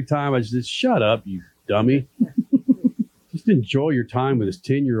out every time. I just, shut up, you dummy. Just enjoy your time with this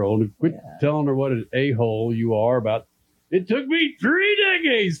 10-year-old and quit telling her what an a-hole you are about. It took me 3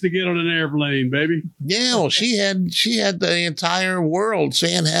 decades to get on an airplane, baby. Yeah, well, she had the entire world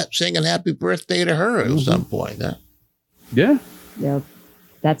singing happy birthday to her at some point. Huh? Yeah. Yeah.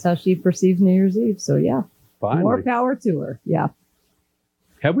 That's how she perceives New Year's Eve. So, yeah. Finally. More power to her. Yeah.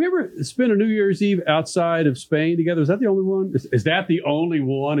 Have we ever spent a New Year's Eve outside of Spain together? Is that the only one? Is that the only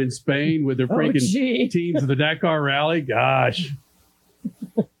one in Spain with their freaking teams of the Dakar Rally? Gosh.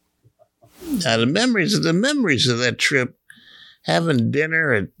 Now, the memories of that trip, having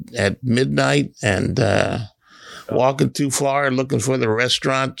dinner at midnight and walking too far, looking for the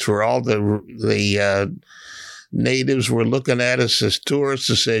restaurant where all the natives were looking at us as tourists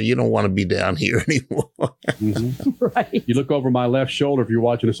and said, you don't want to be down here anymore. Mm-hmm. Right. You look over my left shoulder if you're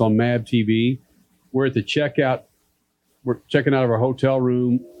watching us on MAB TV. We're at the checkout. We're checking out of our hotel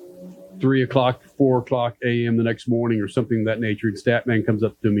room, 3 o'clock, 4 o'clock a.m. the next morning or something of that nature. And Statman comes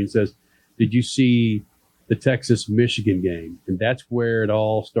up to me and says, did you see the Texas-Michigan game? And that's where it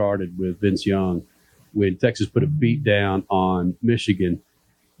all started with Vince Young, when Texas put a beat down on Michigan.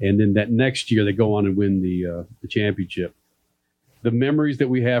 And then that next year, they go on and win the championship. The memories that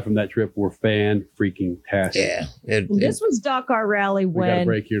we have from that trip were fan-freaking-tastic. Yeah. This was Dakar Rally when... We got a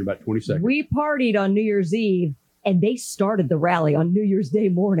break here in about 20 seconds. We partied on New Year's Eve, and they started the rally on New Year's Day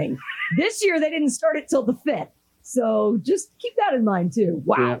morning. This year, they didn't start it till the 5th. So just keep that in mind, too.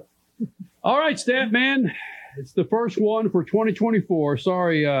 Wow. Yeah. All right, Statman. It's the first one for 2024.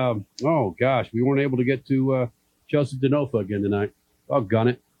 Sorry. Oh, gosh. We weren't able to get to Chelsea Denofa again tonight. Doggone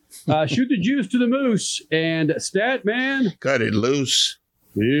it. Shoot the juice to the moose and Statman. Cut it loose.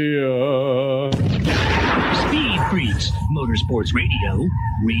 Yeah. Speed Freaks, Motorsports Radio,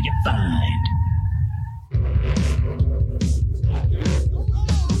 redefined.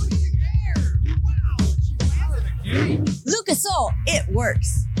 Lucas Oil, it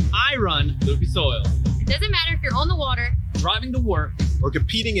works. I run Lucas Oil. It doesn't matter if you're on the water, driving to work, or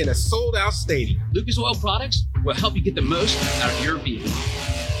competing in a sold-out stadium. Lucas Oil products will help you get the most out of your vehicle.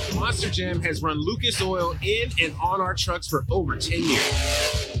 Monster Jam has run Lucas Oil in and on our trucks for over 10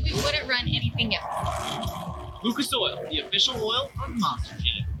 years. we wouldn't run anything else. Lucas Oil, the official oil of Monster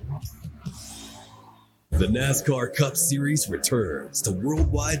Jam. The NASCAR Cup Series returns to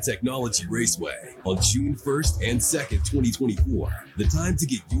Worldwide Technology Raceway on June 1st and 2nd, 2024. The time to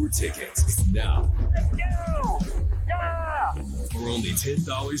get your tickets is now. Let's go! Yeah! For only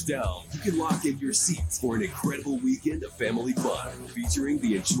 $10 down, you can lock in your seats for an incredible weekend of family fun featuring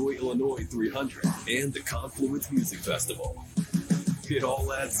the Enjoy Illinois 300 and the Confluence Music Festival. It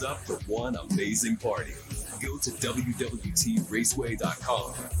all adds up for one amazing party. Go to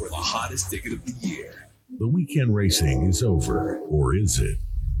www.raceway.com for the hottest ticket of the year. The weekend racing is over, or is it?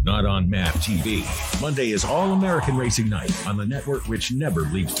 Not on MAP TV. Monday is All-American Racing Night on the network which never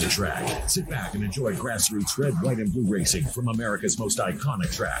leaves the track. Sit back and enjoy grassroots red, white, and blue racing from America's most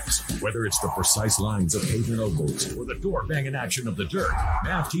iconic tracks. Whether it's the precise lines of pavement ovals or the door-banging action of the dirt,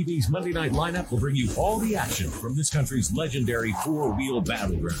 MAP TV's Monday night lineup will bring you all the action from this country's legendary four-wheel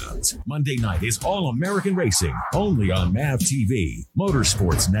battlegrounds. Monday night is All-American Racing, only on MAP TV,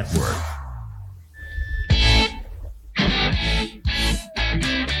 Motorsports Network.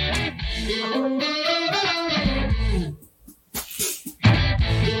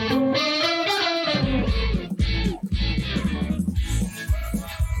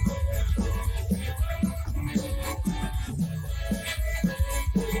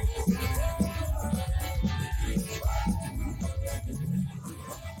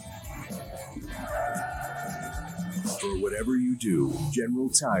 For whatever you do, General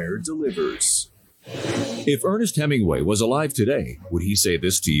Tire delivers. If Ernest Hemingway was alive today, would he say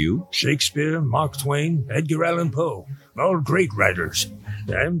this to you? Shakespeare, Mark Twain, Edgar Allan Poe, all great writers.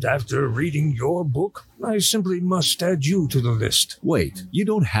 And after reading your book, I simply must add you to the list. Wait, you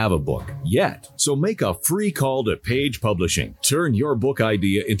don't have a book yet. So make a free call to Page Publishing. Turn your book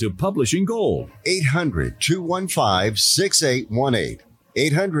idea into publishing gold. 800-215-6818.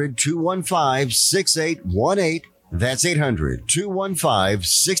 800-215-6818. That's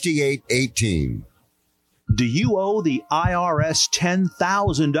 800-215-6818. Do you owe the IRS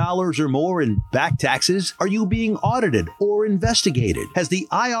 $10,000 or more in back taxes? Are you being audited or investigated? Has the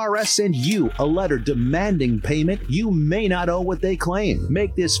IRS sent you a letter demanding payment? You may not owe what they claim.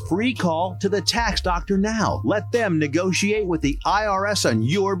 Make this free call to the tax doctor now. Let them negotiate with the IRS on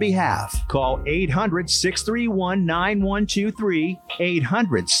your behalf. Call 800-631-9123.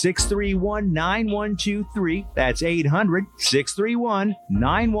 800-631-9123. That's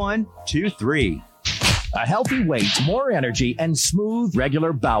 800-631-9123. A healthy weight, more energy, and smooth,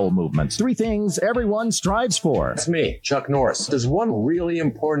 regular bowel movements. 3 things everyone strives for. That's me, Chuck Norris. There's one really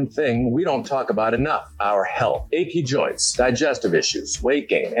important thing we don't talk about enough: our health. Achy joints, digestive issues, weight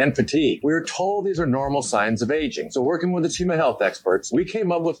gain, and fatigue. We're told these are normal signs of aging. So working with a team of health experts, we came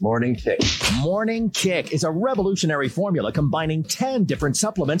up with Morning Kick. Morning Kick is a revolutionary formula combining 10 different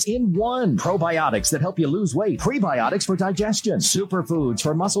supplements in one. Probiotics that help you lose weight, prebiotics for digestion, superfoods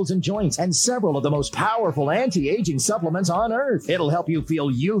for muscles and joints, and several of the most powerful anti-aging supplements on earth. It'll help you feel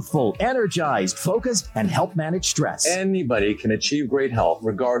youthful, energized, focused, and help manage stress. Anybody can achieve great health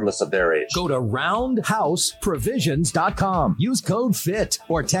regardless of their age. Go to roundhouseprovisions.com. Use code FIT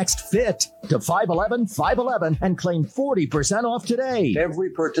or text FIT to 511-511 and claim 40% off today.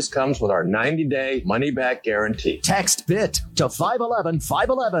 Every purchase comes with our 90-day money-back guarantee. Text FIT to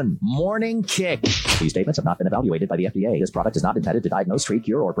 511-511. Morning Kick. These statements have not been evaluated by the FDA. This product is not intended to diagnose, treat,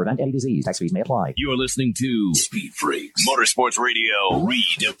 cure, or prevent any disease. Tax fees may apply. You're listening to Speed Freaks, Motorsports Radio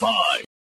Redefined.